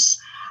interviews.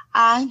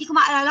 Hindi ko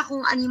maalala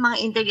kung ano yung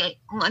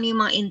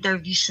mga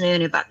interviews na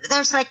yun. But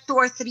there's like 2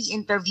 or 3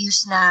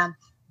 interviews na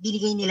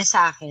binigay nila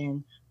sa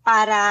akin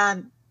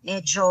para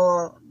medyo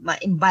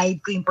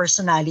ma-imbibe ko yung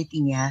personality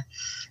niya.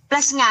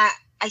 Plus nga,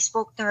 I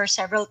spoke to her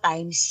several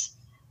times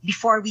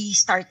before we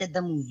started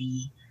the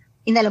movie.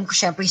 Inalam ko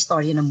syempre yung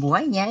story ng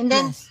buhay niya. And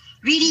then,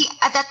 really,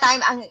 at that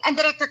time, ang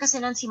director kasi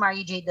nun si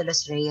Mario J. De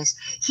Los Reyes,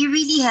 he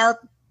really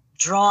helped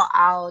draw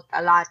out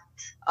a lot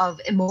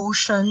of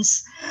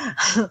emotions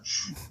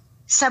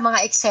sa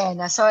mga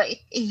eksena. So,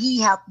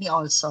 he helped me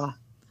also.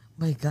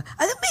 My God.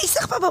 May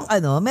isa ka pa bang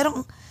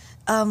merong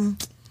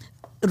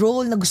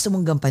role na gusto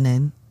mong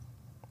gampanan?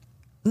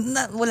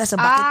 Wala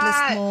sa bucket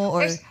list mo?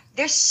 Or...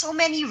 There's so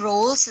many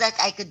roles that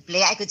I could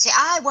play. I could say,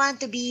 I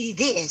want to be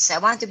this, I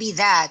want to be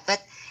that.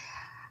 But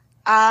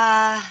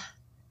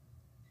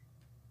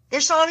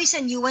there's always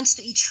a nuance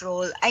to each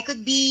role. I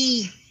could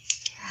be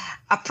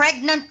a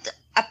pregnant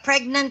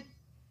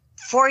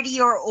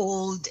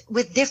 40-year-old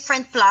with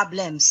different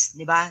problems,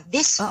 di ba?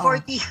 This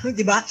 40,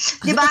 di ba?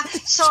 Di ba?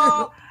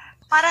 So,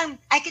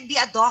 parang I could be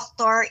a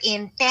doctor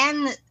in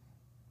 10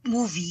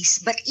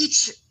 movies, but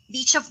each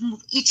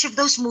of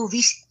those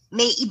movies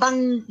may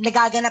ibang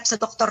nagaganap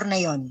sa doktor na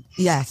yon.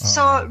 Yes.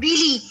 So,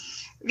 really,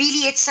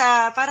 it's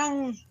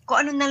parang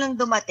kung ano na lang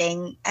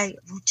dumating, I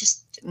would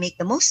just make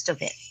the most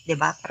of it.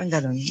 Diba? Parang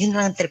ganun. Yun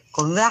lang ang trip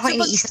ko. Wala akong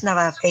iniisip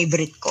na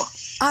favorite ko.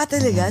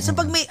 Talaga? So,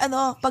 pag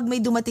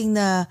may dumating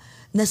na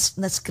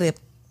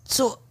script,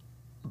 so,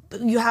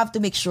 you have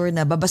to make sure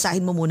na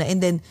babasahin mo muna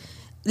and then,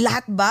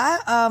 lahat ba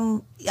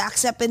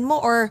i-acceptin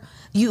mo or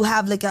you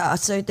have like a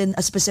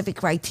specific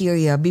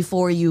criteria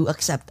before you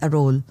accept a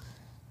role?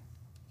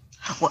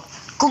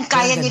 Kung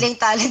kaya nila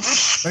yung talent.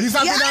 Ay,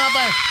 sabi na nga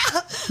ba,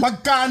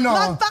 magkano?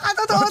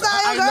 Magpakatotoo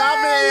tayo, girl! I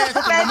love it!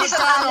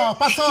 Magkano?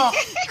 Pasok!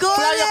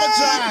 Fly ako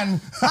dyan!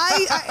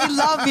 I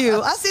love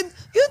you. As in,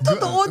 yung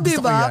totoo, di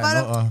ba?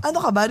 Parang, ano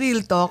ka ba,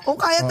 real talk? Kung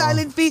kaya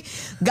talent fee,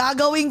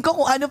 gagawin ko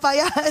kung ano pa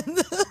yan.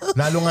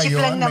 Lalo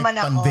ngayon, may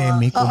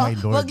pandemic, oh my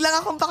Lord. Wag lang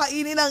akong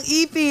pakainin ng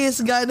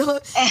ipis, gano'n.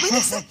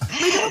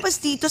 May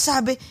lumabas dito,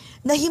 sabi,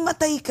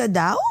 nahimatay ka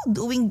daw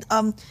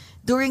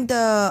during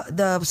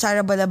the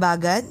Sarah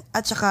Balabagan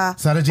at saka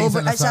Sarah Jane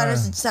Salazar.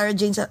 Sarah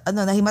Jane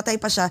nahimatay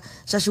pa siya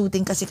sa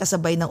shooting kasi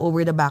kasabay ng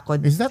Over the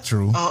Backward. Is that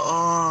true?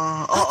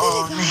 Oo.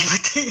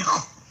 Nahimatay ako.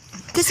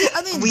 Kasi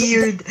yun,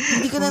 weird.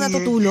 Hindi ka na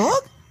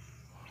natutulog?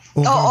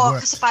 Oo,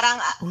 kasi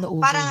parang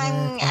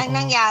ang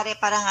nangyari,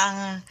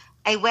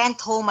 I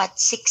went home at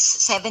 7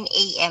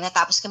 a.m.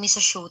 Natapos kami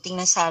sa shooting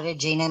ng Sarah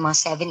Jane ng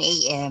mga 7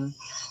 a.m.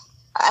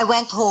 I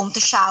went home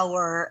to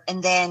shower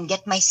and then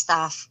get my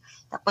stuff.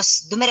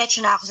 Tapos dumiretso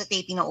na ako sa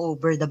taping ng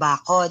Over the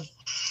Backward.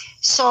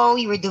 So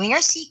we were doing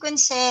our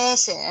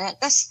sequences.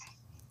 Tapos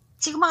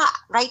siguro mga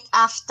right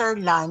after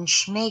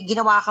lunch, may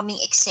ginawa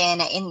kaming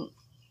eksena and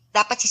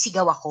dapat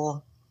sisigaw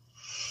ako.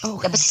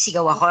 Okay. Dapat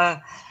sisigaw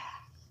ako.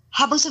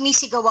 Habang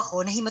sumisigaw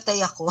ako, nahimatay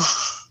ako.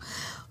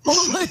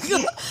 Oh my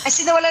God.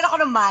 Kasi nawalan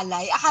ako ng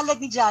malay. Akala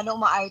ni Jano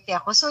umaarte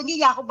ako. So hindi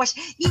niya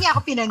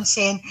ako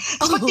pinansin.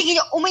 Tapos pagtingin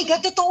niya, oh my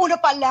God, totoo na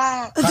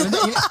pala.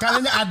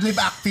 Kala niya ad-lib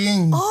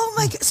acting. Oh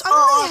my God. So ano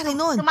nangyari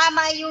nun?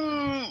 Tumama yung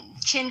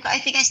chin ko. I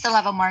think I still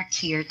have a mark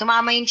here.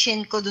 Tumama yung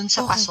chin ko dun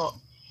sa paso.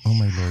 Oh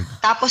my Lord.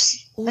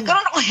 Tapos,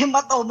 nagkaroon ako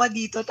hematoma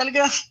dito.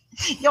 Talaga,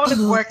 hindi ako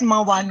nag-work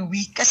mga 1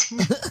 week kasi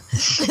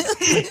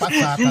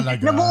Pasa talaga.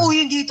 namuo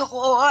yung dito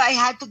ko. I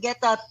had to get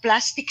a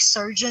plastic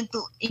surgeon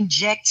to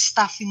inject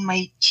stuff in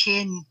my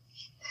chin.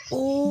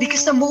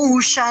 Because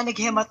namuo siya,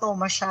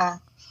 nag-hematoma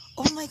siya.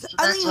 Oh my God.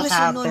 Ano yung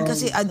reason nun?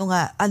 Kasi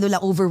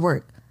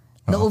overwork.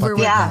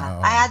 Overwork. Yeah,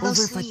 I had no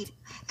sleep.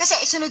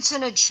 Kasi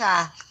sunod-sunod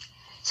siya.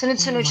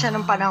 Sunod-sunod siya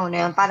ng panahon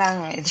na yun.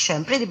 Parang,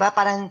 syempre, di ba?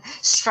 Parang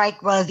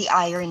strike while the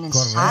iron is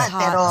hot.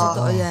 Pero,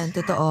 totoo yan,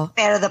 totoo.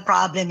 Pero the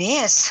problem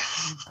is,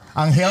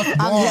 ang health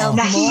mo,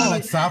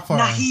 nagsuffer.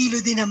 Nahilo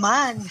din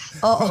naman.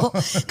 Oo.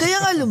 Kaya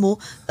nga alam mo,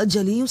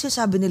 Jali, yung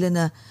sinasabi nila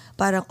na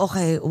parang,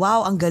 okay,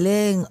 wow, ang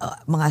galing,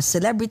 mga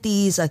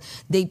celebrities,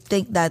 they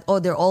think that,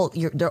 they're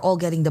all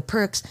getting the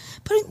perks.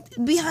 Pero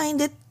behind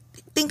it,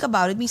 think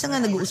about it, minsan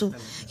nga nag-uusap,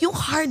 yung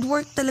hard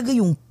work talaga,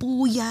 yung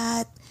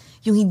puyat,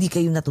 yung hindi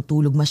kayo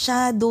natutulog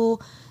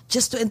masyado,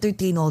 just to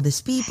entertain all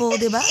these people,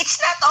 di ba? It's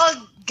not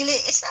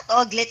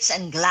all glitz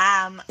and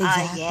glam.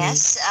 Exactly.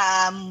 Yes,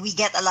 we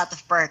get a lot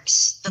of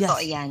perks. Totoo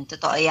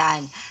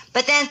yan.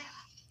 But then,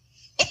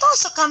 it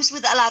also comes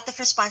with a lot of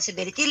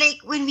responsibility.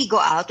 Like, when I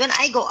go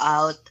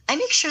out, I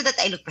make sure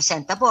that I look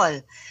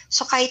presentable.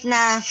 So, kahit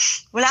na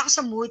wala ako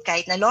sa mood,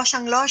 kahit na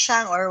losyang,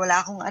 or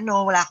wala akong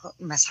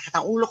masakit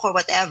ang ulo ko or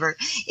whatever,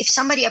 if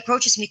somebody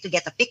approaches me to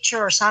get a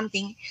picture or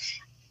something,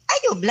 I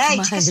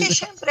oblige. Kasi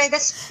syempre,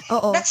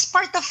 that's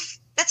part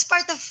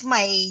of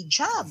my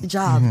job.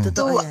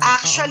 Totoo yan.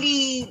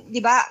 Actually,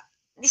 di ba,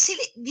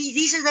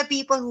 these are the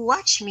people who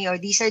watch me, or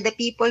these are the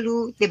people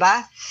who, di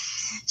ba?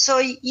 So,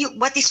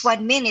 what is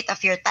 1 minute of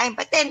your time?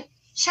 But then,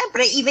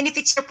 syempre, even if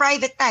it's your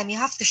private time, you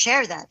have to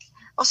share that.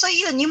 Also,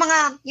 yun yung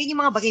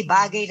mga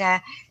bagay-bagay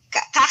na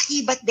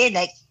kaakibat din.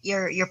 Like,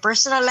 your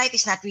personal life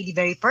is not really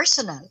very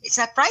personal. It's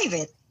not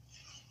private.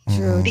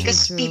 True.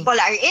 Because people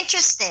are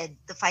interested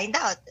to find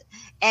out.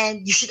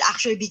 And you should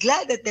actually be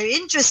glad that they're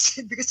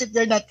interested, because if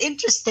they're not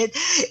interested,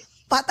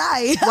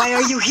 patay. Why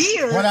are you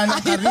here? Wala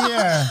nang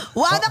career.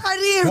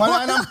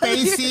 Wala nang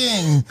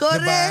pacing.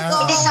 Correct.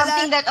 Diba? It is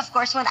something that, of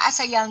course, when as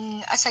a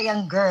young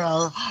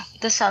girl,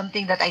 it is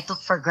something that I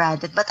took for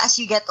granted. But as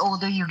you get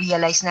older, you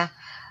realize na,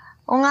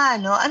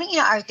 anong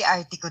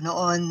inaarte-arte ko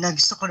noon?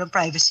 Gusto ko ng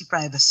privacy.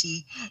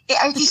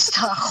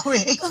 Artista ako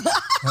eh.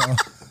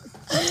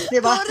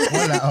 Diba?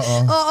 Wala, oo.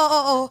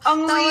 Oo. Ang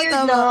Tama, weird,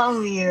 tama. no? Ang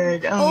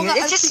weird. Oo nga,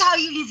 It's just how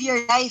you live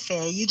your life,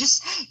 eh.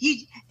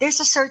 There's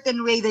a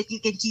certain way that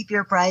you can keep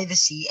your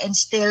privacy and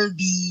still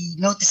be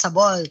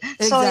noticeable.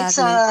 So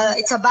it's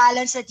a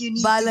balance that you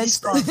need to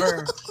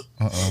discover.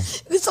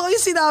 Gusto ko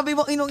yung sinabi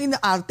mo, inong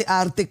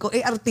inaarte-arte ko,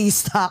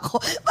 artista ako.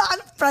 Bakit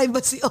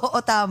privacy? Oo,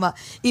 tama.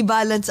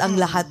 I-balance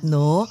ang lahat,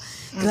 no?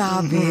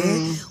 Grabe.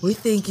 Uy,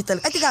 thank you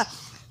talaga. Ay, tika,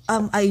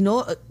 I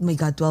know, my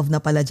God, 12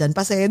 na pala dyan.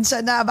 Pasensya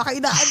na, baka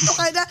inaanto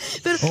ka na.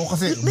 Pero,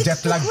 kasi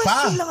jet lag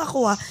pa. Question lang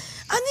ako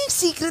Ano yung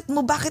secret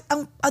mo? Bakit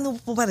ano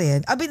po pa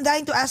rin? I've been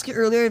dying to ask you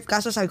earlier,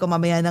 kaso sabi ko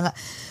mamaya na nga,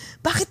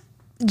 bakit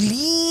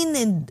lean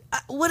and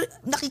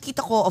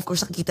nakikita ko, of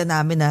course nakikita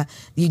namin na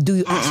you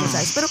do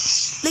exercise, pero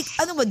like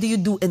ano ba, do you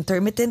do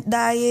intermittent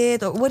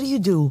diet or what do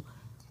you do?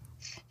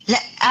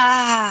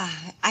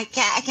 I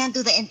can't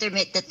do the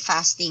intermittent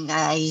fasting.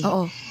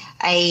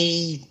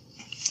 I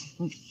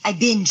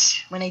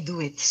binge when I do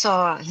it. So,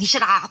 hindi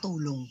siya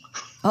nakakatulong.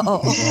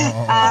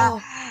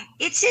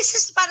 It's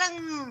just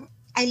parang,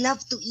 I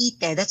love to eat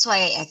That's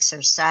why I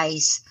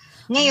exercise.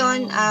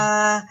 Ngayon,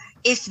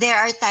 if there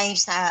are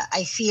times na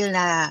I feel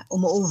na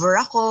umu-over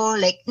ako,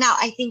 like now,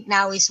 I think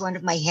now is one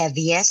of my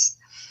heaviest.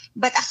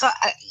 But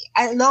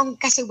along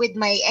kasi with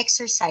my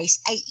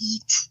exercise, I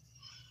eat.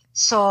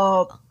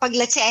 So, pag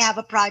let's say I have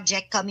a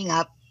project coming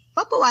up,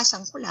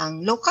 papawasan ko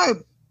lang. Low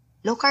carb,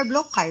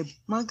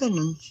 mga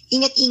ganun.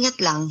 Ingat-ingat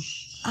lang.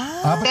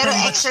 Pero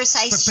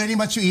exercise... Pretty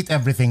much you eat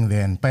everything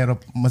then, pero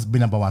mas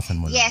binabawasan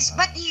mo lang. Yes,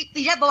 but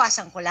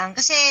binabawasan ko lang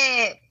kasi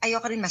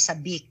ayoko rin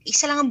masabik.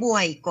 Isa lang ang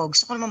buhay ko.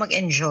 Gusto ko naman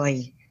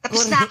mag-enjoy.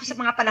 Tapos na ako sa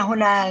mga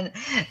panahon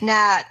na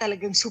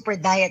talagang super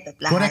diet at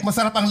lahat. Correct,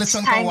 masarap ang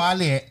lechon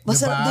kawali.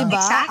 Masarap, diba?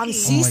 Exactly. Ang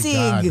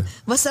sisig.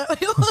 Masarap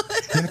yun.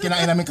 Yun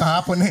kinain namin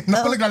kahapon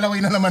Naku,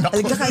 naglalaway na naman ako.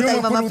 Kaya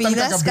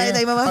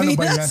tayo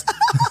mamapinas.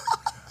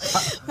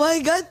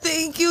 My God,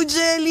 thank you,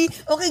 Jelly.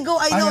 Okay,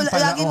 go. I know,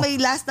 laging may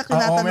last na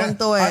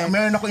tinatanong to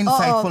Meron ako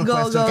insightful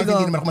question. Kasi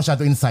hindi naman ako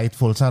masyado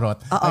insightful.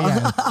 Charot.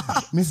 Ayan.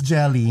 Miss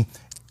Jelly,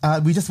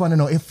 we just want to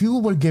know, if you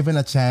were given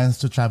a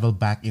chance to travel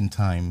back in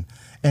time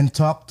and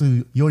talk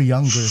to your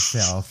younger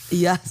self.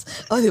 Yes.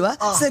 Di ba?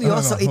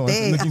 Seryoso,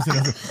 ite.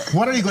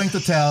 What are you going to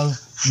tell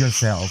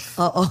yourself?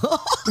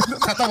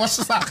 Tatawa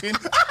siya sa akin.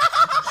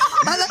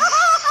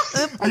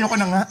 Ayoko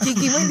na nga.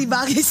 Kiki mo, hindi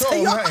bagay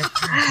sa'yo.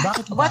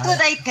 Bakit ba? What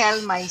would I tell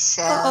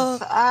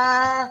myself?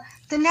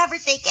 To never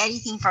take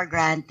anything for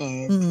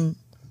granted.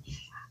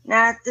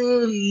 Na to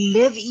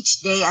live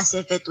each day as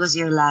if it was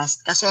your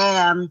last. Kasi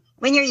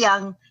when you're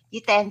young, you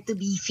tend to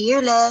be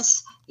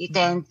fearless. You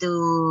tend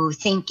to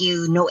think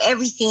you know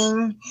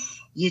everything.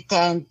 You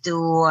tend to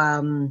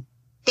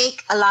take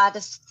a lot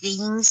of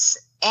things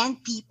and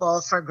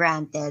people for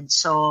granted.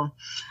 So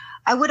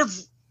I would have,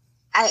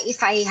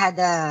 if I had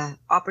the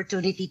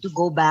opportunity to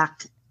go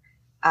back,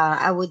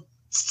 I would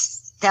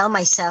tell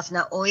myself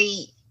na,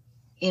 oy,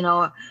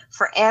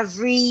 for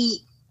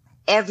every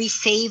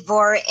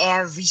favor,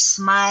 every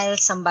smile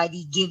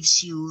somebody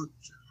gives you,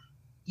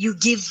 you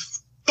give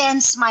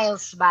 10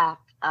 smiles back.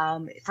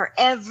 For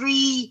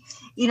every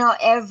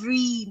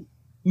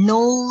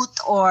note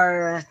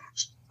or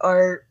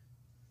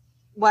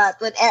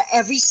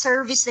every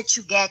service that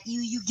you get,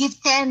 you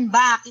give 10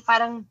 back.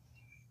 Parang,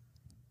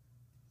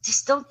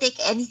 just don't take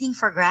anything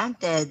for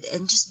granted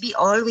and just be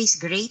always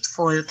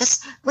grateful.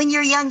 Because when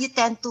you're young, you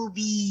tend to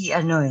be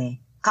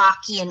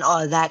cocky and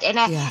all that. And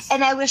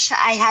I wish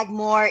I had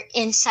more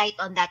insight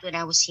on that when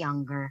I was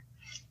younger.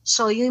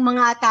 So yung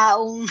mga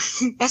taong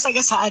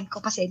kasagasaan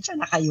ko, pasensya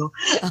na kayo.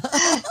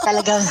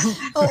 Talagang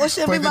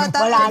syempre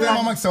bata. Pwede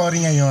mo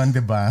mag-sorry ngayon, di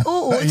ba?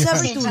 Oo,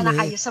 pasensya na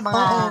kayo sa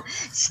mga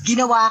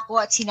ginawa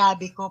ko at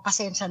sinabi ko,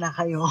 pasensya na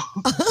kayo.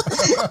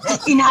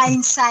 In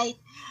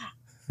hindsight,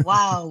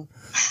 wow.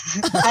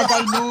 Had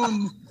I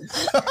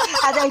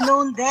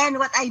known then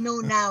what I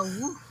know now.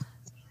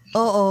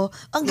 Oo.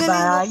 Ang diba?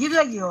 galing. Yun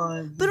lang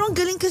yun. Pero ang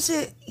galing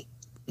kasi,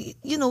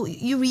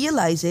 you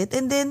realize it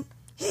and then,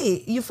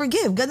 hey, you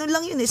forgive. Ganun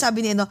lang yun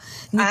Sabi ni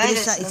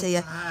Trisha,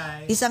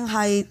 isang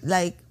high,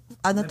 like,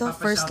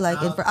 first like,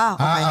 and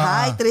okay,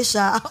 hi,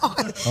 Trisha.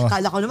 Okay.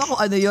 Kala ko naman kung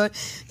ano yun.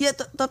 Yeah,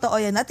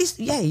 totoo yan. At least,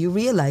 you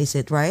realize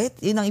it, right?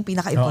 Yun ang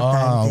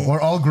pinaka-importante.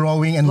 We're all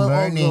growing and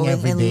learning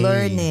every day.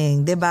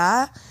 Learning,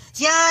 diba?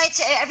 Yeah,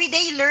 it's every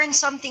day you learn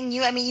something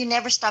new. I mean, you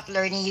never stop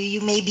learning. You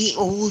may be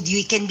old,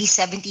 you can be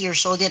 70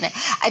 years old, and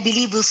I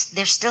believe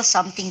there's still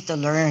something to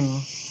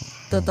learn.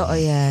 Totoo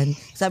yan.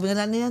 Sabi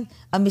nga yan,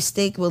 a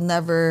mistake will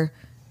never...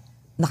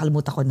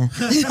 Nakalimutan ko na.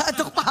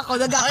 Inaantok pa ako.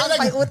 Nagahang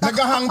pa yung utak ko.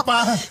 Nagahang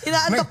pa.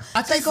 Inaantok.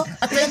 At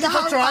least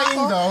you're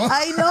trying though.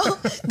 I know.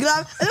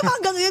 Grabe. Alam mo,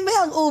 hanggang yun may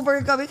hangover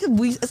kami.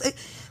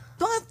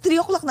 Mga 3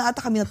 o'clock na ata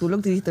kami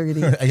natulog,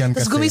 3:30.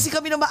 Tapos gumising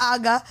kami ng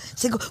maaga.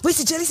 Sabi ko, wait,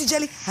 si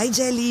Jelly. Hi,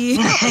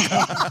 Jelly.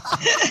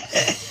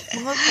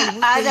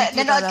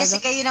 Nanood kasi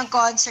kayo ng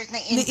concert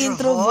ng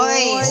Intro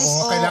Voice.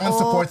 Oo, kailangan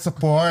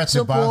support.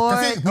 Diba?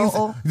 Kasi,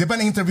 di ba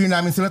na-interview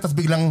namin sila, tapos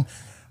biglang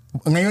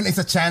ngayon is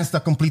a chance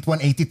to complete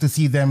 180 to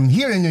see them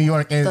here in New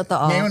York.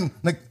 Totoo. Ngayon,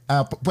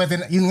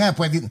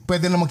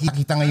 pwede na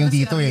makikita ngayon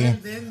dito eh.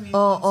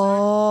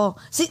 Oo.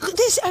 Si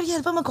Ariel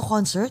ba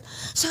magko-concert?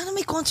 Sana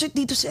may concert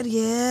dito si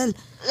Ariel.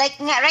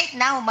 Like nga right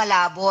now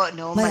malabo,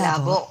 no?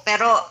 Malabo.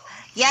 Pero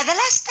yeah, the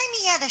last time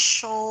he had a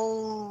show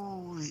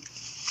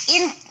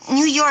in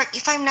New York,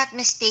 if I'm not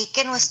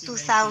mistaken, was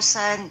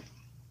 2018.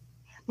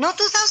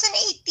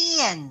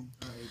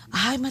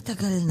 Ay,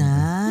 matagal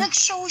na.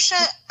 Nag-show siya,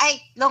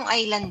 Long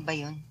Island ba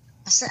yun?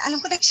 Kasi alam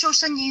ko nag-show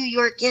sa New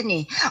York yan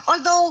eh.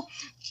 Although,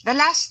 the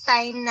last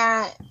time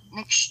na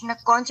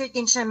nag-concert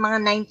din siya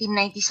mga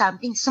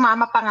 1990-something,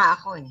 sumama pa nga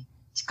ako eh.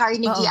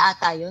 Carnegie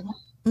ata yun.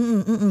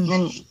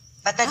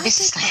 But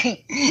this is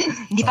like,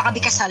 hindi pa kami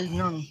kasal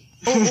nun.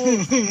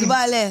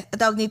 Dibale,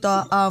 tawag nito,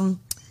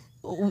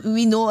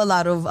 we know a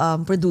lot of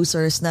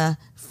producers na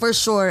for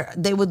sure,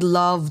 they would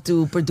love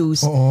to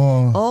produce.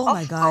 Oh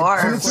my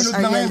God. Sunod-sunod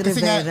na ngayon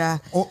kasi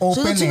nga open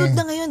Sunod-sunod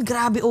na ngayon.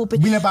 Grabe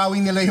open. Binabawi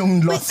nila yung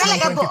loss ng 2020.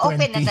 Talaga ba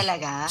open na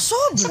talaga? So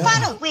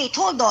paano, wait,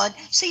 hold on.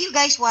 So you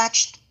guys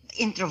watched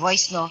Intro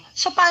Voice, no?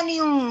 So paano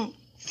yung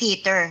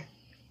theater?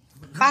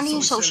 Paano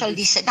yung social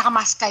distance?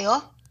 Nakamask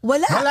kayo?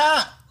 Wala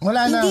na.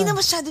 Hindi na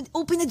masyado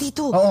open na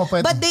dito.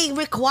 Pwede. But they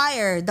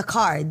require the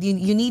card.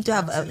 You need to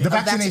have the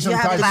vaccination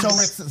card.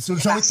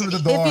 Show it through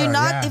the door.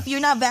 If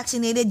you're not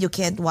vaccinated, you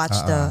can't watch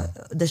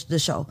the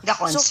show. The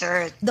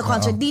concert. So, the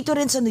concert dito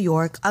rin sa New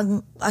York,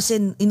 as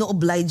in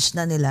ino-oblige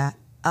na nila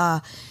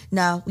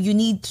na you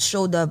need to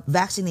show the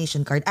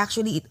vaccination card.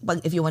 Actually,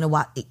 if you want to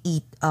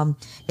eat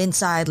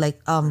inside like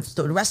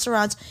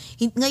restaurants,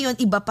 ngayon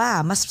iba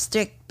pa, mas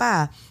strict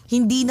pa.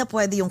 Hindi na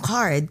pwede yung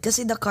card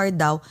kasi the card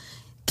daw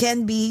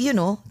can be,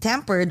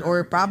 tampered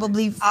or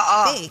probably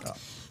fake.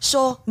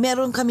 So,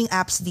 meron kaming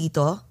apps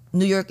dito,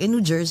 New York and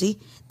New Jersey,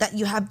 that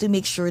you have to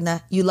make sure na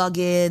you log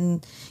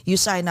in, you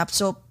sign up.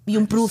 So,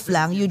 yung proof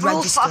lang, you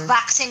register. Proof of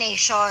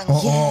vaccination.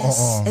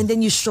 Yes. And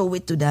then you show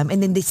it to them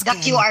and then they scan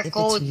the QR it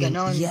code,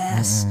 ganon.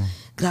 Yes.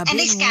 Grabe. And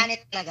they scan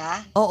it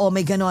talaga? Oo,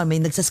 may ganon. May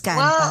nagsascan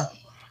pa.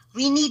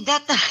 We need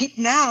that right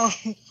now.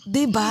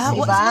 Diba?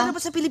 Meron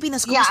ba sa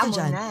Pilipinas? Kumusta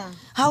dyan?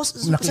 How's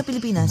sa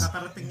Pilipinas?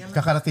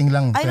 Kakarating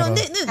lang.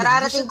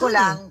 Kararating ko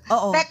lang.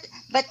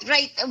 But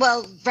right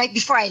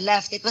before I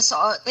left, it was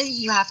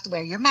you have to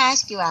wear your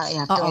mask, you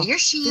have to wear your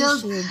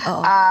shield.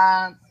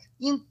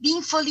 Yung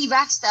being fully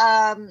vaxxed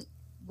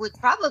would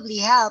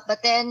probably help, but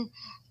then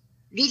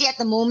really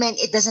at the moment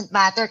it doesn't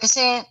matter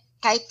kasi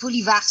kahit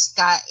fully vaxxed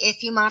ka,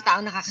 if yung mga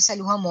taong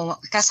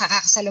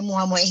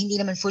nakakasalamuha mo hindi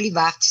naman fully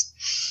vaxxed,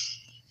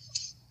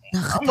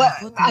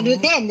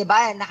 nakakatakot. Din, di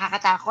ba?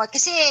 Nakakatakot.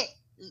 Kasi,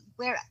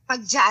 pag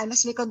dyan,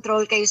 mas may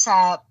control kayo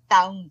sa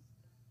taong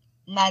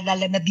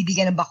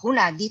nabibigyan ng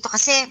bakuna. Dito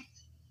kasi,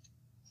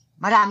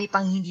 marami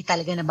pang hindi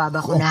talaga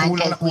nababakunahan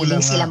kahit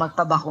willing sila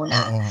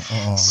magpabakuna.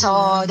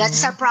 So,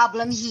 that's our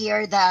problem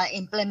here, the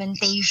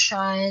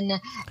implementation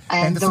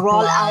and the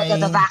rollout of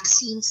the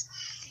vaccines.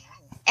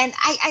 And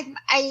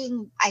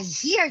I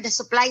hear the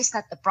supply is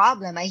not the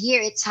problem. I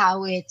hear it's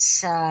how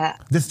it's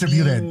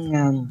distributed,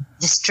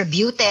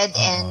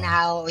 and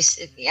how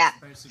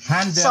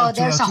handled. So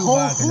there's a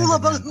whole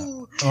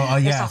hula-baloo.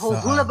 There's a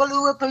whole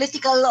hula-baloo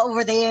political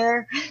over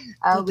there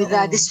with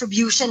the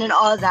distribution and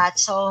all that.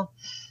 So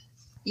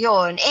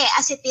yun.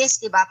 As it is,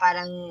 diba,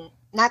 parang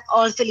not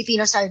all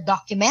Filipinos are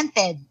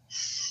documented,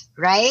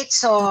 right?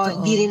 So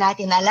hindi rin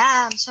natin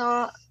alam.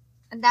 So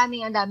ang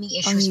daming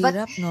issues. Ang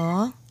hirap,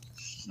 no?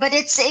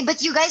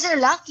 But you guys are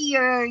lucky.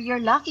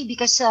 You're lucky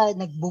because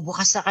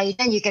nagbubukas na kayo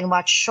din. You can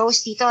watch shows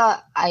dito.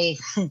 I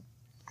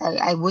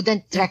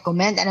wouldn't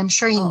recommend, and I'm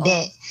sure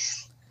hindi.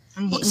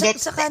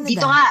 Sa Canada?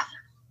 Dito nga,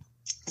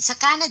 sa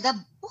Canada,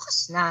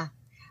 bukas na.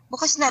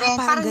 Bukas na rin.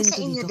 Parang sa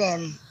inyo dito.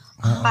 din.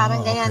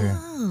 Parang ganyan.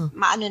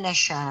 Maano na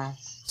siya.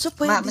 So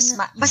pwede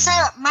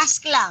basta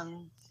mask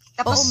lang.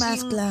 Tapos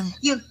mask lang.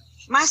 Yung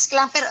mask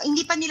lang, pero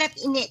hindi pa nila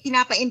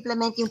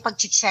pinapa-implement yung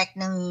pag-check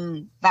ng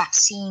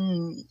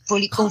vaccine,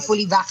 kung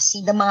fully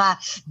vaccine, the mga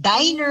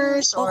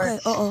diners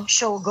or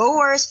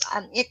showgoers.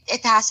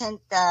 It hasn't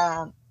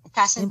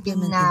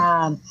been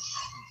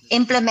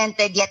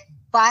implemented yet,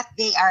 but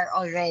they are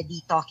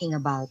already talking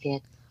about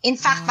it. In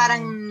fact,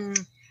 parang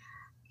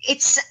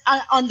it's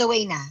on the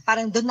way na.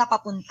 Parang doon na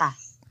papunta.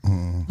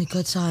 My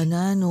God,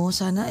 sana, no?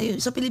 Sana,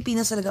 sa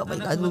Pilipinas talaga, oh my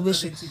God, we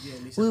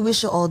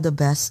wish you all the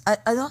best.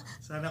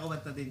 Sana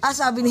kumanta din.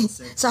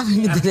 Sabi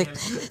ni Direk,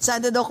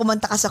 sana daw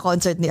kumanta ka sa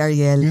concert ni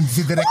Ariel. Yung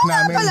si Direk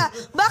namin.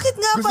 Bakit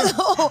nga pala?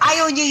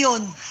 Ayaw niyo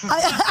yun.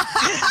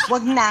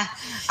 Wag na.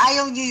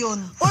 Ayaw niyo yun.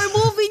 Or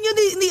movie niyo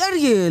ni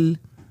Ariel.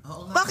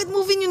 Bakit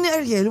movie niyo ni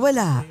Ariel?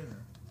 Wala.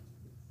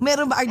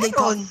 Meron ba Arday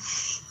ko?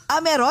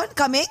 Meron?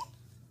 Coming?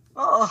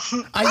 Oo.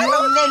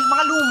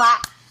 Mga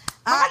luma.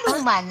 Mga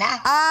luma na.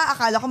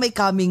 Akala ko may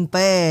coming pa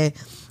eh.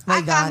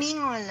 My God.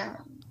 Coming,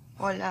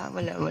 wala. Wala.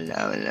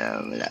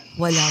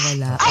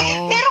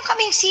 Ay, meron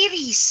kaming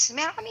series.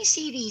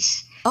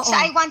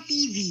 Sa iWant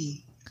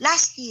TV.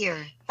 Last year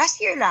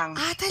lang.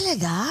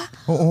 Talaga?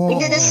 Oo. We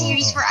did a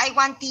series for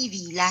iWant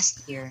TV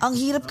last year. Ang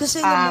hirap kasi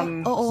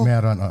Meron,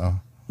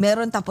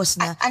 Meron tapos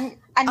na.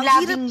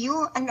 Unloving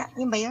You.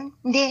 Yun ba yun?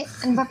 Hindi.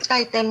 Ano ba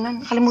title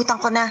nun?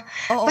 Kalimutan ko na.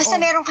 Basta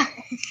meron ka.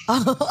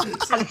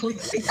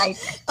 Kalimutan yung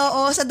title.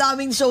 Oo, sa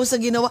daming shows na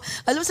ginawa.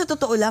 Alam mo, sa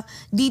totoo lang,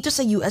 dito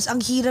sa US,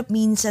 ang hirap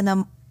minsan na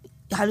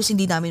halos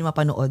hindi namin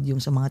mapanood yung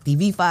sa mga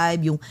TV5,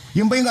 yung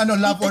ba yung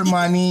Love or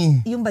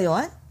Money? Yung ba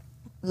yun?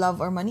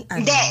 Love or Money?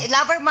 Hindi,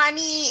 Love or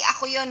Money,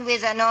 ako yun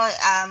with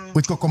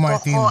with Coco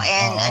Martin. Coco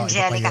and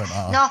Angelica.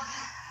 No,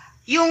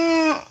 yung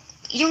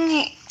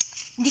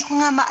hindi ko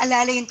nga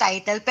maalala yung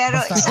title,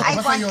 pero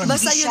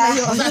Basta yun na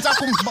yun.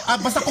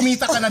 Basta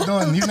kumita ka na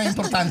doon. Yun na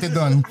importante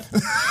doon.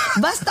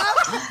 Basta,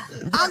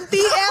 ang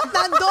TF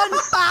nandun,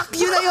 pak,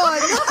 yun na yun.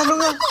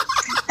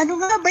 Ano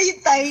nga ba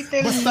yung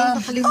title? Basta,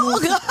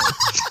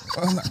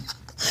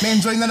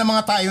 na-enjoy na ng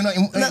mga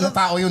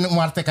tao yun,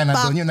 umarte ka na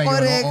doon. Yun na yun.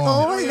 Correct.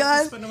 Oh my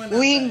God.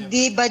 Uy,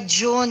 hindi ba,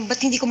 June? Ba't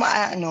hindi ko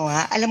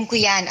alam ko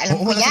yan.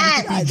 Alam ko wala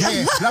yan.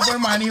 Love or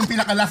Money yung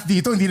pinaka-last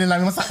dito. Hindi na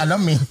namin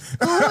alam eh.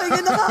 Oh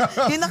my God.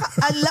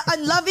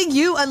 Unloving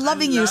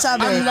you,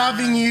 sabi.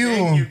 Unloving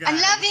you.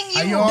 Unloving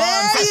you. Ayun.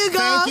 There you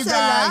go. Thank you guys.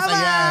 Salamat.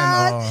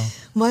 Ayan.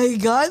 My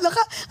God.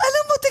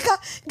 Alam mo, teka,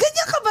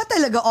 ganyan ka ba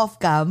talaga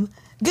off-cam?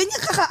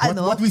 Ganyan ka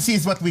What we see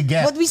is what we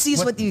get. What we see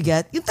is what you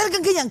get. Yung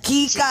talagang ganyan,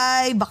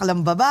 kikay,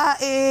 baklang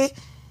babae.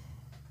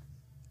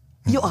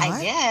 You are?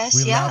 I guess,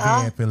 We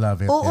love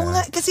it. Oo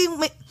nga, kasi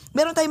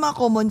meron tayong mga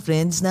common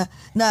friends na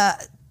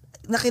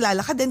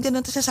nakilala ka din,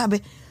 ganun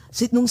sabi.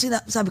 Nung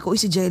sabi ko,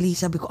 si Jelly,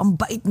 sabi ko, ang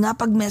bait nga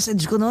pag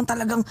message ko noon,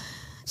 talagang,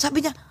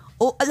 sabi niya,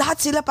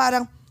 lahat sila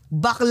parang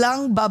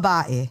baklang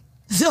babae.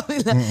 So,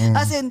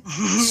 as in,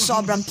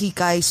 sobrang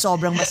kikay,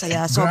 sobrang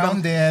masaya, sobrang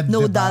grounded,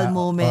 no diba? dull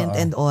moment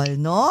and all,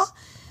 no?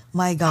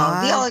 My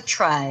God. We all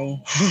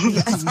try.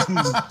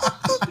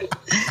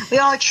 We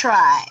all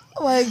try.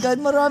 Oh my God,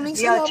 maraming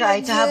We all salamat,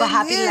 try to have a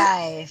happy Jenny.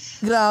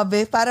 life.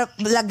 Grabe, para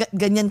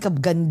ganyan ka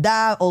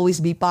ganda, always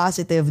be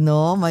positive,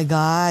 no? My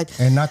God.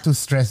 And not to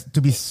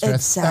be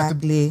stressed.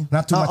 Exactly.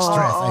 Not too much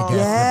stress, I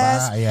guess. Yes.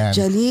 Diba? Ayan.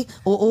 Jelly,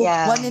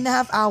 Yeah.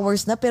 1.5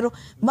 hours na. Pero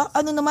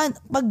naman,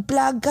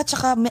 mag-vlog ka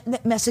tsaka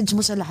message mo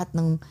sa lahat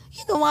ng,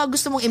 mga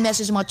gusto mong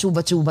i-message mga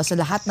chuba-chuba sa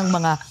lahat ng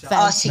mga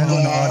fans. Sige.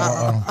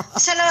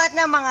 Sa lahat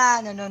ng mga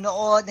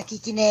nanonood,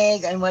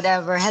 nakikinig, and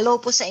whatever, hello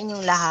po sa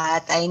inyong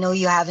lahat. I know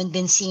you haven't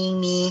been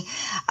seeing me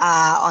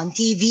on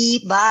TV,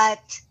 but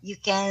you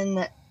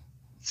can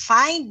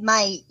find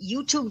my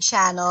YouTube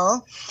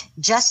channel,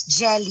 Just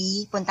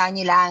Jelly. Puntahan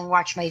nyo lang,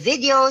 watch my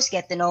videos,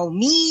 get to know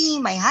me,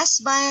 my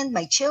husband,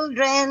 my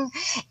children,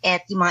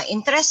 at yung mga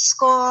interests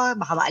ko.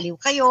 Baka maaliw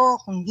kayo.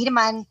 Kung hindi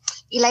naman,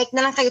 i-like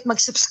na lang kayo at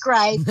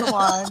mag-subscribe. Come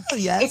on.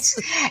 Yes.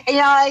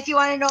 If you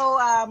want to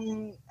know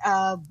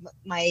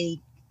my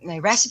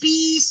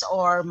recipes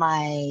or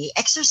my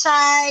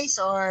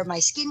exercise or my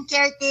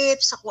skincare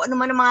tips, kung ano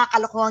man ang mga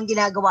kalokohang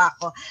ginagawa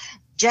ko,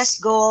 just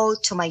go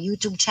to my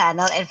YouTube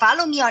channel and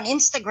follow me on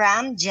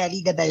Instagram,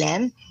 Jelly de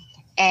Belen.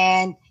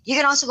 And you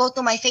can also go to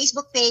my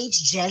Facebook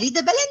page, Jelly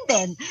de Belen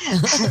din.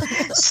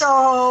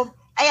 So,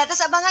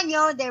 tas abangan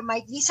nyo, there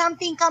might be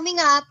something coming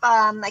up.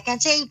 I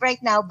can't say right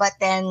now, but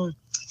then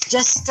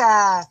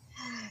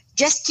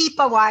just keep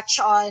a watch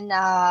on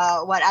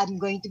what I'm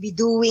going to be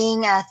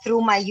doing through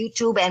my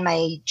YouTube and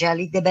my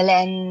Jelly de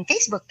Belen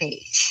Facebook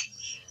page.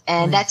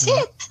 And that's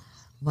it.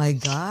 My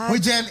God. Uy,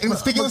 Jel,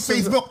 speaking of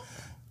Facebook,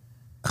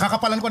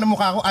 kakapalan ko ng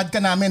mukha ko, add ka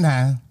namin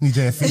ha, ni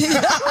Jessie.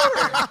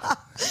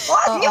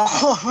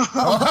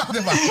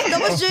 Diba?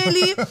 Tapos,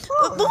 Jelly,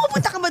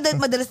 pumupunta ka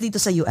madalas dito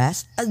sa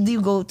US? Do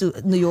you go to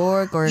New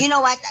York or? You know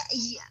what?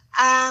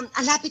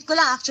 Ang lapit ko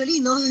lang actually,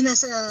 no?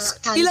 Nasa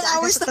Canada. Ilang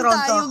hours nasa lang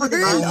Toronto tayo, ako,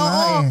 girl. diba?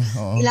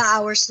 Oo. Ilang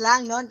hours lang,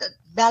 no?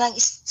 Dalang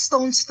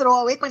stone's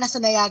throw away pag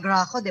nasa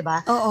Niagara ako, di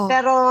ba? Oo.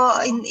 Pero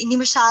hindi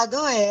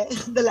masyado eh.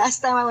 The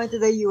last time I went to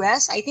the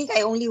US, I think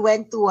I only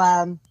went to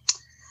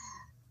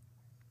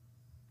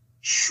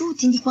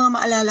hindi ko nga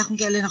maalala kung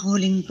kailan ako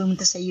huling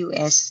pumunta sa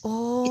US.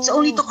 Oh. It's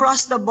only to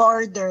cross the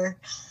border.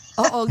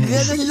 Oo,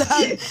 ganun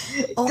lang.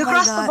 Oh To my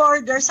cross God. the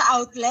border sa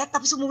outlet,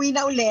 tapos umuwi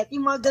na ulit.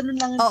 Yung mga ganun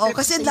lang. Oo,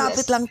 trip kasi sa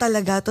lapit US. lang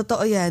talaga.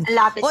 Totoo yan.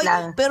 Lapit Oy,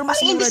 lang. Pero mas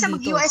Pag mura imbis na dito.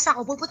 mag-US ako,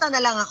 pupunta na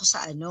lang ako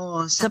sa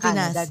Sa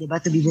Canada, Pinas. di ba?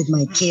 To be with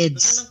my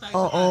kids.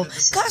 Oo.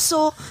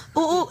 Kaso,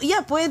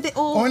 pwede.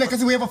 Oh,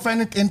 kasi we have a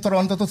friend in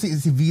Toronto to si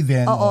V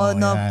then. Oo,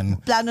 no. Ayan.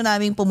 Plano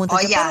namin pumunta.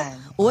 Oh, dyan.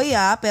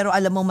 Pero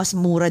alam mo, mas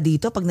mura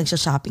dito pag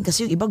nagsha-shopping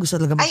kasi yung iba gusto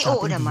talaga Ay,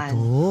 oo mag-shopping naman.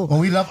 dito. Oh,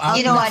 we love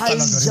You know what, talaga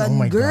it's rin. Oh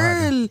my God.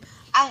 Girl.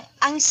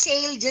 Ang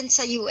sale dyan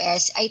sa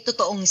US ay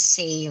totoong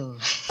sale.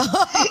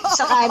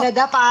 Sa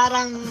Canada,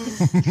 parang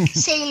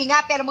sale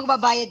nga, pero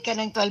magbabayad ka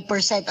ng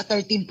 12% o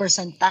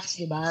 13% tax,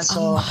 di ba?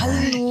 So, Ang mahal,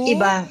 no?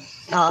 Iba.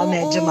 Oo, Oo.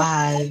 medyo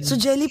mahal. So,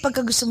 Jelly,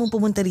 pagka gusto mong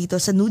pumunta rito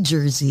sa New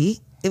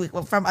Jersey,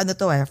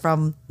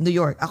 from New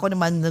York, ako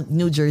naman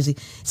New Jersey,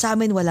 sa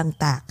amin walang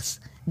tax.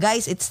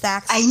 Guys, it's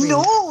tax-free. I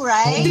know,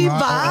 right? Di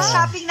ba?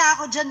 Shopping na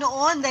ako dyan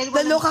noon dahil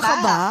walang Naloka ka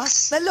ba?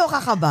 tax. Naloka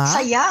ka ba?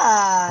 Saya.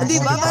 Di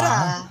ba? Saya. Parang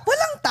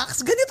walang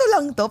tax. Ganito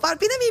lang to. Parang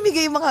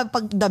pinamimigay yung mga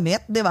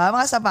pagdamit, di ba?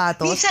 Mga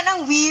sapatos. Minsan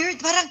ang weird.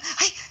 Parang,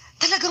 ay,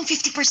 Talagang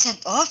 50%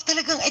 off?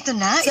 Talagang ito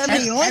na? Ito Sabi,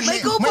 na yun? may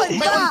coupon May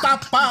pa. on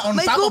top pa. On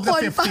May top of the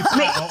coupon 50 pa.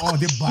 pa. Oo,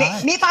 diba?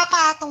 May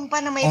papatong pa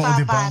na may Oo,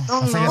 diba?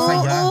 papatong. Ang No?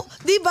 saya-saya. Oo,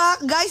 'di ba?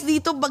 Guys,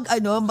 dito mag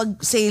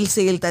sale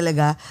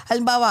talaga.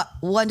 Halimbawa,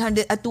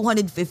 100 at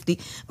 250.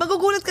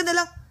 Magugulat ka na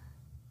lang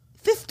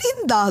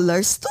 $15.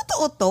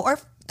 Totoo to or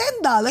 $10.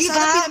 Diba?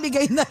 Sana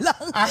pinamigay na lang.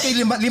 Ate,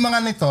 lima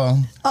nga nito.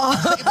 Oh.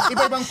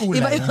 Iba-ibang kulay.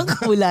 Iba-ibang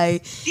kulay.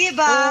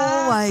 Diba?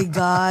 Oh my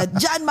God.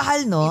 Diyan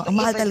mahal, no? Ang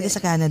mahal Iba-iba talaga din.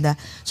 sa Canada.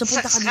 So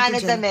punta Sa ka dito,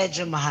 Canada Jelly.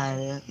 medyo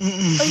mahal.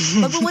 Ay,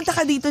 pag pumunta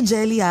ka dito,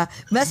 Jelly, ha?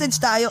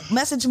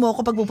 Message mo ako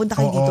pag pupunta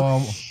kayo dito.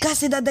 Oo.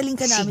 Kasi dadaling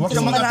ka namin. Huwag Kasi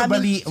kang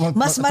magkatubali-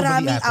 mas magkatubali,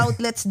 maraming ate.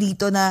 outlets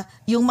dito na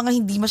yung mga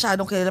hindi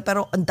masyadong kilala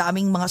pero ang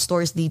daming mga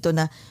stores dito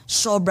na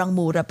sobrang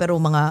mura pero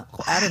mga,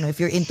 I don't know,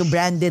 if you're into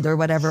branded or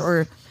whatever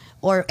or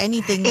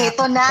anything na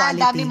Ito na,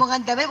 quality. dami mong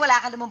ang dami. Wala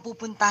ka namang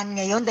pupuntahan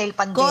ngayon dahil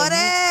pandemic.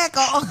 Correct!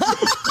 Oo.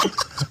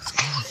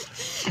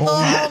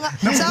 Oo nga.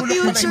 Sa Nabubulok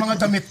pala future, yung mga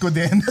damit ko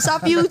din.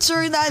 sa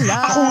future na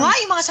lang. Ako nga,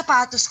 yung mga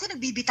sapatos ko,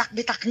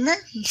 nagbibitak-bitak na.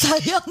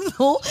 Sayang,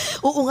 no?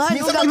 Oo nga.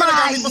 Minsan no? pag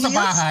nagagamit mo sa heels.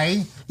 bahay,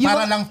 Yung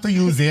para lang to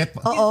use it.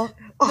 Oo.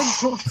 Oh,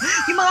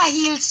 yung mga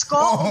heels ko,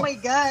 oh my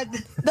God.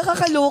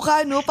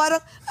 Nakakaloka, no?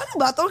 Parang, ano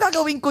ba? Ito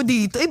gagawin ko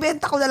dito.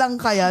 Ibenta ko na lang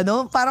kaya,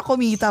 no? Para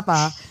kumita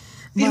pa.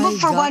 Di My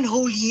ba for God. one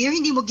whole year,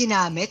 hindi mo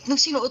ginamit? Nung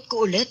sinuot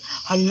ko ulit,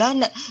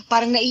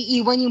 parang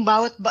naiiwan yung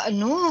bawat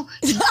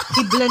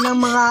tibla ng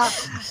mga,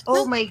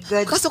 oh my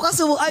God.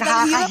 Kasukasuan. Ang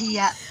hirap.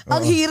 Nakakahiya.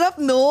 Ang hirap,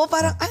 no?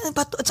 Parang,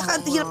 tsaka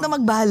ang hirap na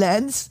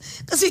mag-balance.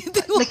 Kasi, di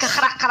mo,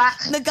 Nagkakarak-karak.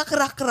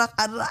 nagkakrak-krak.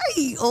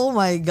 Aray! Oh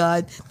my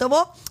God.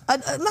 Tamo,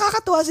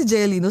 nakakatuwa si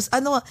Jelly, no?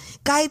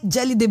 Kahit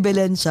Jelly de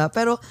Belen siya,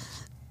 pero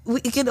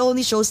it can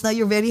only shows na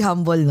you're very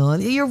humble, no?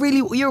 You're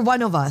one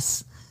of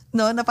us.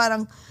 No? Na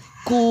parang,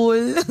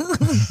 cool.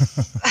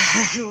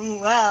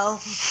 Well,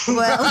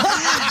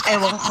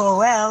 ewan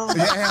ko,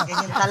 Yeah.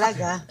 ganyan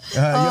talaga.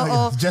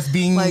 Oo. Just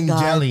being My God.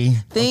 jelly.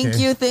 Thank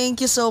Okay.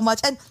 you so much.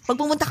 And pag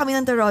pumunta kami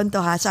ng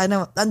Toronto, ha,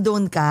 sana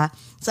andun ka.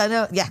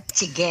 Sana, yeah.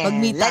 Sige,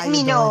 Mag-meet let tayo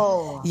me doon.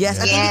 know.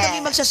 Yes, at hindi Yes. kami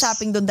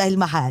magsha-shopping doon dahil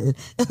mahal.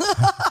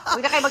 Huwag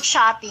na kayo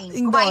mag-shopping.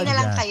 Kumain na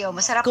lang Yeah. kayo.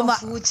 Masarap ang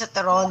food sa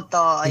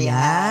Toronto. Ayan.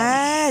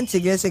 Ayan.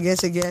 Sige.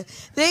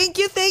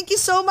 Thank you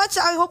so much.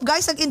 I hope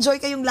guys nag-enjoy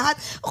kayong lahat.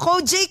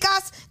 Code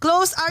JCast,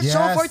 close our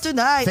show for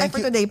tonight. For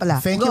today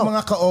pala. Thank Go. you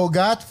mga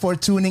kaogat for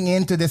tuning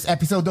in to this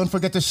episode. Don't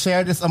forget to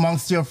share this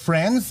amongst your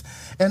friends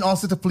and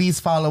also to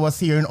please follow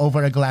us here in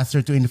Over a Glass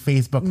or Two in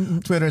Facebook,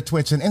 Twitter,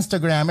 Twitch, and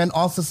Instagram, and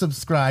also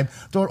subscribe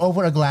to our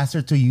Over a Glass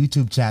or Two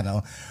YouTube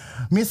channel.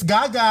 Miss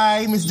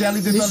Gagay, Miss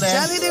Jelly de Miss Valen,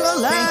 Jelly de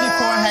Valen. thank you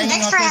for hanging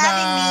Thanks out for with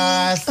having me.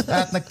 us.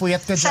 At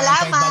nagpuyat ka dyan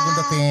Salamat. kahit bagong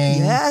dating.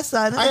 Yes,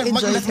 sana Ay,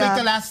 nag-enjoy let's make ka.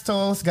 the last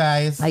toast,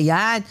 guys.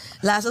 Ayan.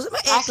 Last,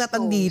 may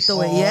eklatan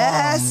dito eh.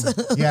 Yes.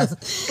 Yes.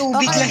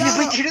 Tubig Okay, lang go.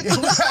 naman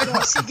tinutoast ko.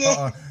 Sige.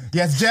 Oo.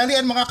 Yes, Jelly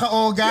and mga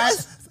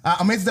kaogas,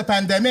 amidst the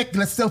pandemic,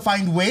 let's still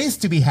find ways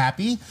to be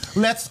happy.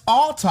 Let's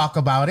all talk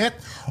about it.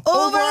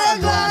 Over a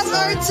glass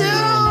or two.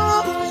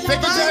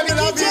 Thank you, Jelly.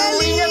 Love you.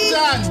 Jelly. Ingat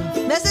dyan.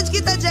 Message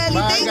kita, Jelly.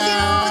 Bye, Thank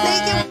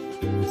guys.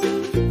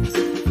 you.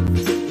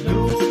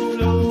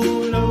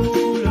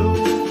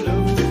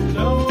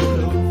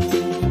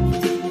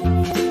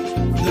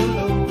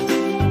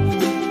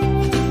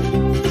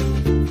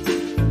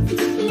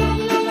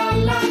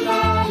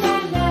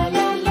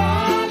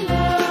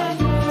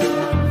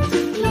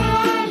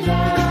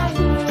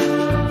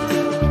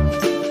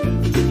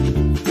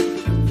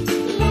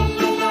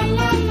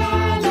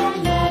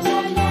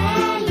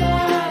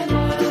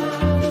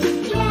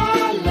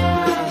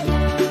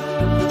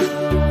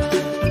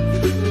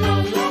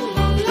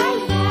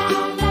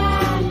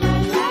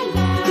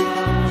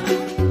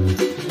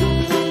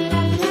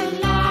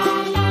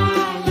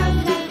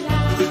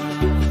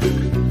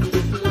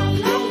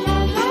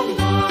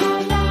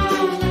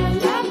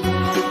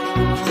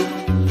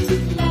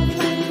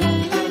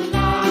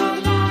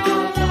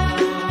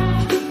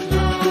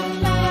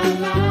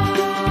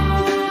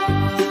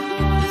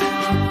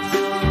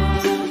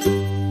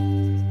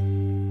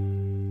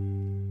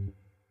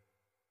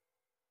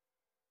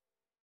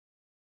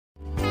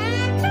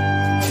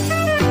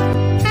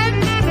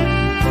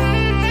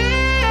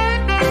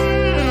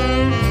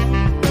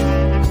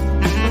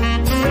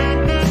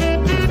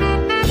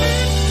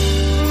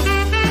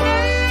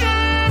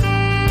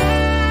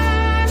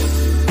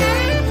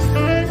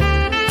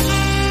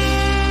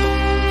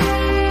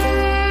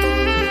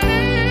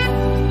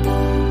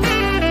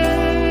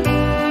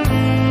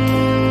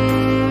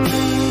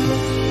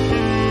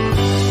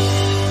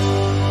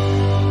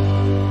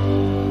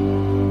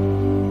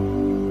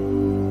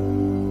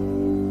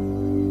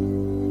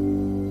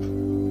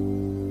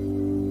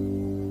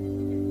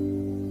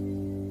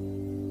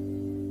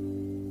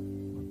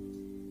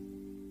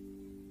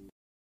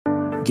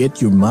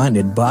 Get your mind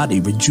and body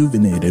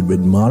rejuvenated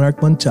with Monarch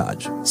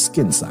Montage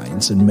Skin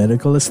Science and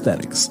Medical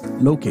Aesthetics,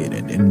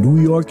 located in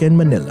New York and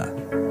Manila,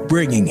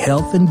 bringing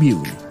health and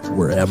beauty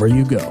wherever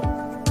you go.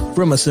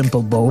 From a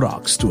simple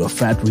Botox to a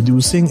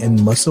fat-reducing and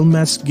muscle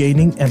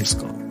mass-gaining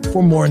Emsco,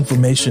 For more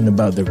information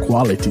about their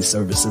quality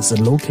services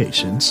and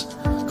locations,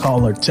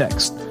 call or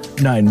text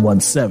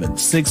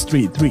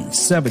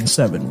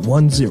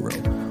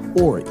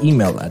 917-633-7710 or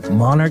email at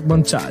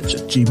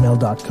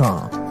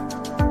monarchmontage@gmail.com.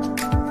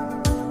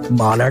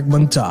 Monarch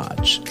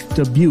Montage,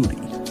 the beauty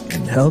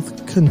and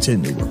health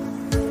continuum.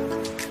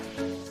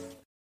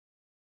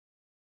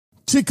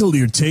 Tickle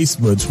your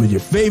taste buds with your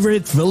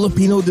favorite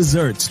Filipino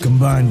desserts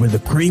combined with a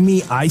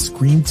creamy ice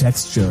cream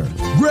texture.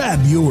 Grab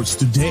yours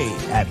today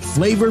at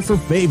Flavor for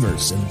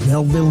Favors in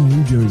Belleville,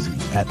 New Jersey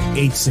at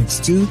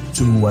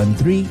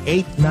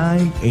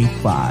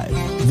 862-213-8985.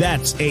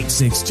 That's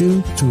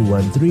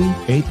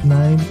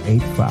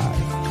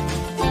 862-213-8985.